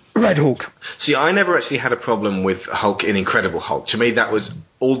smash. Red Hulk. See, I never actually had a problem with Hulk in Incredible Hulk. To me, that was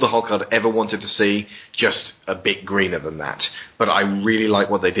all the Hulk I'd ever wanted to see, just a bit greener than that. But I really like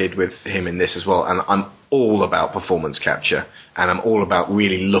what they did with him in this as well, and I'm all about performance capture, and I'm all about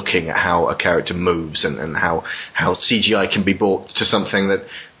really looking at how a character moves and how CGI can be brought to something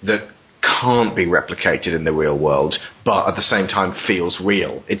that can't be replicated in the real world, but at the same time feels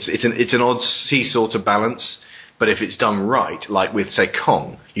real. It's an odd seesaw to balance. But if it's done right, like with, say,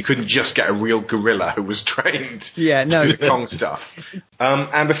 Kong, you couldn't just get a real gorilla who was trained to do the Kong stuff.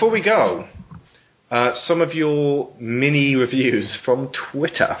 And before we go, some of your mini reviews from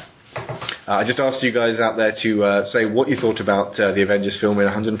Twitter. I just asked you guys out there to say what you thought about the Avengers film in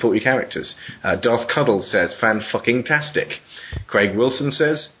 140 characters. Darth Cuddles says, fan-fucking-tastic. Craig Wilson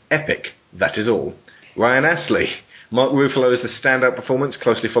says, epic. That is all. Ryan Astley. Mark Ruffalo is the standout performance,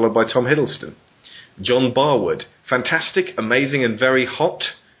 closely followed by Tom Hiddleston. John Barwood, fantastic, amazing and very hot.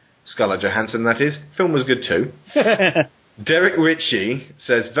 Scarlett Johansson, that is. Film was good too. Derek Ritchie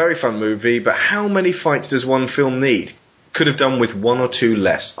says, very fun movie, but how many fights does one film need? Could have done with 1 or 2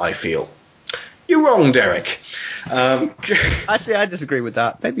 less, I feel. You're wrong, Derek. Actually, I disagree with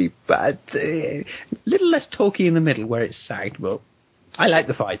that. Maybe a little less talky in the middle where it's sagged, but I like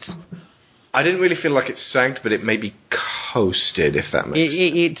the fights. I didn't really feel like it sagged, but it maybe coasted, if that makes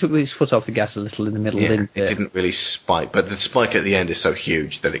sense. It took its foot off the gas a little in the middle, didn't it? It didn't really spike, but the spike at the end is so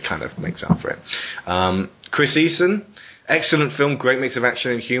huge that it kind of makes up for it. Chris Eason, excellent film, great mix of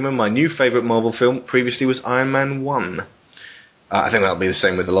action and humour. My new favourite Marvel film previously was Iron Man 1. I think that'll be the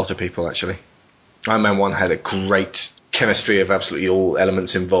same with a lot of people, actually. Iron Man 1 had a great chemistry of absolutely all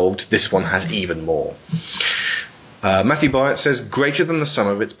elements involved. This one has even more. Matthew Byatt says, greater than the sum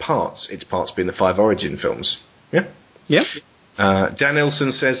of its parts being the 5 origin films. Yeah? Yeah. Dan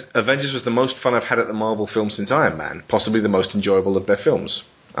Ilson says, Avengers was the most fun I've had at the Marvel film since Iron Man, possibly the most enjoyable of their films.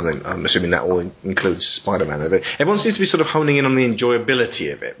 I mean, I'm assuming that all includes Spider-Man of it. Everyone seems to be sort of honing in on the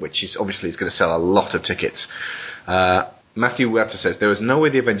enjoyability of it, which is obviously is going to sell a lot of tickets. Matthew Webster says, there was no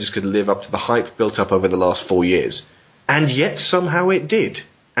way the Avengers could live up to the hype built up over the last 4 years. And yet somehow it did.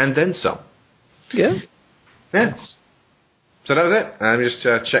 And then some. Yeah. Yeah. So that was it.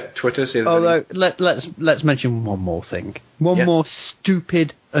 Just check Twitter. See if although let's mention one more thing. One more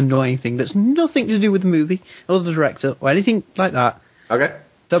stupid, annoying thing that's nothing to do with the movie or the director or anything like that. Okay.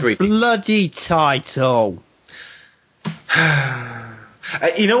 The bloody title.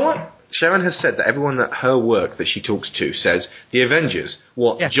 You know what? Sharon has said that everyone that her work that she talks to says the Avengers.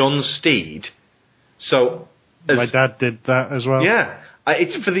 What? Yeah. John Steed. So my dad did that as well. Yeah.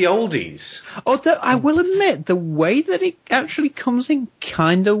 It's for the oldies. Although I will admit, the way that it actually comes in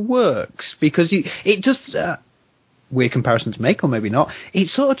kind of works. Because it just... weird comparison to make, or maybe not. It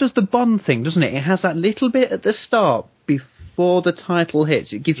sort of does the Bond thing, doesn't it? It has that little bit at the start before the title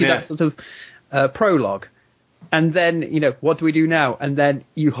hits. It gives you that sort of prologue. And then, what do we do now? And then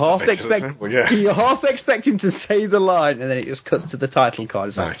you half expect him to say the line, and then it just cuts to the title card.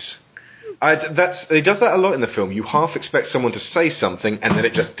 It's nice. It does that a lot in the film. You half expect someone to say something, and then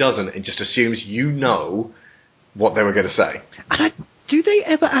it just doesn't. It just assumes you know what they were going to say. And do they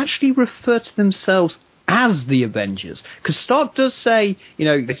ever actually refer to themselves as the Avengers? Because Stark does say,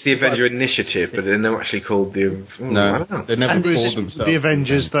 it's the Avenger Initiative, but they're not actually called the... no, I don't know. They never called themselves the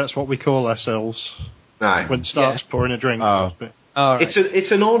Avengers. That's what we call ourselves. No. When Stark's pouring a drink. Oh. Right.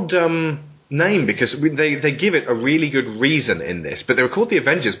 It's an odd name because they give it a really good reason in this, but they were called the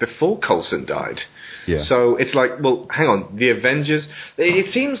Avengers before Coulson died. Yeah. So it's like, well, hang on, the Avengers.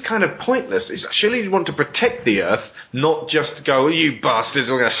 It seems kind of pointless. Surely you want to protect the Earth, not just go, you bastards,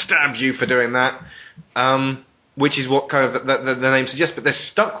 we're going to stab you for doing that. Which is what kind of the name suggests, but they're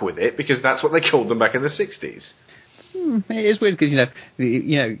stuck with it because that's what they called them back in the 60s. It is weird because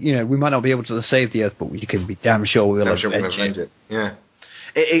we might not be able to save the Earth, but you can be damn sure we'll avenge it. Yeah.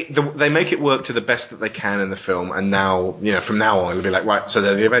 They make it work to the best that they can in the film, and now, from now on, it'll be like, right, so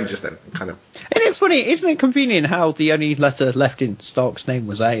they're the Avengers then, kind of. And it's funny, isn't it convenient how the only letter left in Stark's name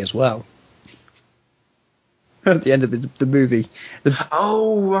was A as well? At the end of the movie.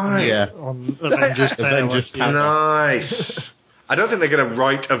 Oh, right. Yeah. On Avengers Tower. Nice. I don't think they're going to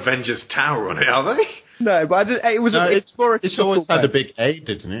write Avengers Tower on it, are they? No, but it's always had a big A,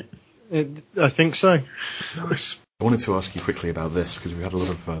 didn't it? I think so. Nice. I wanted to ask you quickly about this because we had a lot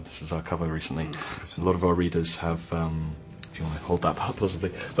of this was our cover recently. A lot of our readers have, if you want to hold that up, possibly.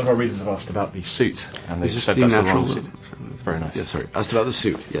 A lot of our readers have asked about the suit, and they said that's the wrong suit. Very nice. Yeah, sorry. Asked about the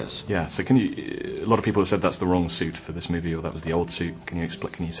suit. Yes. Yeah. So a lot of people have said that's the wrong suit for this movie, or that was the old suit. Can you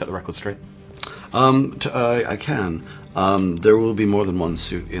explain? Can you set the record straight? I can. There will be more than one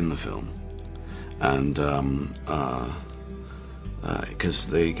suit in the film, and because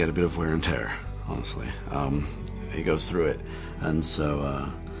they get a bit of wear and tear, honestly. He goes through it, and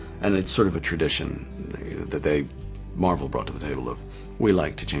so and it's sort of a tradition that Marvel brought to the table of we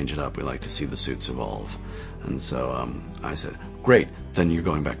like to change it up, we like to see the suits evolve, and so I said, great, then you're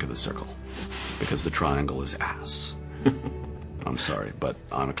going back to the circle because the triangle is ass. I'm sorry, but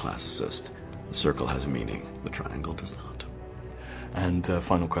I'm a classicist. The circle has meaning, the triangle does not. And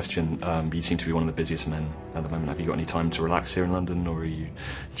final question, you seem to be one of the busiest men at the moment. Have you got any time to relax here in London, or are you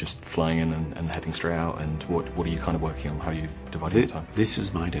just flying in and heading straight out? And what are you kind of working on? How are you dividing your time? This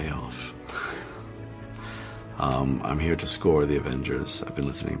is my day off. I'm here to score the Avengers. I've been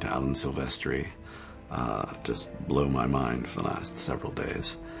listening to Alan Silvestri just blow my mind for the last several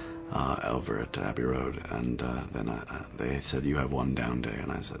days over at Abbey Road. And then they said, you have one down day.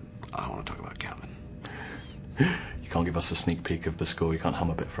 And I said, I want to talk about Calvin. You can't give us a sneak peek of the score. You can't hum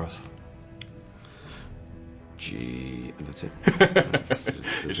a bit for us. G, and that's it.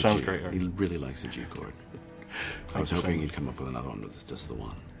 It sounds great. He really likes the G chord. I was hoping he'd come up with another one, but it's just the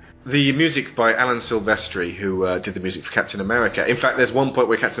one. The music by Alan Silvestri, who did the music for Captain America. In fact, there's one point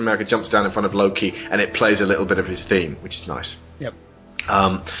where Captain America jumps down in front of Loki, and it plays a little bit of his theme, which is nice. Yep.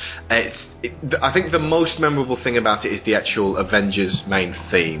 I think the most memorable thing about it is the actual Avengers main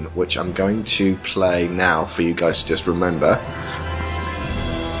theme, which I'm going to play now for you guys to just remember.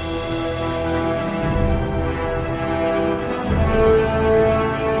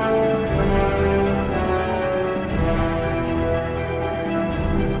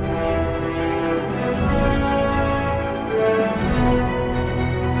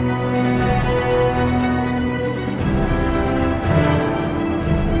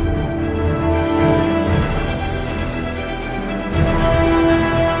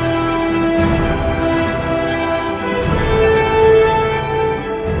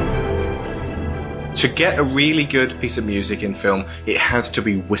 To get a really good piece of music in film, it has to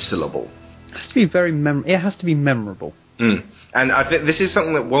be whistleable. It has to be it has to be memorable. And I think this is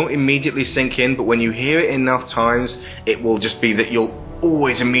something that won't immediately sink in, but when you hear it enough times, it will just be that you'll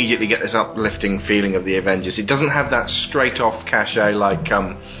always immediately get this uplifting feeling of the Avengers. It doesn't have that straight-off cachet like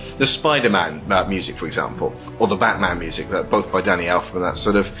the Spider-Man music, for example, or the Batman music, both by Danny Elfman. That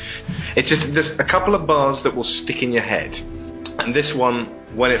sort of, it's just there's a couple of bars that will stick in your head. And this one,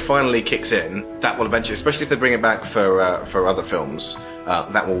 when it finally kicks in, that will eventually, especially if they bring it back for other films,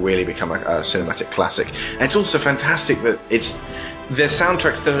 that will really become a cinematic classic. And it's also fantastic that they're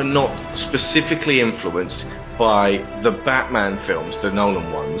soundtracks that are not specifically influenced by the Batman films, the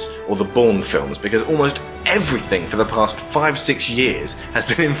Nolan ones, or the Bourne films, because almost everything for the past 5-6 years has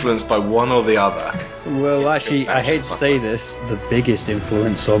been influenced by one or the other. Well, actually, I hate to say this, the biggest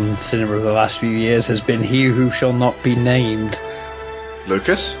influence on cinema of the last few years has been He Who Shall Not Be Named.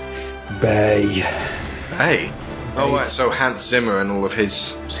 Lucas? Bay. Oh, right, so Hans Zimmer and all of his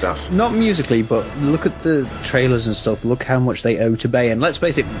stuff. Not musically, but look at the trailers and stuff. Look how much they owe to Bay. And let's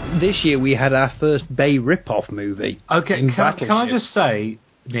face it, this year we had our first Bay rip-off movie. Okay, can I just say,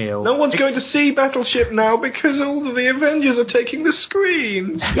 Neil... No one's going to see Battleship now because all of the Avengers are taking the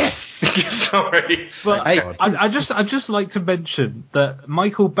screens. Yes. Sorry. But I'd just like to mention that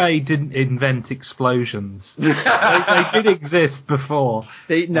Michael Bay didn't invent explosions. they did exist before.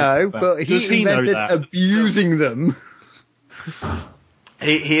 But he invented abusing them.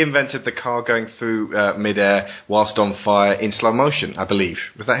 He invented the car going through mid-air whilst on fire in slow motion, I believe.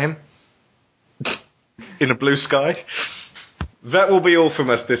 Was that him? In a blue sky? That will be all from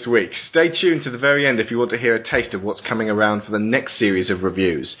us this week. Stay tuned to the very end if you want to hear a taste of what's coming around for the next series of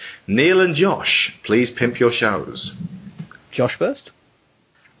reviews. Neil and Josh, please pimp your shows. Josh first.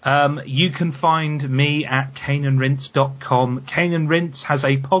 You can find me at caneandrinse.com. Cane and Rinse has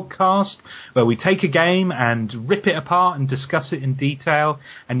a podcast where we take a game and rip it apart and discuss it in detail,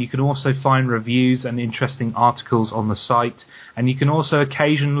 and you can also find reviews and interesting articles on the site, and you can also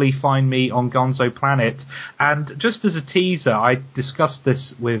occasionally find me on Gonzo Planet. And just as a teaser, I discussed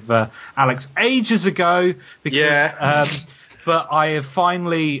this with Alex ages ago because but I have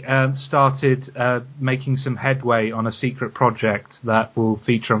finally started making some headway on a secret project that will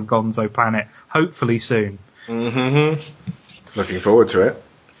feature on Gonzo Planet, hopefully soon. Looking forward to it.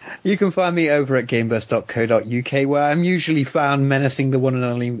 You can find me over at gameburst.co.uk, where I'm usually found menacing the one and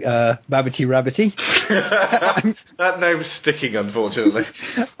only Babbity Rabbity. That name's sticking, unfortunately.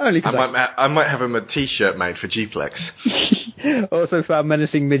 Only I might have him a t-shirt made for G-Plex. Also found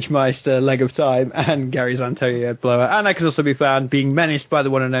menacing Midge Meister, Leg of Time, and Gary Zantoria Blower. And I can also be found being menaced by the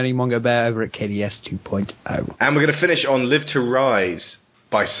one and only Mongo Bear over at KDS 2.0. And we're going to finish on Live to Rise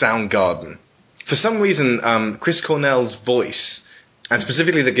by Soundgarden. For some reason, Chris Cornell's voice and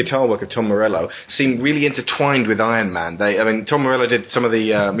specifically the guitar work of Tom Morello, seemed really intertwined with Iron Man. Tom Morello did some of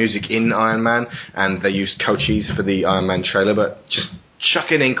the music in Iron Man, and they used Cochise for the Iron Man trailer, but just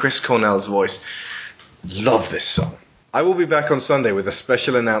chucking in Chris Cornell's voice. Love this song. I will be back on Sunday with a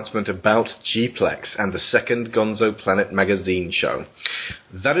special announcement about G-Plex and the second Gonzo Planet magazine show.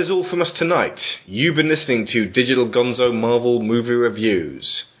 That is all from us tonight. You've been listening to Digital Gonzo Marvel Movie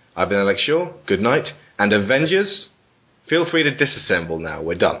Reviews. I've been Alex Shaw. Good night. And Avengers, feel free to disassemble now.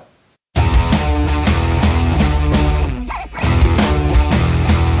 We're done.